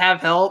didn't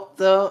have help,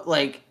 though,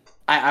 like...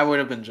 I would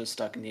have been just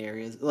stuck in the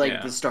areas,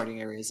 the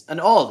starting areas, and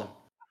all of them.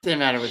 Didn't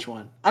matter which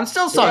one. I'm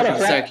still stuck in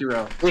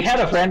Sekiro. We had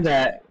a friend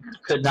that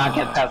could not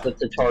get past the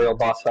tutorial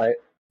boss fight,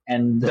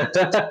 and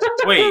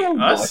wait,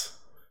 us?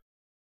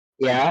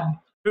 Yeah.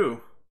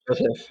 Who?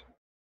 Joseph.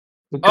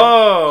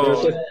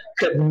 Joseph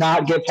could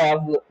not get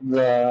past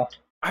the.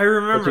 I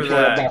remember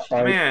that.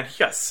 Man, he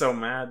got so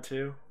mad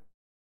too.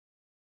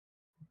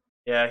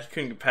 Yeah, he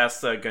couldn't get past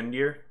the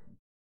Gundyr.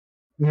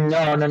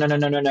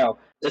 No.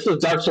 This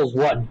was Dark Souls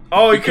 1.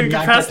 Oh, he couldn't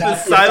get past the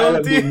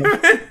Silent Demon?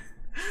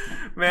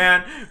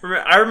 Man,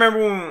 I remember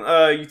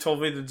when you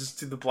told me to just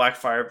do the black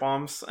fire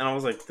bombs, and I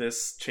was like,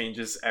 this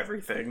changes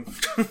everything.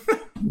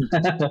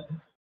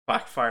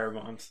 Black fire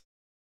bombs.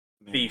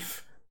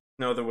 Thief.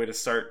 No other way to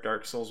start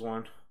Dark Souls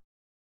 1.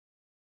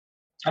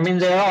 I mean,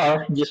 there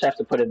are. You just have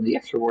to put in the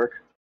extra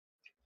work.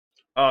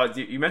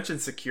 You mentioned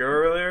Sekiro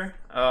earlier.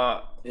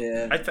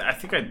 Yeah. I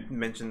think I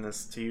mentioned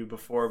this to you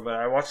before, but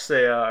I watched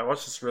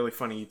this really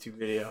funny YouTube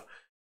video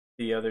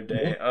the other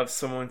day of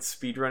someone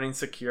speedrunning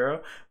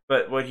Sekiro.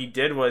 But what he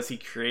did was he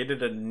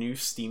created a new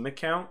Steam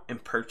account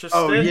and purchased it.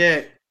 Oh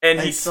yeah.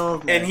 And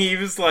he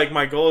was like,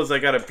 my goal is I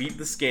gotta beat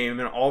this game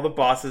and all the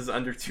bosses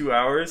under 2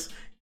 hours.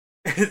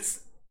 He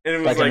was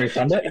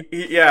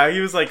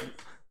like,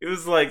 it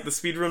was like the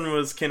speedrun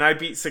was, can I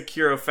beat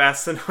Sekiro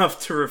fast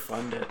enough to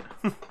refund it?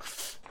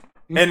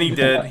 And he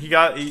did.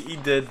 He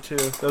did too.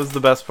 That was the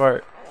best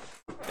part.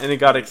 And it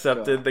got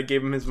accepted. They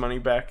gave him his money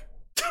back.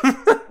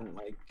 Oh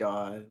my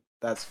god,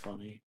 that's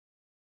funny.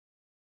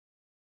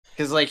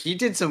 Because like he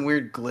did some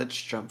weird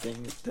glitch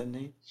jumping, didn't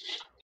he?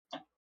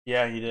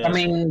 Yeah, he did. I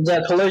mean,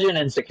 the collision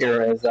in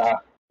Sekiro is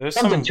there's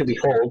something to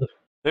behold.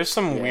 There's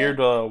some weird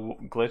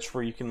glitch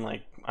where you can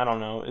like, I don't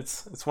know.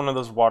 It's one of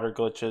those water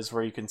glitches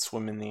where you can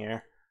swim in the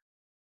air.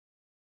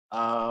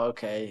 Oh,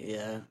 okay,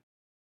 yeah.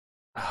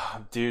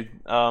 Dude,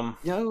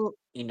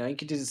 you know, you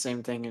could do the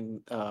same thing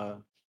in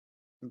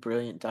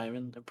Brilliant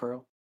Diamond and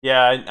Pearl.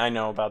 Yeah, I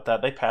know about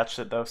that. They patched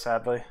it though,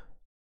 sadly.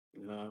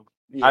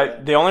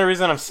 The only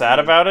reason I'm sad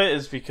about it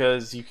is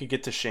because you could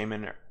get to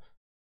Shaman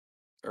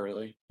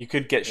early. You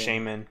could get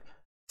Shaman.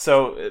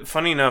 So,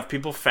 funny enough,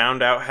 people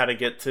found out how to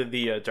get to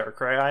the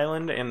Darkrai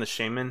Island and the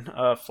Shaman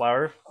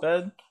flower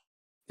bed.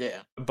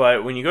 Yeah.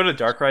 But when you go to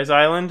Darkrai's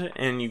Island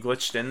and you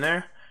glitched in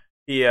there,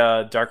 the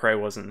Darkrai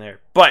wasn't there.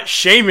 But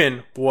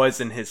Shaman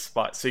was in his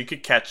spot, so you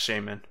could catch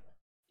Shaman.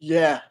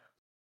 Yeah.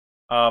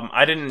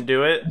 I didn't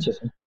do it.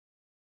 Interesting.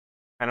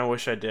 Kind of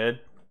wish I did,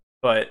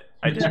 but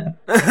I didn't.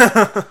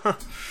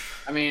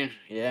 I mean,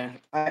 yeah,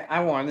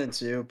 I wanted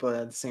to, but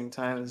at the same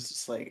time, it's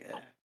just like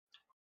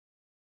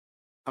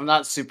I'm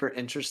not super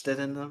interested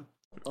in them.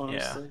 Yeah,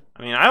 Honestly,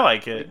 I mean, I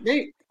like it.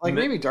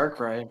 maybe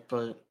Darkrai,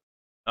 but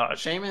Uh,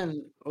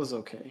 Shaman was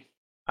okay.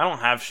 I don't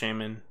have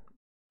Shaman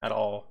at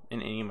all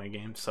in any of my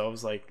games, so I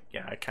was like,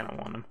 yeah, I kind of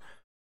want him.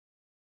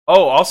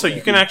 Oh, also,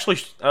 you can actually,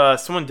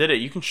 someone did it.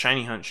 You can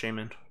shiny hunt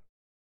Shaman.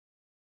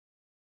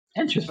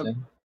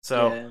 Interesting.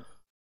 So, Yeah. if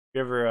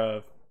you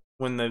ever,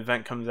 when the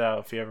event comes out,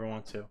 if you ever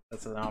want to,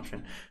 that's an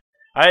option.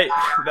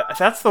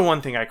 That's the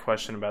one thing I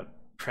question about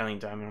Trailing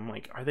Diamond. I'm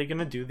like, are they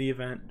gonna do the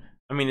event?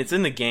 I mean, it's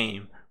in the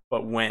game,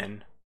 but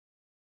when?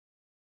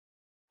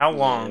 How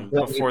long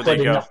When before you they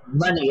put go? enough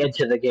money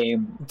into the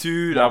game.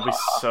 Dude, I'll be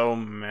so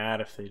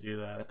mad if they do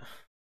that.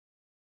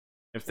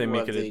 If they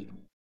make it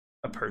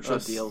a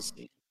purchase.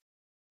 DLC.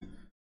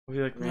 I'll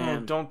be like, no,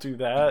 Man. don't do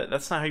that.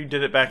 That's not how you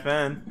did it back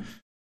then.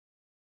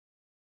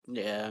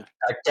 Yeah.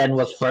 Back then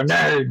was for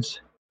nerds.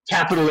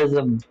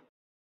 Capitalism.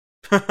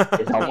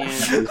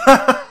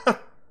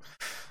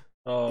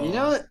 Oh. You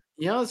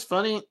know what's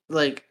funny?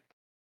 Like,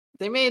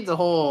 they made the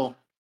whole,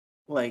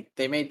 like,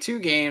 they made 2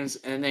 games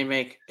and they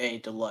make a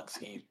deluxe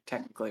game,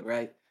 technically,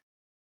 right?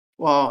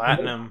 Well,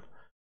 Platinum.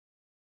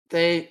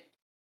 they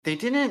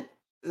didn't,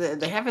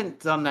 they haven't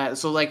done that.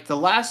 So, like, the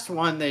last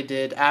one they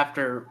did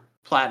after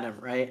Platinum,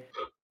 right,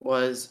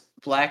 was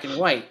Black and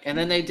White. And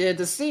then they did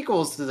the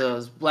sequels to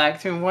those, Black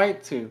 2 and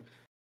White 2.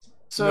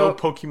 So, No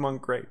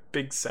Pokemon Great.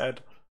 Big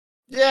sad.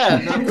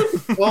 yeah,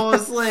 well,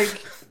 it's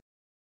like,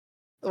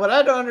 what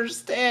I don't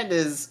understand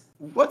is,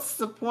 what's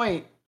the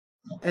point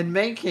in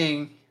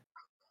making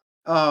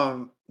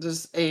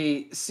just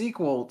a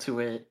sequel to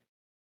it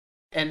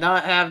and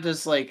not have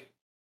just like,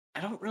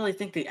 I don't really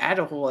think they add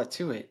a whole lot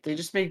to it. They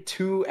just made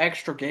 2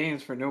 extra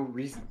games for no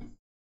reason.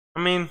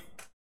 I mean,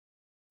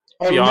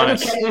 And be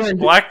honest,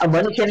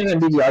 money can't even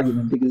be the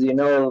argument because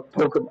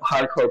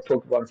hardcore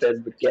Pokemon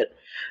fans would get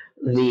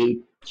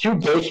the 2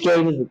 base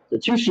games, the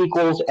 2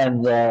 sequels,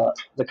 and the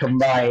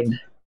combined.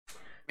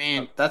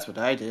 Man, that's what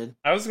I did.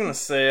 I was gonna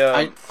say,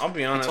 I'll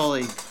be honest.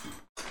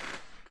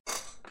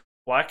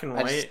 Black and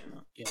White,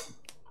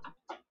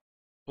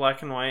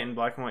 Black and White, and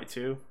Black and White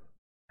 2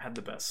 had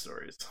the best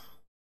stories.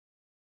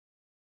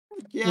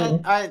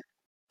 Yeah,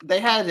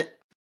 they had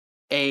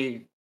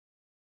they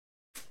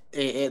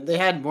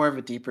had more of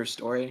a deeper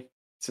story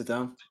to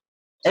them.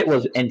 It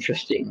was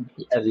interesting,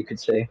 as you could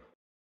say.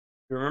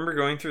 You remember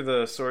going through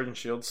the Sword and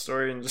Shield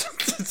story and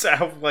just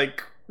how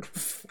like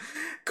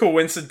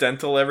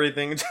coincidental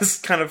everything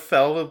just kind of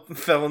fell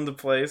into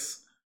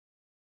place?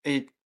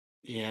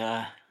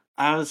 Yeah,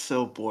 I was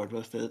so bored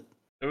with it.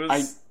 It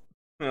was.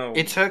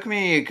 It took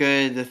me a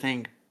good, I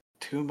think,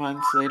 2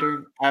 months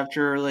later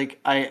after like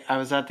I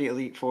was at the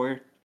Elite Four,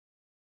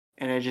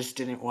 and I just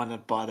didn't want to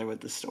bother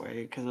with the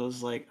story because I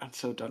was like, I'm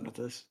so done with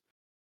this.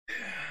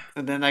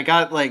 And then I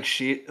got like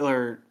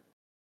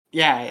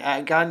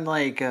I got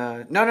like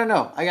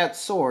no, I got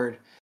Sword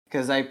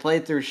because I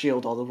played through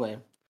Shield all the way,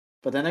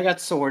 but then I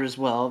got Sword as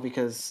well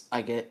because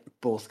I get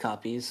both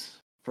copies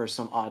for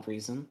some odd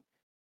reason.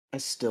 I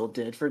still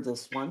did for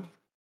this one.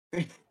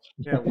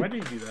 Yeah, why do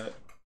you do that?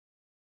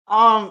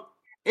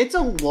 It's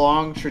a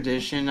long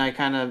tradition. I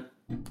kind of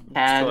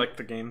had collect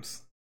the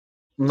games.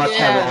 Must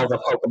have all the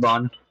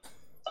Pokemon.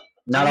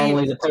 Not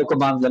only the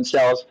Pokemon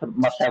themselves, but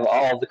must have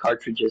all the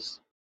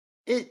cartridges.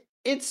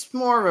 It's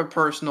more of a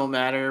personal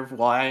matter of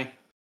why,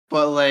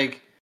 but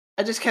like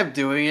I just kept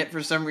doing it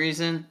for some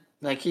reason.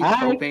 I keep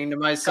hoping to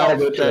myself gotta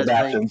go to the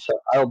bathroom, so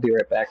I'll be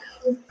right back.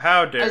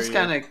 How dare you?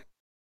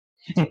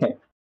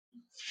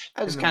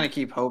 I just kind of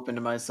keep hoping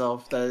to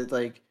myself that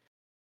like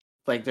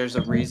there's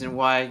a reason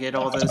why I get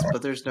all this,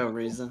 but there's no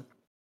reason.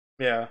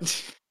 Yeah.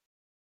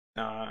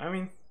 I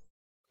mean,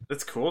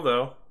 it's cool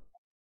though.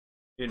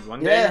 Dude,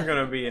 one day you're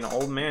gonna be an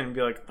old man and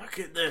be like, look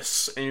at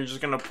this, and you're just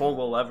gonna pull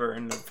the lever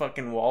and the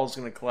fucking wall's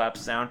gonna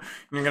collapse down and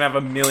you're gonna have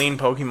 1 million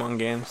Pokemon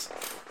games.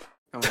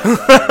 Oh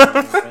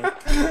my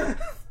god.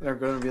 They're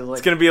gonna be like,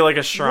 it's gonna be like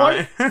a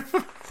shrine.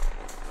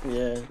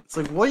 Yeah. It's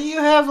like, what do you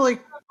have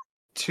like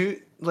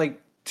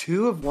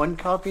two of one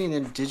copy and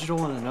then digital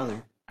on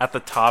another? At the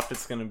top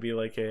it's gonna be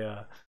like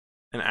an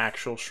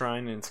actual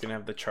shrine and it's gonna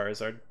have the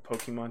Charizard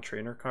Pokemon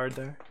trainer card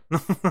there.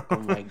 Oh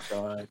my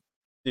god.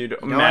 Dude,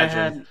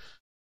 imagine.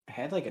 I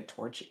had like a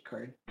Torchic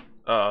card.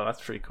 Oh, that's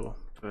pretty cool.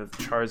 The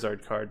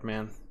Charizard card,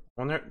 man.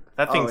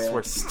 That thing's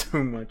worth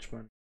too much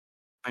money.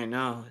 I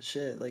know,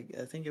 shit. Like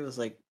I think it was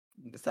like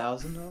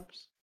 $1,000,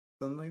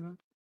 something like that.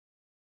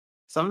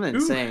 Something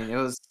insane. It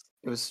was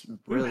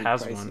really Who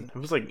has pricey. one? It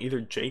was like either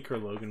Jake or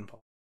Logan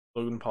Paul.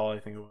 Logan Paul, I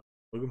think it was.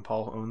 Logan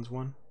Paul owns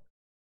one.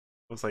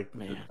 It was like,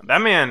 man,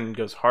 that man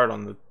goes hard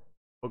on the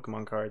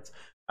Pokemon cards.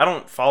 I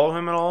don't follow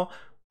him at all,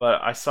 but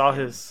I saw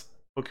his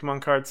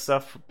Pokemon card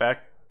stuff a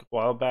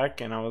while back,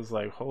 and I was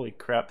like, holy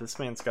crap, this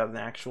man's got an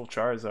actual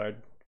Charizard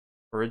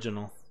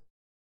original.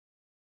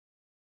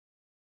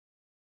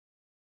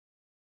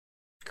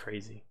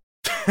 Crazy.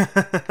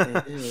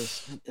 It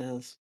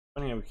is.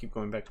 Funny how we keep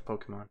going back to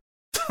Pokemon.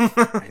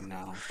 I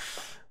know.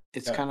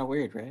 It's Yeah. kind of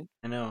weird, right?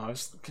 I know. I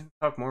was going to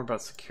talk more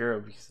about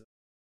Sekiro because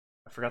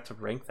I forgot to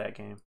rank that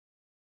game.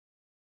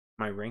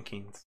 My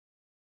rankings.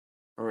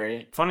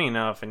 Right. Funny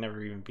enough, I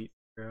never even beat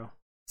Sekiro.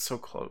 So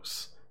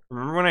close.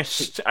 Remember when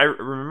I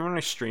remember when I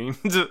streamed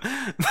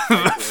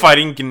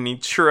fighting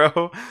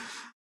Genichiro?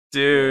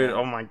 Dude, Yeah.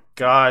 oh my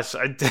gosh,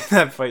 I did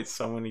that fight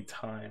so many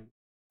times.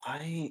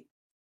 I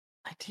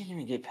didn't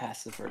even get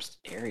past the first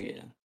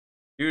area.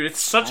 Dude,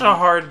 it's such a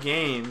hard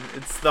game.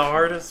 It's the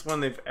hardest one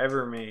they've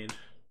ever made.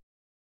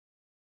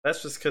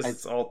 That's just because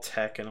it's all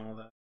tech and all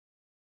that.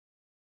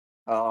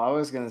 Oh, I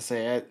was gonna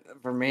say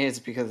for me it's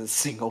because it's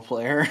single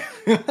player.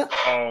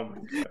 Oh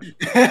my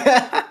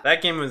god.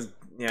 That game was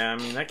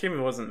that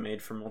game wasn't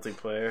made for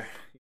multiplayer.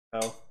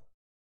 Hell.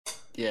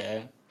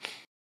 Yeah.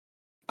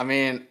 I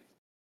mean,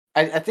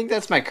 I think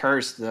that's my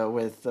curse though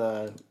with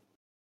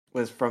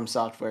From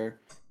Software,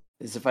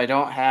 is if I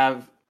don't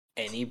have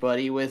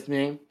anybody with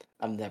me,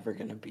 I'm never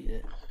gonna beat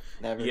it.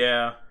 Never.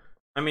 Yeah.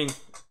 I mean,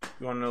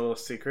 you wanna know a little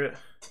secret?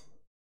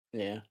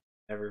 Yeah.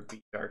 Never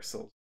beat Dark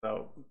Souls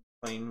without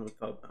playing with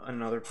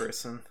another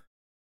person.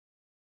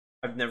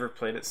 I've never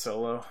played it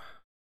solo.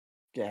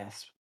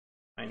 Gasp.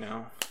 I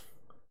know.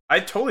 I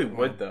totally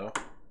would though.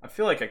 I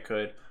feel like I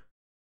could.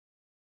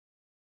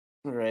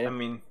 Right. I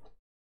mean,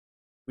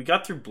 we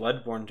got through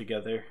Bloodborne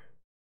together,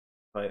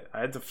 but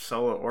I had to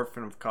solo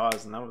Orphan of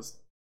Cause, and that was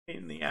a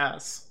pain in the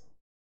ass.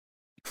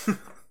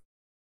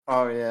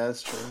 Oh yeah,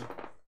 that's true.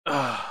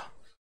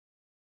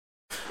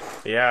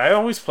 Yeah, I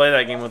always play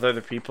that game with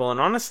other people, and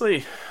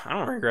honestly, I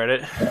don't regret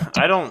it.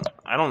 I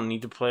don't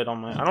need to play it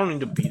I don't need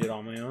to beat it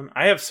on my own.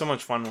 I have so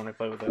much fun when I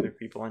play with other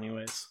people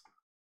anyways.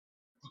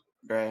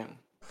 Right.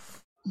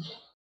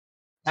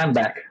 I'm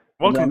back.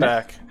 Welcome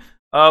back.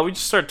 We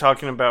just started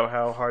talking about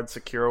how hard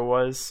Sekiro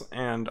was,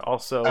 and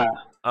also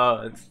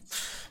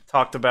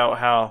talked about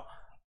how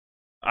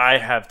I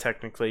have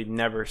technically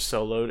never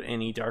soloed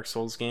any Dark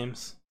Souls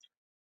games.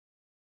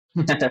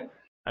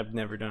 I've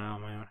never done it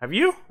on my own. Have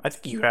you? I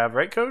think you have,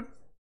 right, Code?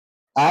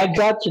 I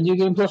got to New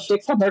Game Plus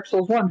 6 on Dark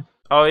Souls 1.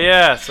 Oh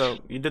yeah, so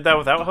you did that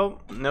without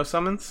help? No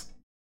summons?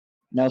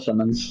 No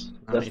summons.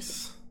 Nice.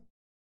 Just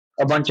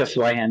a bunch of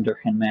Zweihander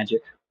and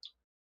magic.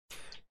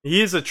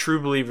 He is a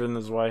true believer in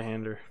the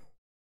Zweihander.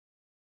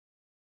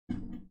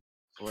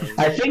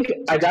 I think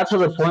I got to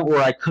the point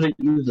where I couldn't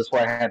use the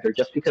Zweihander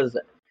just because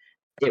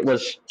it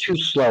was too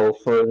slow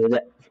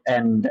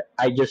and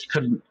I just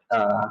couldn't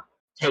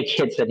take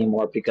hits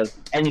anymore because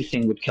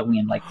anything would kill me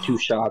in like 2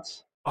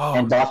 shots. Oh,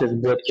 And bosses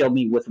would kill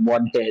me with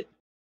 1 hit.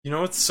 you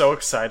know what's so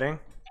exciting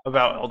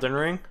about Elden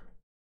Ring?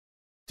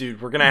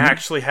 Dude, we're gonna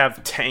actually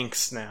have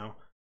tanks now.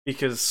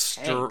 Because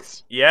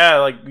yeah,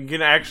 like we're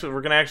gonna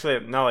actually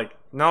have, not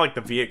like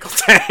the vehicle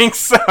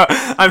tanks.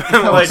 I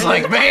meant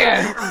like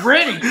man,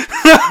 ready for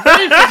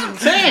some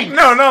tanks.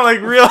 No,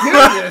 like real.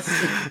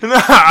 No,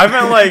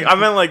 I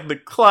meant like the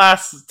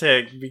class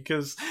tank,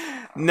 because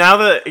now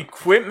the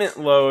equipment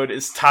load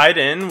is tied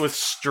in with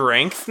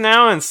strength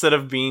now instead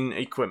of being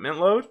equipment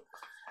load.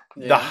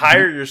 Yeah. The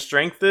higher your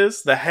strength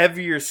is, the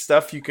heavier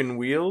stuff you can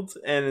wield,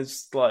 and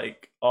it's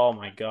like, oh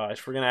my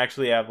gosh, we're gonna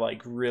actually have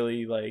like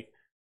really like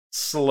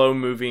slow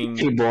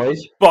moving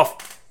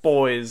buff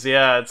boys.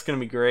 Yeah, it's gonna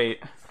be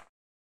great.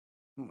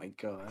 Oh my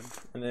god.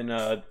 And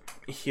then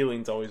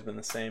healing's always been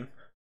the same.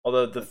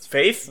 Although the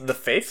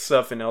faith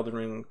stuff in Elden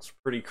Ring is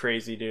pretty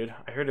crazy, dude.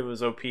 I heard it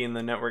was OP in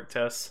the network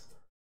tests.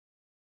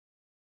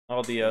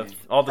 All the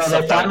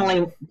stuff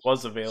that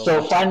was available.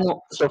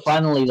 So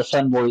finally the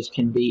Sun Boys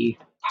can be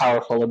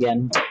powerful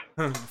again.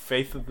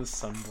 Faith of the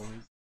Sun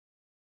Boys.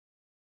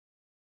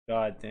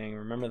 God dang,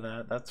 remember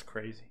that? That's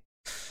crazy.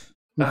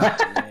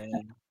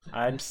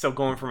 I'm still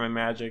going for my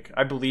magic.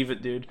 I believe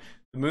it, dude.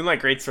 The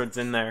Moonlight Greatsword's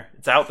in there.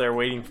 It's out there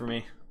waiting for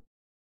me.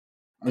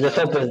 I just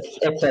hope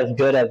it's as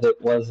good as it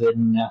was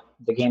in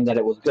the game that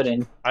it was good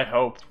in. I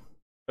hope.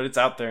 But it's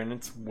out there and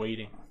it's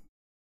waiting.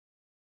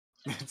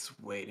 It's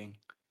waiting.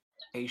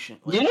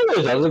 Patiently. You know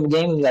there's other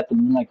games that the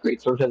Moonlight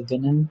Greatsword has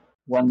been in?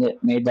 One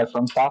that made by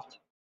FromSoft?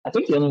 I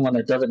think the only one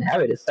that doesn't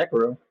have it is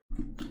Sekiro.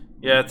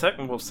 Yeah,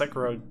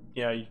 Sekiro,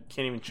 yeah, you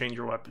can't even change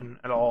your weapon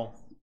at all.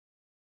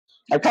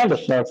 That kind of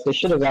sucks. They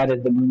should have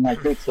added the Moonlight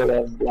Greatsword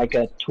as like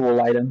a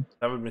tool item.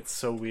 That would have been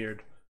so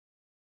weird.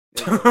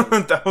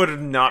 That would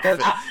have not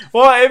fit.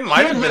 Well, it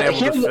might have been able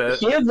to fit.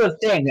 Here's the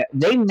thing.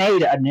 They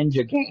made a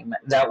ninja game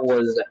that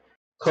was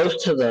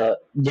close to the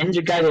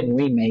Ninja Gaiden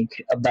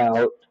remake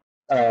about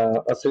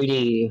a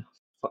 3D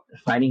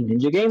fighting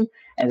ninja game,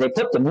 and they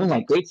put the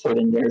Moonlight Greatsword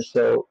in there,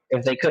 so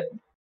if they could...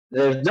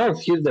 There's no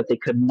excuse that they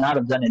could not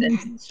have done it in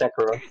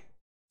Sekiro.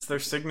 It's their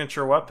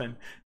signature weapon.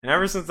 And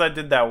ever since I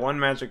did that one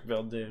magic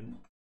build, dude,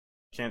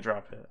 can't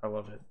drop it. I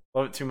love it.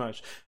 Love it too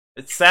much.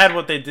 It's sad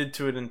what they did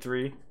to it in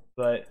 3,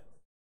 but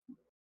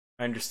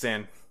I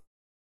understand.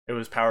 It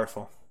was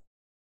powerful.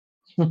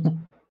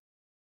 There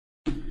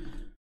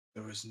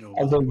was no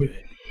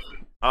way.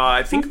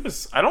 I think it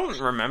was... I don't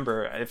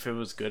remember if it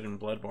was good in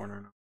Bloodborne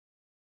or not.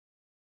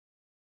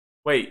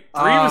 Wait,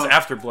 3 was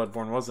after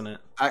Bloodborne, wasn't it?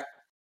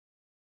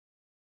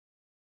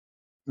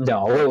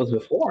 No, it was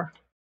before.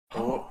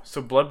 Oh,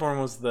 so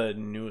Bloodborne was the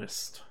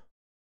newest,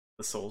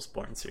 the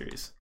Soulsborne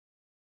series.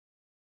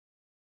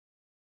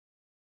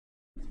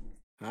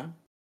 Huh?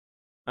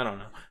 I don't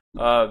know.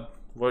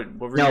 What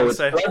were you No, gonna it's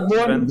say?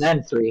 Bloodborne,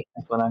 then 3.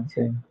 That's what I'm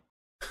saying.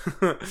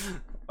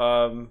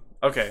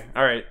 Okay,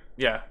 all right,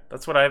 yeah,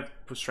 that's what I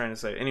was trying to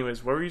say.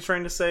 Anyways, what were you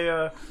trying to say,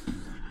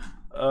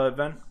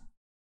 Ben?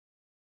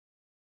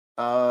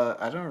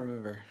 I don't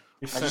remember.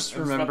 I just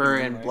remember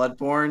in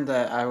Bloodborne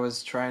that I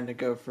was trying to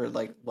go for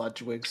like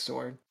Ludwig's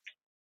sword.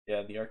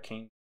 Yeah, the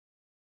arcane.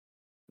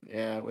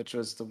 Yeah, which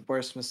was the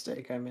worst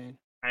mistake I made.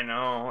 I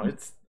know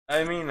it's.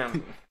 I mean,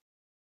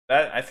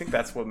 that I think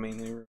that's what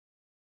mainly.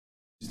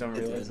 Just don't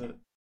realize it.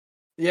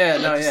 Yeah,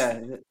 no, yeah.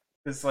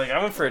 It's like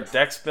I went for a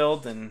Dex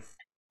build, and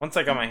once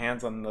I got my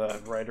hands on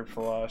the Rider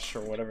Flush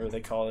or whatever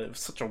they call it, it was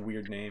such a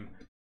weird name.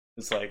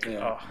 It's like,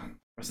 oh,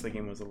 the rest of the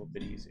game was a little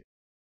bit easier.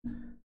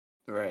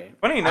 Right.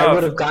 Funny enough, I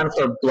would have gone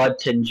for Blood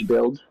Tinge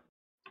build.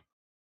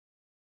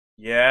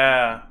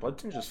 Yeah, Blood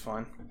Tinge is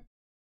fun.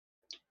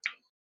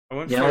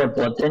 You know what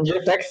Blood Tinge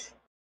affects?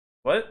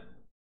 What?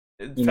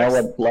 You know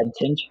what Blood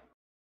Tinge?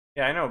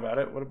 Yeah, I know about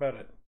it. What about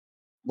it?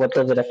 What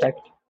does it affect?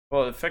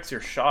 Well, it affects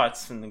your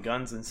shots and the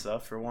guns and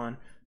stuff, for one.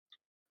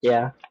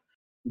 Yeah.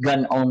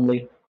 Gun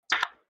only.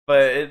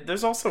 But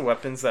there's also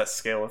weapons that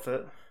scale with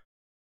it.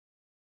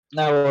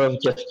 No, I would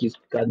have just used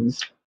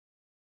guns.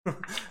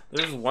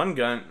 There's one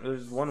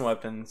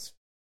weapon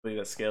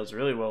that scales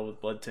really well with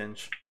Blood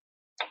Tinge.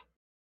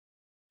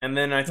 And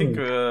then I think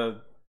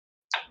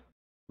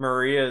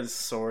Maria's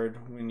sword,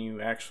 when you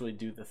actually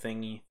do the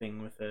thingy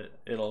thing with it,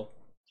 it'll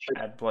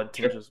add Blood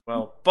Tinge as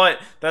well. But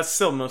that's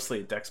still mostly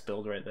a Dex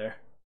build right there.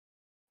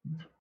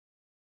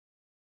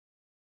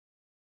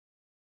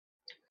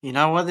 You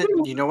know what?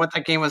 You know what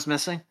that game was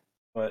missing?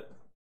 What?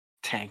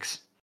 Tanks.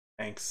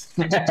 Thanks.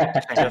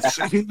 Tanks.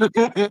 You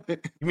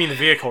mean the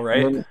vehicle,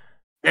 right?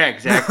 Yeah,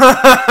 exactly.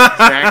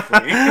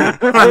 Exactly.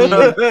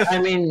 I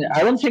mean,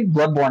 I don't think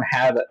Bloodborne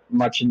had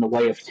much in the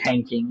way of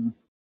tanking,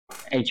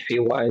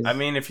 HP wise. I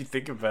mean, if you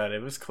think about it,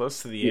 it was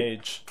close to the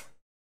age.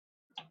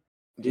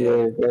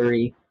 They're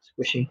very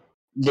squishy.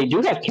 They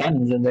do have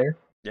cannons in there.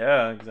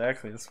 Yeah,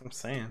 exactly. That's what I'm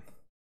saying.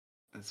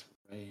 That's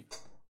right.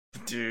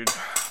 Dude,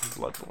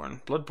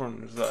 Bloodborne.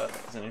 Bloodborne is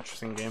an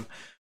interesting game.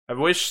 I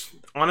wish,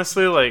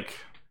 honestly, like,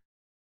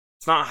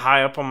 it's not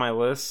high up on my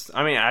list.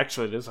 I mean,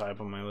 actually, it is high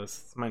up on my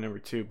list. It's my number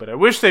 2, but I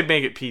wish they'd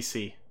make it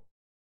PC. If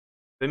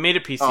they made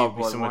it PC, it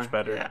would be so much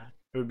better. Yeah.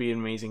 It would be an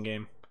amazing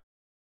game.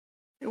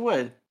 It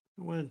would. It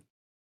would.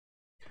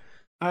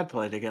 I'd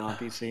play it again on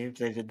PC if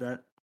they did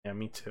that. Yeah,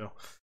 me too.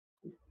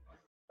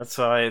 That's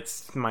why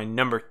it's my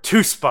number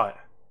 2 spot.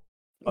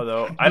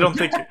 Although I don't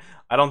think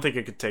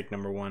it could take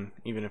number 1,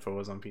 even if it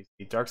was on PC.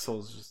 Dark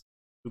Souls is just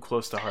too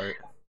close to heart.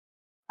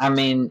 I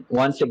mean,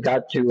 once it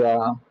got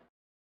to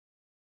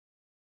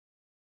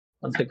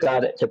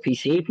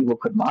PC, people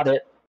could mod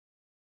it.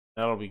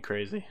 That'll be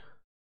crazy.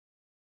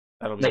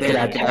 That'll be. They could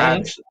add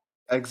tanks.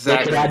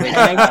 Exactly.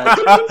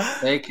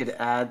 They could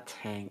add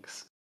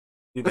tanks.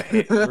 Dude,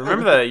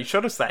 remember that you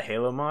showed us that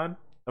Halo mod?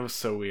 That was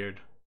so weird.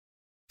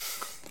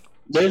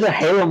 There's a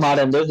Halo mod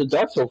and there's a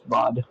Dark Souls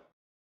mod.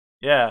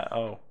 Yeah.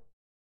 Oh.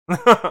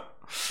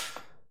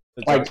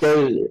 Like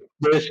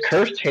there's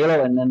Cursed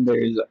Halo and then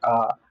there's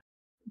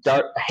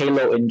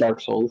Halo in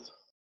Dark Souls.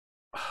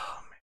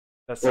 Oh,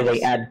 man. Where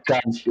they add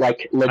guns,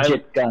 like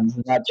legit guns,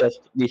 not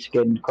just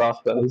reskinned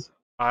crossbows.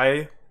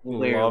 I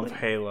love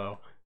Halo.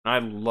 And I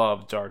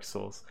love Dark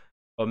Souls.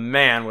 But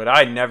man, would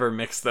I never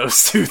mix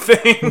those two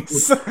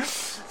things.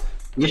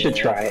 You should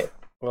try it.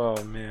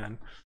 Oh man.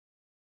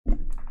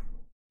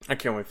 I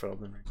can't wait for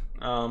Elden Ring.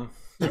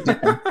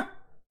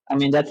 I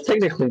mean, that's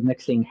technically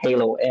mixing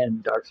Halo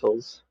and Dark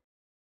Souls.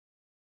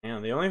 Yeah,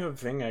 the only other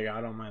thing I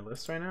got on my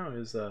list right now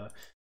is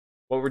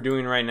what we're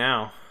doing right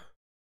now.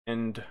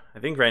 And I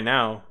think right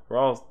now,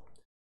 what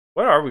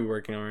are we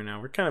working on right now?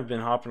 We're kind of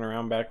been hopping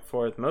around back and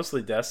forth,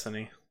 mostly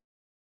Destiny.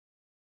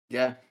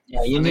 Yeah.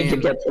 Yeah, you need to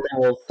get to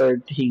level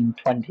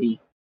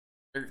 1320.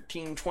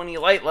 1320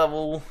 light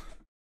level.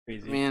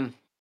 Crazy. Man,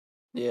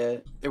 yeah,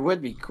 it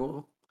would be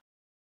cool.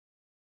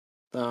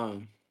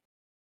 I'm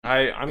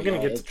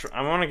gonna get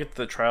I want to get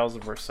the Trials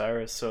of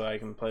Osiris so I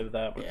can play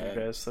that with you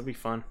guys. That'd be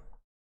fun.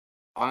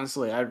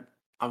 Honestly,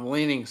 I'm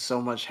leaning so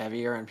much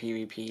heavier on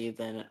PvP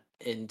than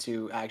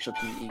into actual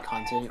PvE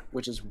content,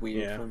 which is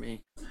weird for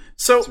me.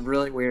 So it's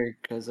really weird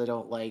because I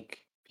don't like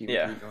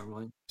PvP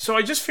normally. So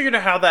I just figured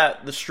out how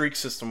the streak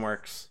system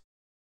works.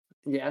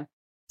 Yeah.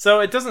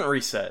 So it doesn't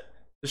reset.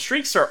 The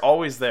streaks are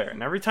always there,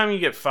 and every time you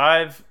get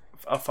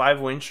a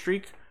 5-win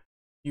streak,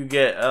 you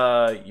get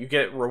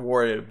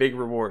rewarded big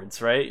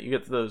rewards, right? You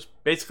get those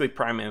basically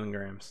prime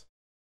engrams.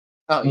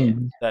 Oh yeah.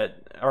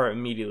 That are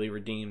immediately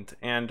redeemed.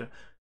 And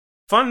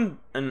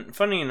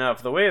funny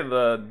enough, the way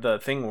the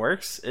thing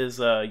works is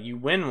you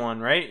win one,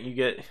 right? You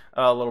get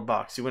a little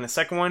box. You win a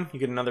second one, you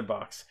get another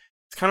box.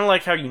 It's kind of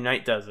like how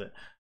Unite does it.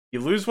 You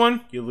lose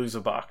one, you lose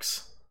a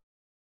box.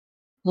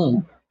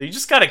 So you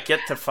just gotta get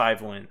to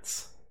 5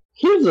 wins.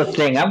 Here's the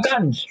thing: I've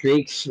gotten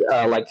streaks,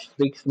 like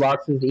streaks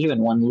boxes, even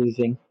one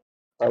losing.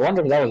 I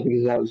wonder if that was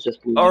because I was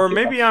just losing Or too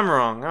maybe much. I'm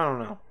wrong. I don't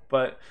know.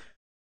 But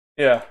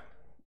yeah.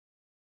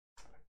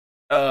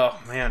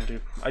 Oh man,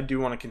 dude, I do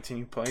want to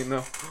continue playing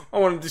though. I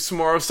want to do some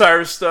more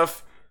Osiris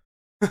stuff.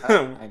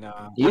 I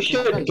know. You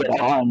should get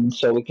on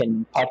so we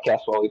can podcast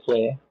while we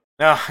play.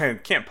 No, I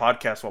can't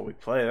podcast while we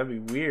play. That'd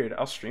be weird.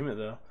 I'll stream it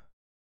though.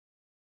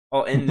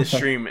 I'll end the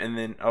stream and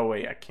then. Oh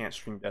wait, I can't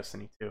stream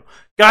Destiny 2.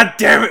 God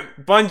damn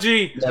it,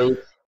 Bungie! No,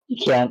 you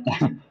can't.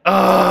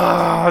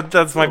 Oh,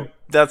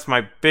 that's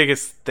my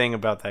biggest thing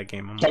about that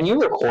game. Can you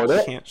record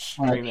it? Can't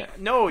stream it.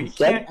 No, you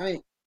instead? can't. I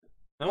mean,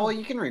 No. well,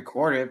 you can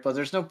record it, but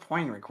there's no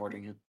point in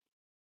recording it.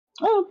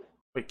 Oh,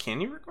 Wait,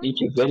 can you record?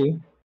 YouTube video.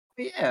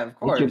 Yeah, of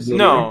course. video.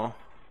 No.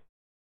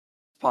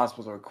 It's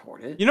possible to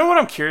record it. You know what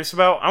I'm curious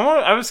about?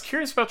 I was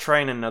curious about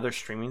trying another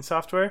streaming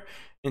software,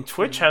 and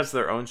Twitch has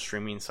their own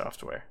streaming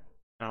software.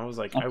 And I was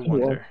like, I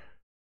wonder.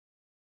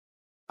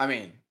 I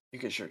mean, you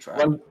could sure try.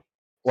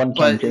 One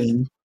But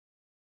campaign.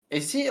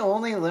 Is he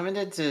only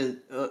limited to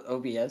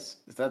OBS?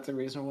 Is that the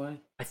reason why?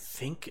 I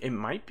think it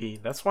might be.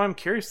 That's why I'm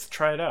curious to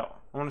try it out.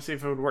 I want to see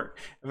if it would work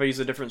if I use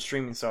a different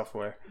streaming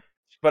software.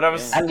 But I'm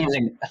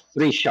using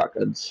 3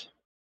 shotguns.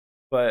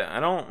 But I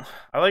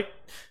like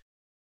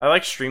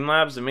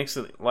Streamlabs. It makes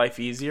life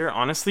easier.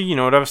 Honestly, you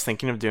know what I was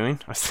thinking of doing?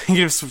 I was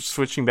thinking of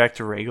switching back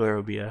to regular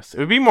OBS. It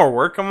would be more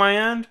work on my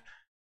end,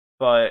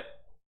 but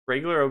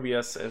regular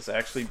OBS has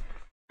it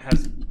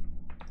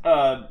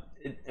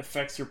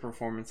affects your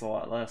performance a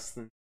lot less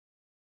than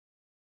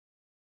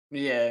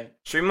Yeah.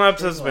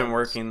 Streamlabs has been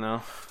working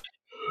though.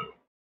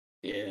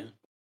 Yeah.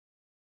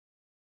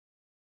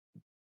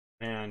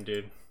 Man,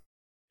 dude.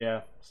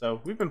 Yeah.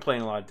 So we've been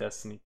playing a lot of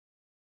Destiny.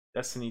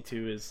 Destiny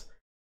 2 is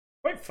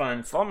quite fun.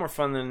 It's a lot more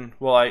fun than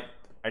I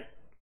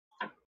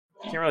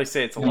can't really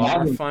say it's a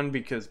lot more fun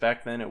because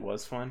back then it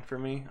was fun for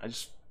me.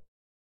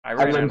 I've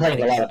been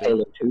playing a lot of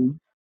Halo 2.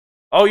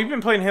 Oh, you've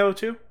been playing Halo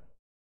 2?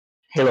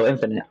 Halo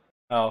Infinite.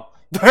 Oh.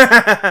 2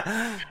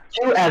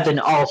 as in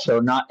also,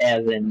 not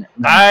as in...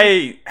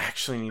 I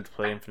actually need to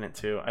play Infinite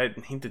too. I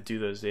need to do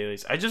those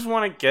dailies. I just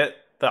want to get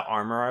the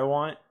armor I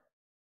want.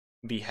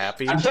 Be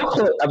happy. I'm so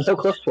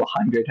close to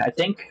 100. I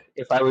think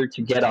if I were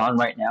to get on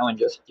right now and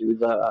just do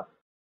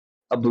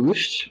a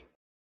boost,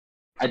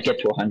 I'd get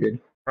to 100.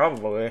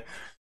 Probably.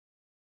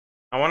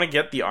 I want to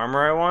get the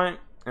armor I want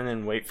and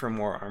then wait for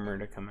more armor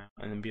to come out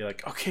and then be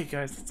like, okay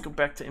guys, let's go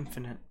back to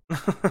Infinite.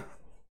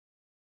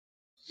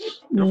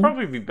 It'll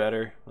probably be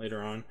better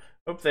later on.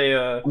 Hope they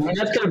I mean,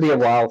 that's gonna be a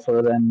while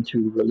for them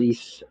to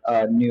release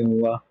a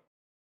new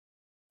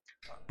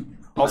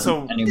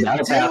also a new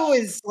battle pass. Do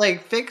is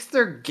like fix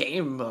their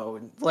game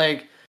mode.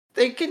 Like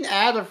they can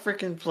add a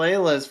freaking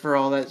playlist for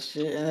all that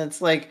shit, and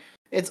it's like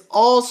it's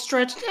all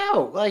stretched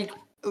out. Like,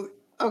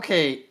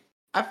 okay,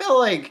 I feel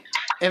like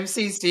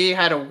MCC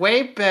had a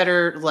way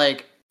better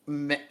like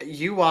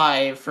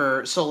UI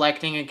for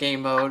selecting a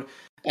game mode,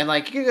 and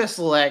like you can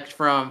select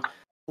from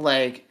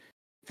like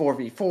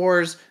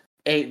 4v4s,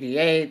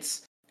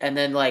 8v8s, and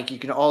then like you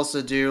can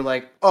also do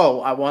like,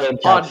 oh, I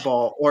want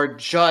oddball, or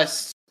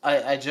just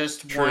I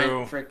just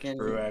want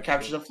freaking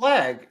capture the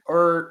flag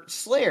or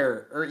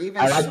Slayer or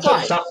even I like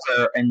SWAT.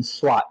 Suffer and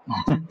SWAT.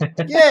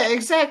 Yeah,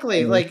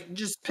 exactly. Like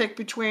just pick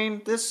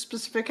between this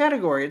specific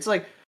category. It's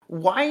like,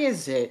 why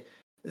is it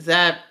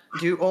that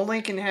you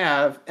only can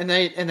have and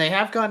they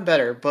have gone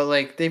better, but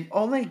like they've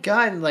only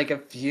gotten like a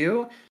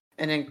few,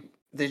 and then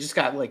they just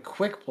got like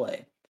quick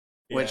play.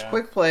 Which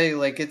quick play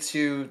like gets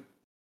you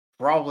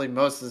probably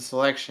most of the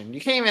selection. You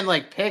can't even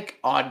like pick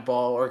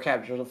oddball or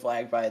capture the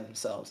flag by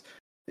themselves.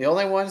 The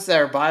only ones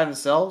that are by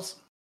themselves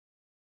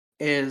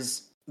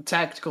is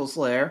Tactical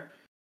Slayer,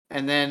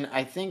 and then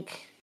I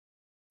think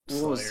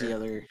what was the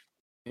other?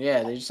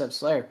 Yeah, they just have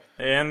Slayer,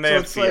 and they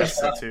have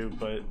Fiesta too,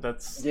 but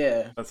that's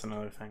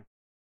another thing.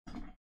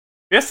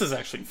 Fiesta's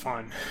actually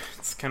fun.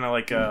 It's kind of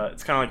like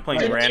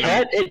playing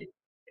random.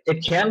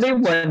 It can be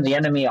when the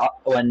enemy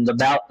when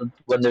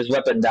there's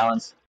weapon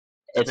balance.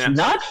 It's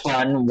not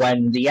fun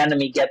when the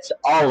enemy gets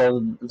all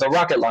of the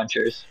rocket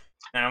launchers.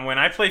 And when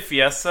I play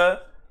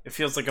Fiesta, it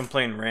feels like I'm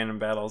playing random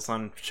battles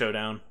on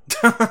Showdown.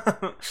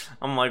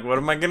 I'm like, what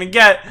am I gonna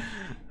get? Am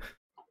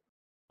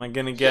I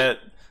gonna get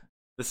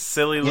the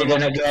silly little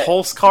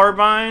pulse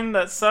carbine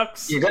that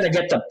sucks? You're gonna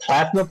get the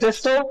plasma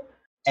pistol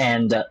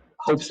and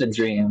hopes and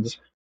dreams.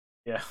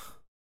 Yeah.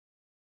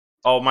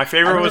 Oh, my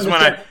favorite was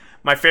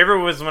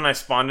when I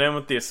spawned in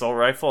with the assault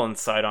rifle and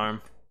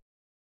sidearm.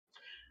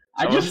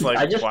 I just like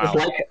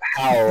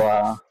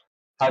how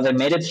they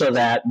made it so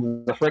that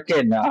the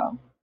frickin'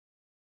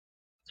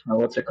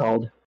 what's it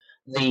called?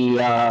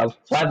 The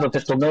plasma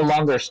pistol no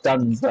longer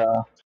stuns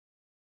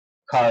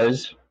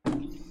cars.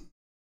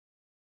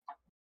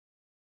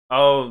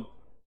 Oh,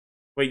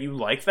 wait, you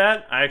like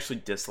that? I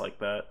actually dislike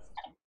that.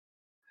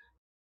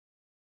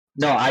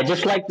 No, I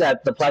just like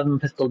that the plasma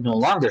pistol no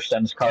longer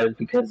stuns cars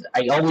because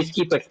I always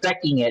keep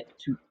expecting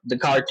the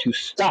car to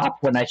stop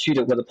when I shoot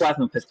it with a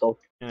plasma pistol.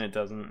 And it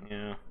doesn't,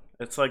 yeah.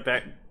 It's like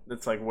that.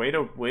 It's like way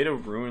to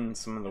ruin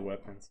some of the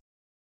weapons.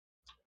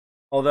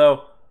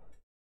 Although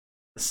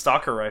the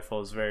stalker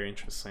rifle is very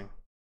interesting.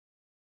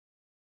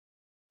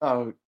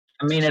 Oh,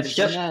 I mean, it's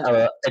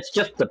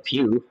just the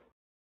pew.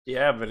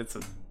 Yeah, but it's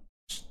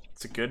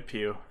a good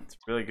pew. It's a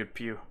really good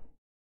pew.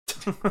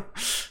 I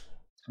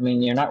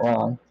mean, you're not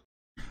wrong.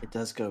 it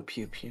does go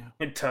pew pew.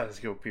 It does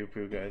go pew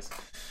pew, guys.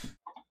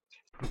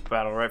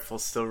 Battle rifle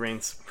still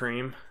reigns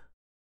supreme.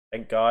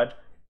 Thank God.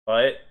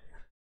 But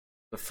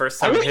the first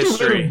time in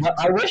history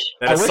that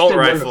assault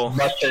rifle.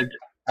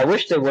 I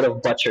wish they would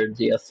have butchered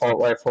the assault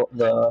rifle,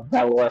 the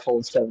battle rifle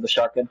instead of the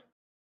shotgun.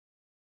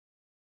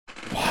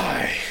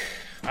 Why?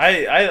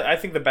 I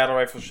think the battle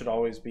rifle should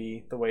always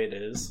be the way it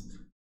is,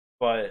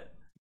 but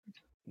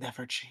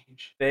Never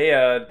change. they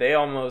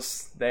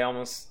almost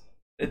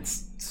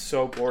it's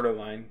so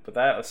borderline. But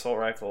that assault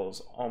rifle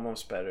is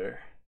almost better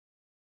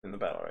than the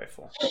battle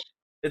rifle.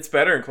 It's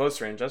better in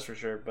close range, that's for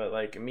sure. But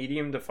like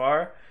medium to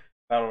far,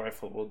 battle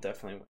rifle will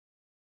definitely win.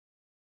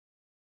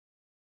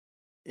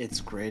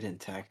 It's great in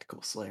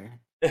Tactical Slayer.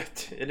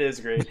 It is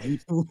great, dude.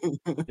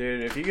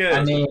 If you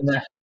get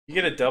you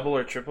get a double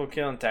or triple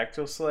kill in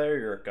Tactical Slayer,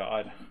 you're a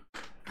god.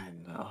 I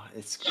know,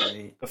 it's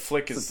great. The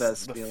flick It's is the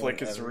best feeling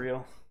ever.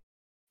 real.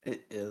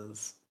 It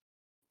is.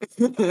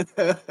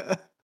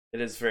 It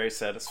is very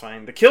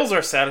satisfying. The kills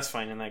are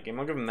satisfying in that game.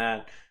 I'll give them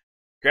that.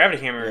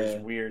 Gravity Hammer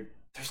is weird.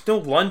 There's no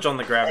lunge on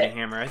the Gravity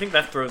Hammer. I think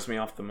that throws me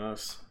off the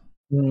most.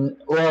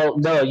 Well,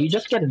 no, you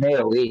just get an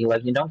AoE.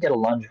 Like, you don't get a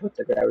lunge with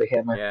the Gravity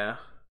Hammer. Yeah.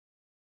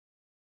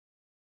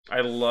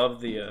 I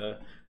love I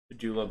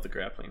do love the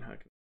grappling hook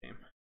in the game.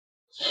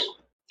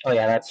 Oh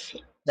yeah,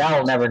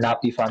 that'll never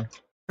not be fun.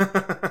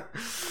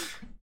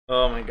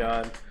 Oh my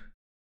god.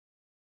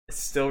 I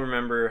still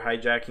remember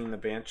hijacking the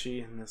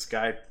Banshee, and this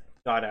guy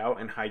got out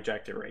and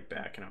hijacked it right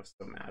back, and I was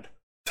so mad.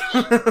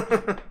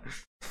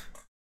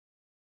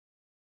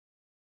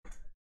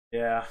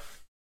 Yeah.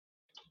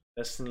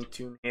 Destiny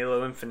 2 and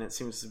Halo Infinite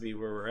seems to be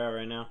where we're at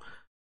right now.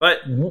 But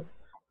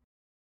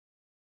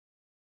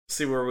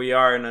see where we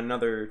are in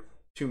another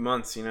 2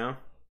 months, you know?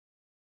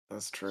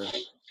 That's true.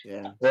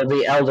 Yeah. Will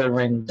be Elden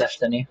Ring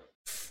Destiny.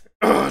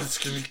 Oh, it's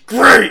gonna be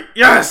great!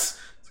 Yes!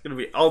 It's gonna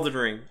be Elden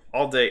Ring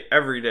all day,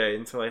 every day,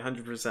 until I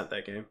 100%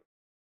 that game.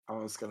 I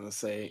was gonna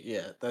say,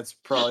 yeah, that's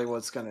probably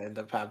what's gonna end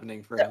up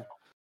happening for him.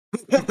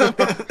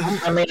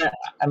 I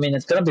mean,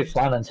 it's gonna be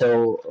fun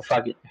until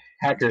fucking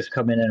hackers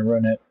come in and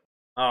ruin it.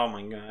 Oh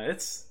my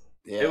god,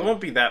 it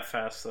won't be that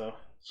fast though.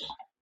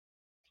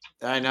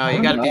 I know,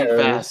 you gotta be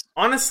fast.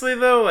 Honestly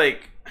though,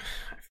 like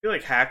I feel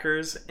like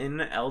hackers in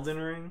Elden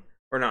Ring,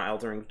 or not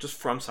Elden Ring, just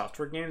From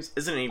Software games,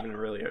 isn't even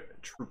really a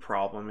true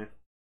problem.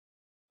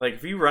 Like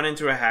if you run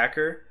into a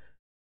hacker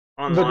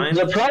online,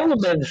 the problem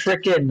is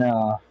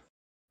freaking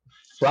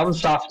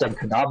FromSoft and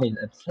Konami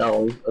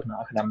themselves.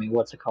 Not Konami,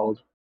 what's it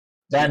called?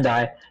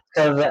 Bandai.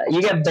 Because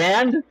you get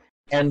banned,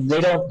 and they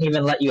don't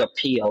even let you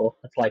appeal.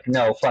 It's like,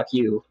 no, fuck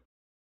you.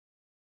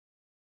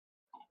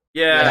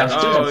 Yeah, I'm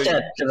still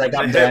upset because I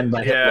got banned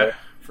by Hitler. Yeah,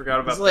 forgot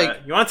about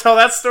that. You want to tell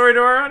that story to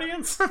our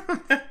audience?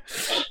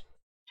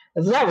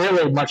 There's not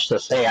really much to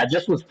say. I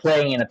just was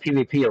playing in a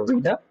PvP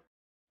arena,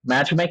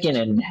 matchmaking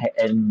in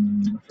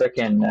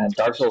freaking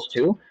Dark Souls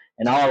 2,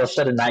 and all of a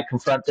sudden I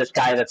confront this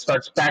guy that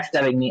starts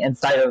backstabbing me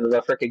inside of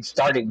the freaking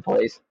starting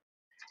place.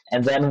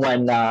 And then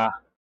when I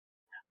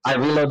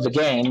reload the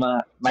game,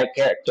 my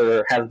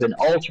character has been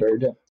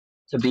altered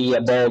to be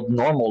a bald,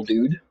 normal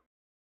dude.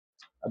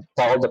 A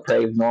bald,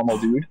 depraved, normal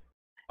dude.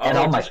 And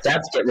all my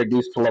stats get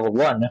reduced to level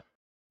 1.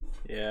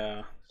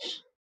 Yeah.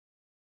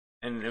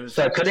 And it was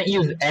so I couldn't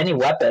use any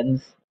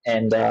weapons,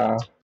 and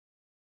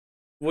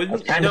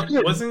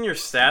wasn't your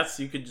stats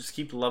you could just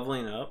keep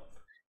leveling up?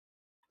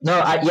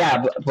 No,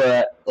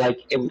 but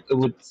like it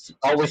would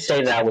always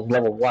say that I was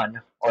level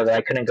 1, or that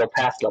I couldn't go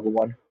past level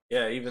 1.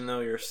 Yeah, even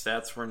though your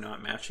stats were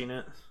not matching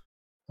it.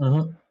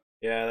 Mm-hmm.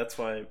 Yeah, that's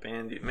why I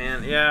banned you,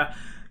 man. Yeah,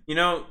 you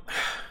know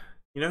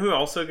who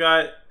also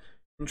got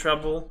in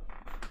trouble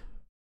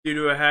due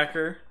to a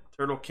hacker?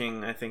 Turtle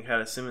King, I think,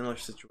 had a similar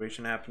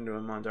situation happen to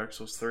him on Dark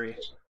Souls 3.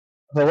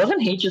 But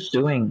wasn't he just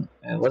doing?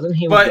 Wasn't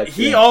he? But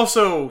he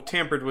also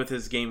tampered with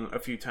his game a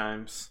few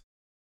times.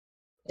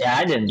 Yeah,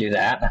 I didn't do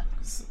that.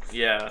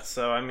 Yeah,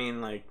 so I mean,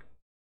 like,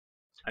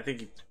 I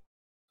think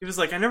he was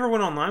like, I never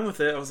went online with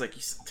it. I was like,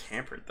 you still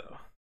tampered though.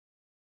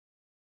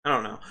 I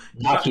don't know.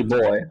 Naughty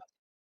boy.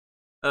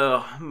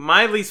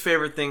 My least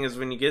favorite thing is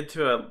when you get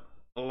to a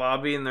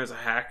lobby and there's a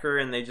hacker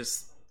and they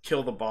just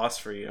kill the boss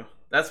for you.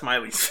 That's my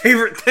least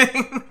favorite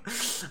thing.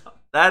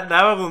 that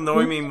will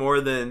annoy me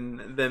more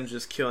than them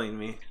just killing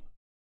me.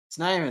 It's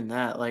not even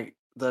that. Like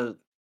the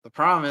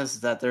problem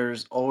is that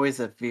there's always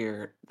a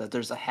fear that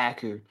there's a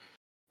hacker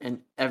in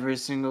every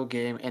single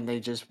game, and they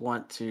just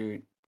want to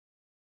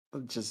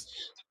just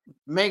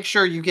make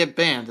sure you get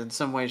banned in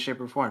some way, shape,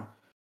 or form.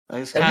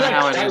 Like, it's kind of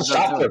how it is.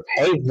 Software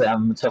pays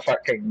them to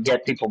fucking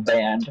get people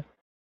banned.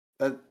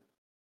 But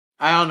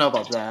I don't know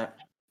about that.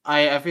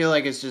 I feel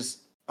like it's just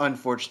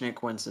unfortunate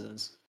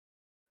coincidence.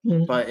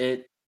 Mm-hmm. But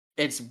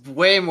it's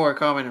way more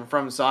common in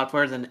From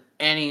Software than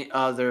any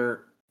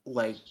other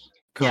like.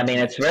 Yeah, I mean,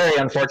 it's very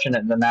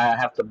unfortunate that I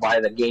have to buy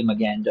the game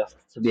again just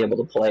to be able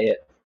to play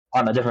it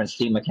on a different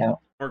Steam account.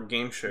 Or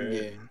Game Share.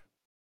 Yeah.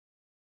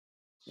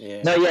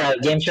 Yeah. No, yeah,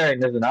 game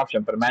sharing is an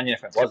option, but imagine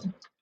if it wasn't.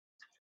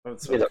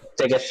 It's It'd be the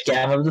biggest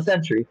scam of the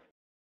century.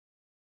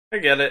 I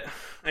get it.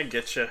 I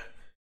get you.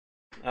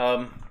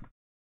 I've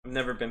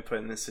never been put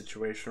in this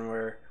situation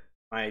where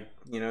my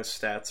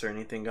stats or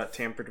anything got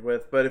tampered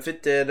with, but if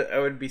it did, I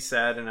would be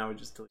sad and I would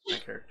just delete my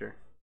character.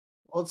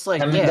 Well, it's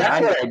like, I mean,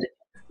 that's what I did.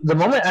 The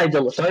moment I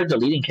started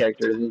deleting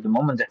characters is the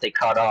moment that they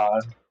caught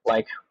on.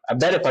 Like, I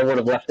bet if I would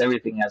have left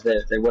everything as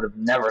is, they would have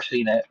never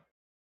seen it.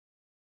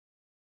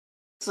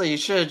 So you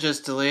should have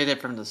just deleted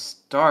it from the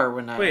start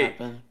when that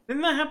happened.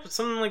 Didn't that happen?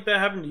 Something like that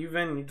happened to you,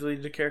 Ven? You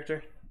deleted a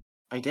character?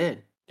 I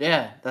did.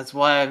 Yeah, that's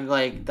why I'm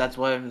like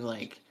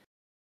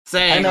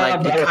saying, I know,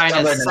 like, it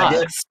kind of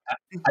sucks.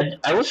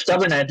 I was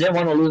stubborn and I didn't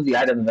want to lose the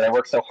items that I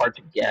worked so hard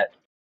to get.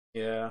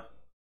 Yeah.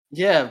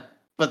 Yeah,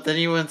 but then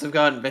you wouldn't have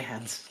gotten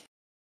banned.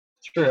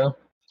 True.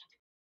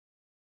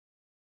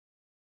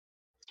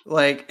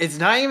 Like, it's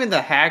not even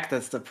the hack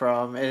that's the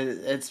problem.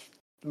 It's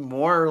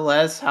more or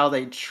less how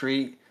they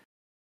treat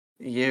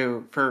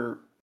you for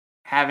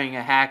having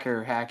a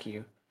hacker hack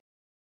you.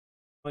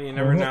 Well, you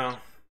never know.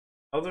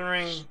 Elden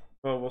Ring,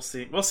 well, we'll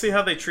see. We'll see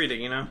how they treat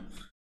it,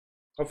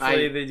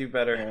 Hopefully they do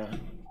better. Yeah.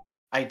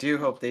 I do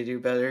hope they do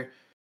better.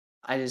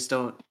 I just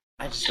don't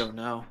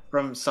know.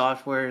 From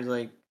Software,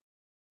 like,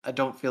 I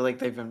don't feel like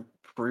they've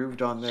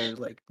improved on their,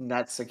 like,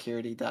 net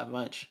security that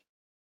much.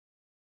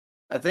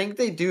 I think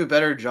they do a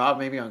better job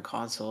maybe on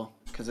console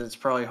because it's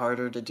probably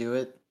harder to do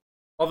it.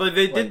 Although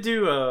they did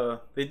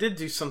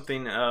do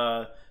something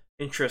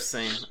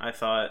interesting, I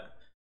thought.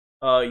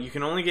 You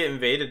can only get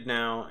invaded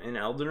now in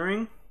Elden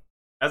Ring.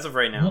 As of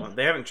right now,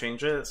 they haven't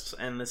changed it,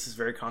 and this is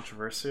very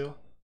controversial.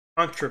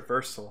 A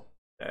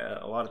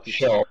lot of people.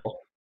 Sure.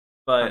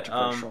 But you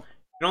can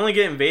only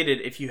get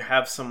invaded if you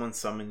have someone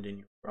summoned in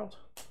your world.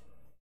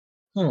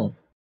 Oh,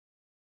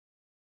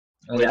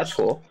 that's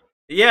cool.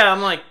 Yeah,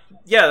 I'm like,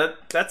 yeah,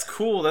 that's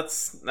cool. That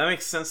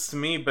makes sense to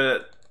me.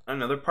 But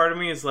another part of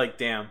me is like,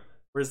 damn,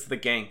 where's the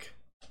gank?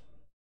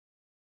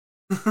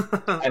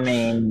 I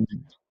mean,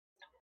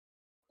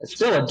 it's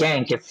still a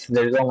gank if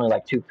there's only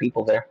like 2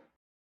 people there.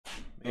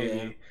 Maybe.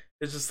 Yeah.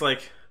 It's just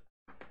like,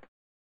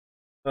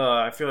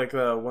 I feel like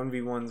the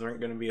 1v1s aren't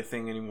going to be a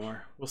thing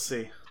anymore. We'll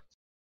see.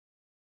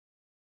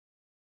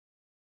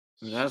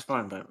 That's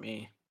fine by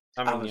me.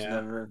 I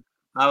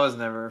was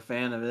never a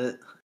fan of it.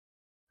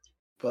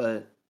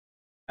 But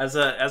as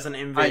an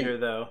invader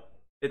though,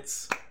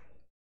 it's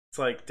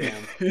like,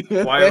 damn.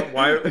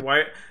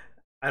 why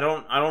I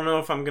don't know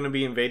if I'm going to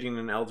be invading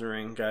an Elden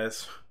Ring,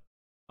 guys.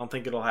 I don't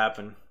think it'll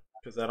happen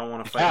because I don't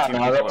want to fight two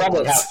people they'll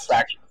probably at have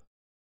factions.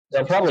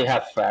 They'll probably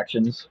have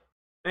factions.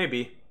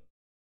 Maybe.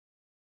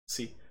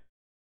 See.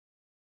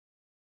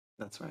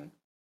 That's right.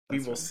 We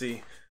will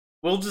see.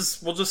 We'll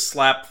just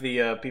slap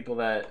the people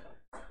that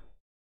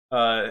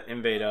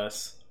invade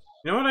us.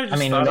 You know what I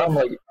just thought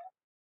of?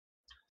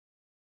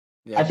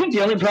 Yeah. I think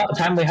the only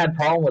time we had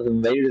problem with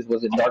invaders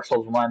was in Dark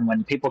Souls 1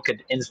 when people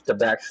could insta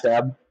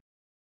backstab.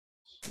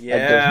 Yeah.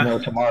 Like there's no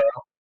tomorrow.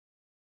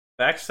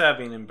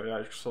 Backstabbing in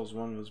Dark Souls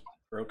 1 was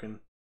broken.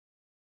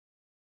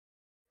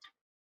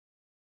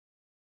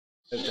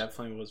 It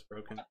definitely was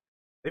broken.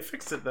 They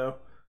fixed it though.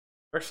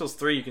 Dark Souls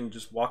 3, you can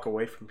just walk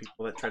away from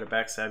people that try to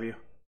backstab you.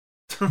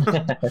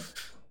 And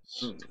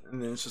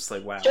then it's just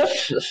like, wow.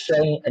 Just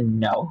say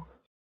no.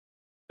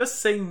 Just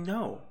say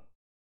no.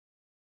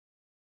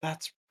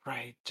 That's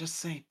right. Just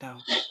say no.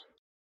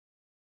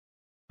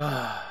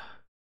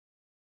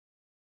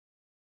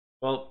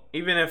 Well,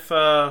 even if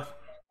that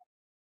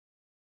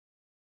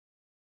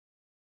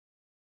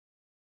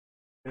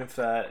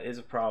is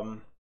a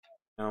problem,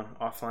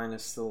 offline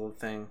is still a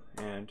thing,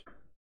 and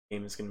the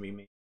game is going to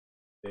be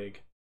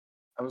big.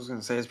 I was going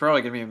to say, it's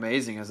probably going to be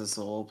amazing as a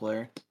solo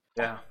player.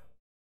 Yeah.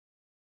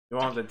 You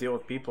won't have to deal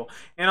with people.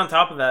 And on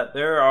top of that,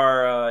 there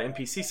are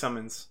NPC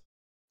summons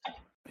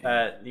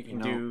that you can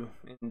do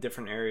in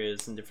different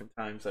areas and different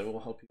times that will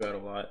help you out a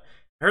lot.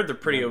 I heard they're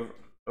pretty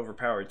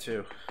overpowered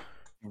too.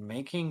 You're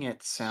making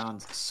it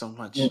sound so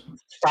much.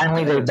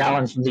 Finally, they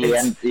balanced the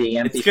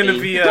NPC.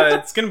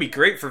 It's gonna be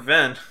great for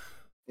Ven.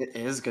 It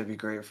is gonna be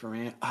great for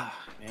me.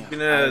 You're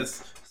gonna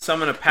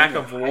summon a pack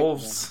of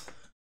wolves.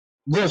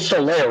 Will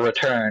Soleil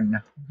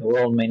return? The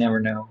world may never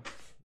know.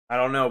 I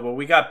don't know, but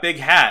we got Big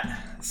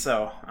Hat,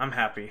 so I'm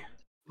happy.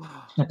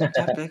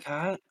 That Big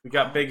Hat? We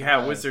got Big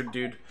Hat Wizard,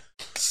 dude.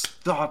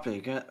 Stop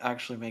it. It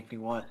actually make me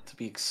want to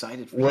be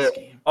excited for this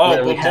game.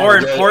 Oh, but more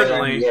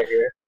importantly,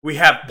 we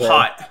have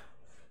Pot.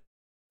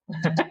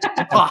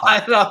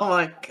 Pot? Oh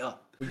my god.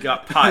 We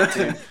got Pot,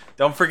 dude.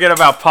 Don't forget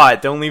about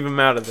Pot. Don't leave him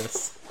out of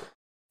this.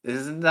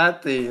 Isn't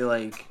that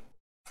the,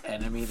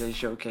 enemy they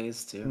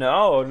showcased, too?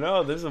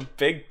 No. There's a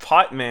big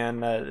Pot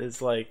man that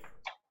is, on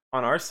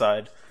our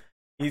side.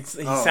 He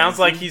sounds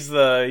like he's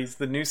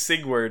the new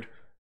Sigurd.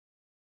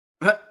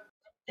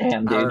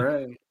 Damn, dude.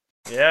 Alright.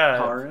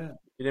 Yeah. Alright.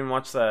 You didn't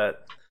watch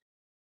that.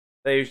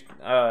 You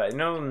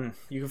can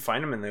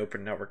find him in the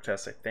open network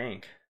test, I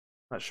think.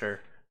 Not sure.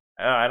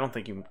 I don't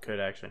think you could,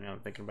 actually, now I'm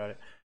thinking about it.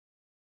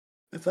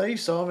 I thought you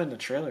saw him in the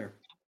trailer.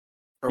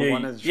 Or Yeah,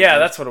 one of the yeah,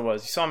 trailers. that's what it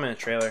was. You saw him in a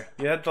trailer.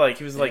 You had to, like,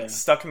 he was like Yeah.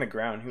 stuck in the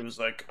ground. He was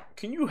like,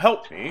 "Can you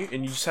help me?"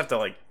 And you just have to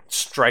like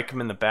strike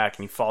him in the back,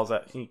 and he falls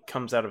out. He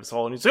comes out of his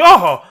hole, and he's like,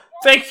 "Oh,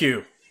 thank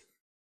you."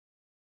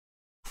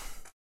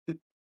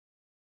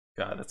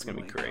 God, that's gonna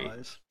Oh be my great.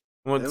 gosh.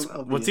 What's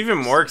That'll be what's even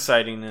more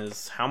interesting. exciting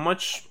is how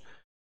much.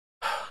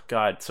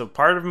 God, so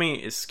part of me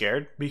is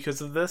scared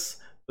because of this,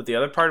 but the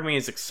other part of me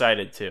is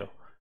excited too,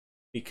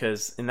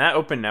 because in that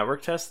open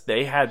network test,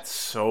 they had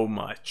so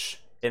much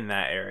in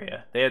that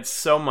area. They had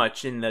so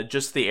much in the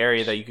just the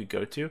area that you could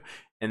go to,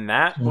 and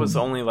that was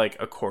only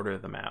like a quarter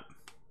of the map.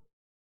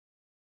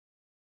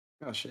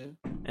 Oh shit.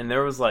 And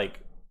there was like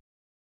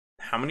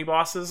how many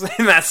bosses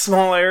in that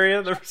small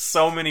area? There were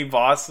so many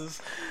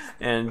bosses,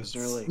 and Was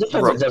there, like, This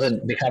one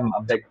doesn't become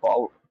a big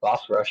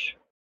boss rush.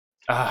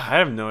 I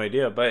have no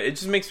idea, but it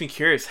just makes me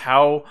curious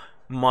how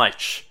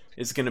much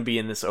is going to be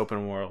in this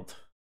open world.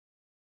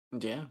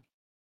 Yeah.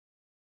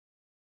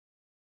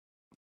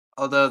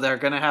 Although they're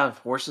gonna have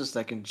horses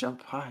that can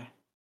jump high.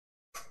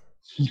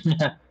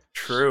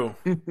 True,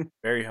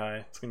 very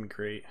high. It's going to be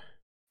great.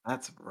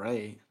 That's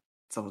right.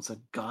 It's almost a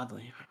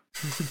godly.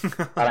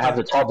 Gotta have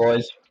the tall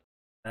boys.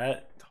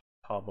 That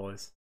tall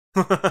boys.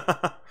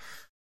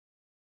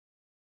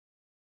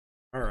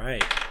 All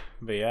right,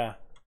 but yeah.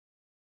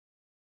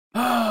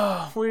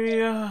 We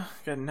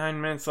got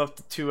 9 minutes left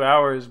to 2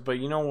 hours, but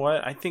you know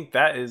what? I think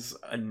that is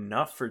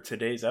enough for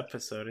today's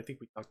episode. I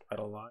think we talked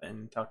about a lot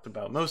and talked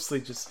about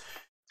mostly just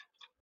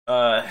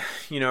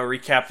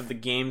recap of the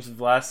games of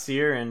last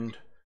year and a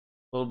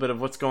little bit of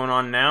what's going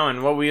on now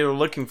and what we are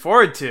looking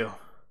forward to.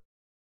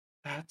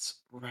 That's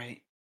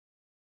right.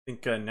 I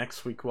think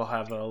next week we'll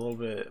have a little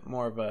bit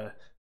more of a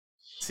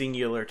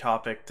singular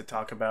topic to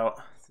talk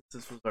about.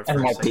 Since this was our And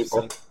more first people.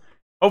 episode.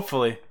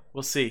 Hopefully,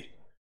 we'll see.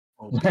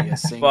 Will be a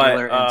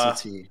singular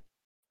entity.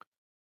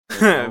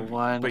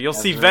 But you'll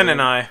see Ven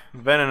and I.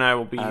 Ven and I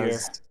will be here.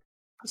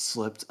 A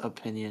slipped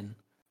opinion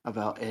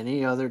about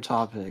any other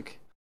topic,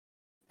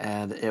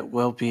 and it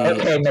will be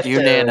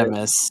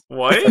unanimous.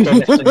 What? Okay,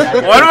 Mr.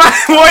 Dagger.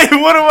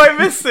 What am I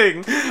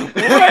missing? What?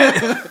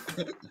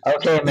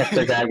 Okay,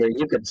 Mr. Dagger,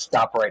 you can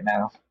stop right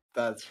now.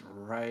 That's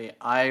right.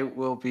 I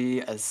will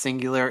be a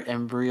singular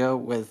embryo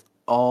with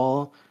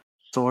all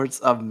sorts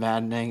of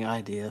maddening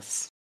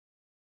ideas.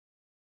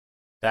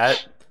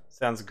 That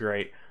sounds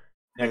great.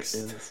 Next.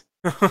 It is.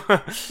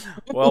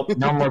 Well,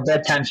 No more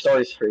bedtime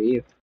stories for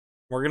you.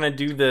 we're gonna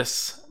do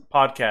this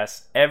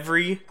podcast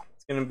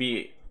it's gonna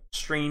be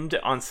streamed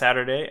on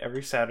Saturday,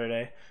 every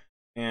Saturday,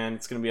 and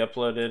it's gonna be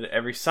uploaded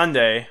every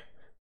Sunday.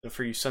 So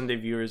for you Sunday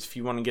viewers, if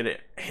you want to get a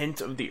hint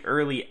of the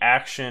early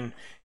action,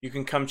 you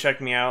can come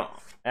check me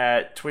out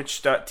at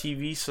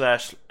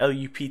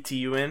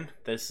twitch.tv/LUPTUN.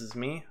 This is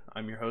me.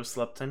 I'm your host,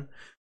 Lepton.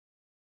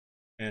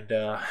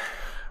 And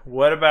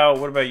what about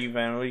you,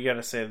 Van? What do you got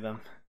to say to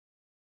them?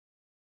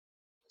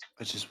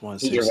 I just want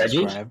to Eat say your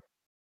veggies?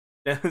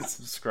 subscribe.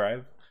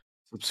 Subscribe.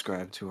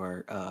 Subscribe to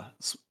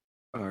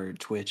our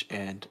Twitch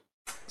and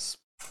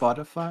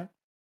Spotify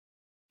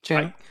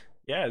channel.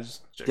 Yeah,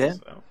 just check Yeah. us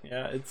out.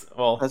 Yeah, it's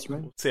That's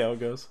right. We'll see how it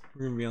goes.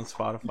 We're gonna be on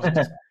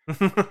Spotify.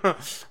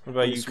 What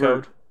about you, Yes,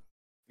 Code?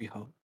 We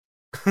hope.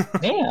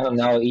 Yeah, I don't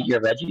know. Eat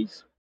your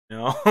veggies.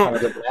 No, Have a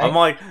good day. I'm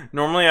like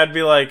normally I'd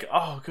be like,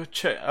 oh, go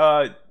check.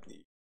 I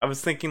was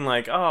thinking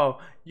like, oh,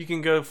 you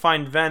can go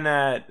find Ven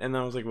at, and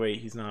then I was like, wait,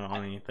 he's not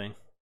on anything.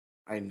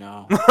 I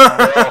know.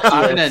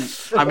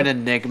 Yes. I'm an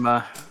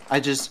enigma. I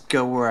just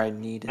go where I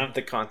need I'm it.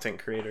 the content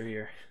creator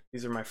here.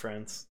 These are my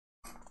friends.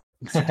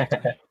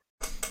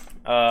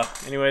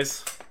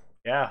 Anyways,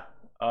 yeah.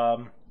 I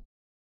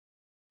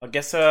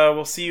guess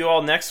we'll see you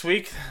all next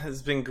week.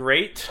 It's been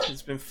great.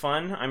 It's been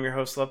fun. I'm your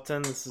host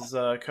Lepton. This is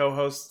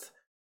co-host.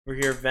 We're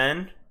here,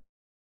 Ven,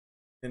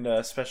 and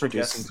special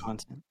Producing guest,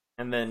 content.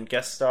 and then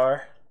guest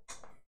star,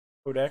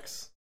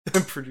 Codex,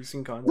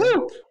 producing content.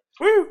 Woo!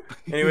 Woo!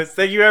 Anyways,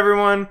 thank you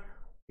everyone,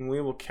 and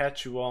we will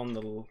catch you all in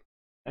the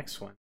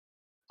next one.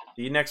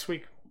 See you next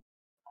week.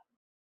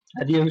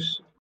 Adios.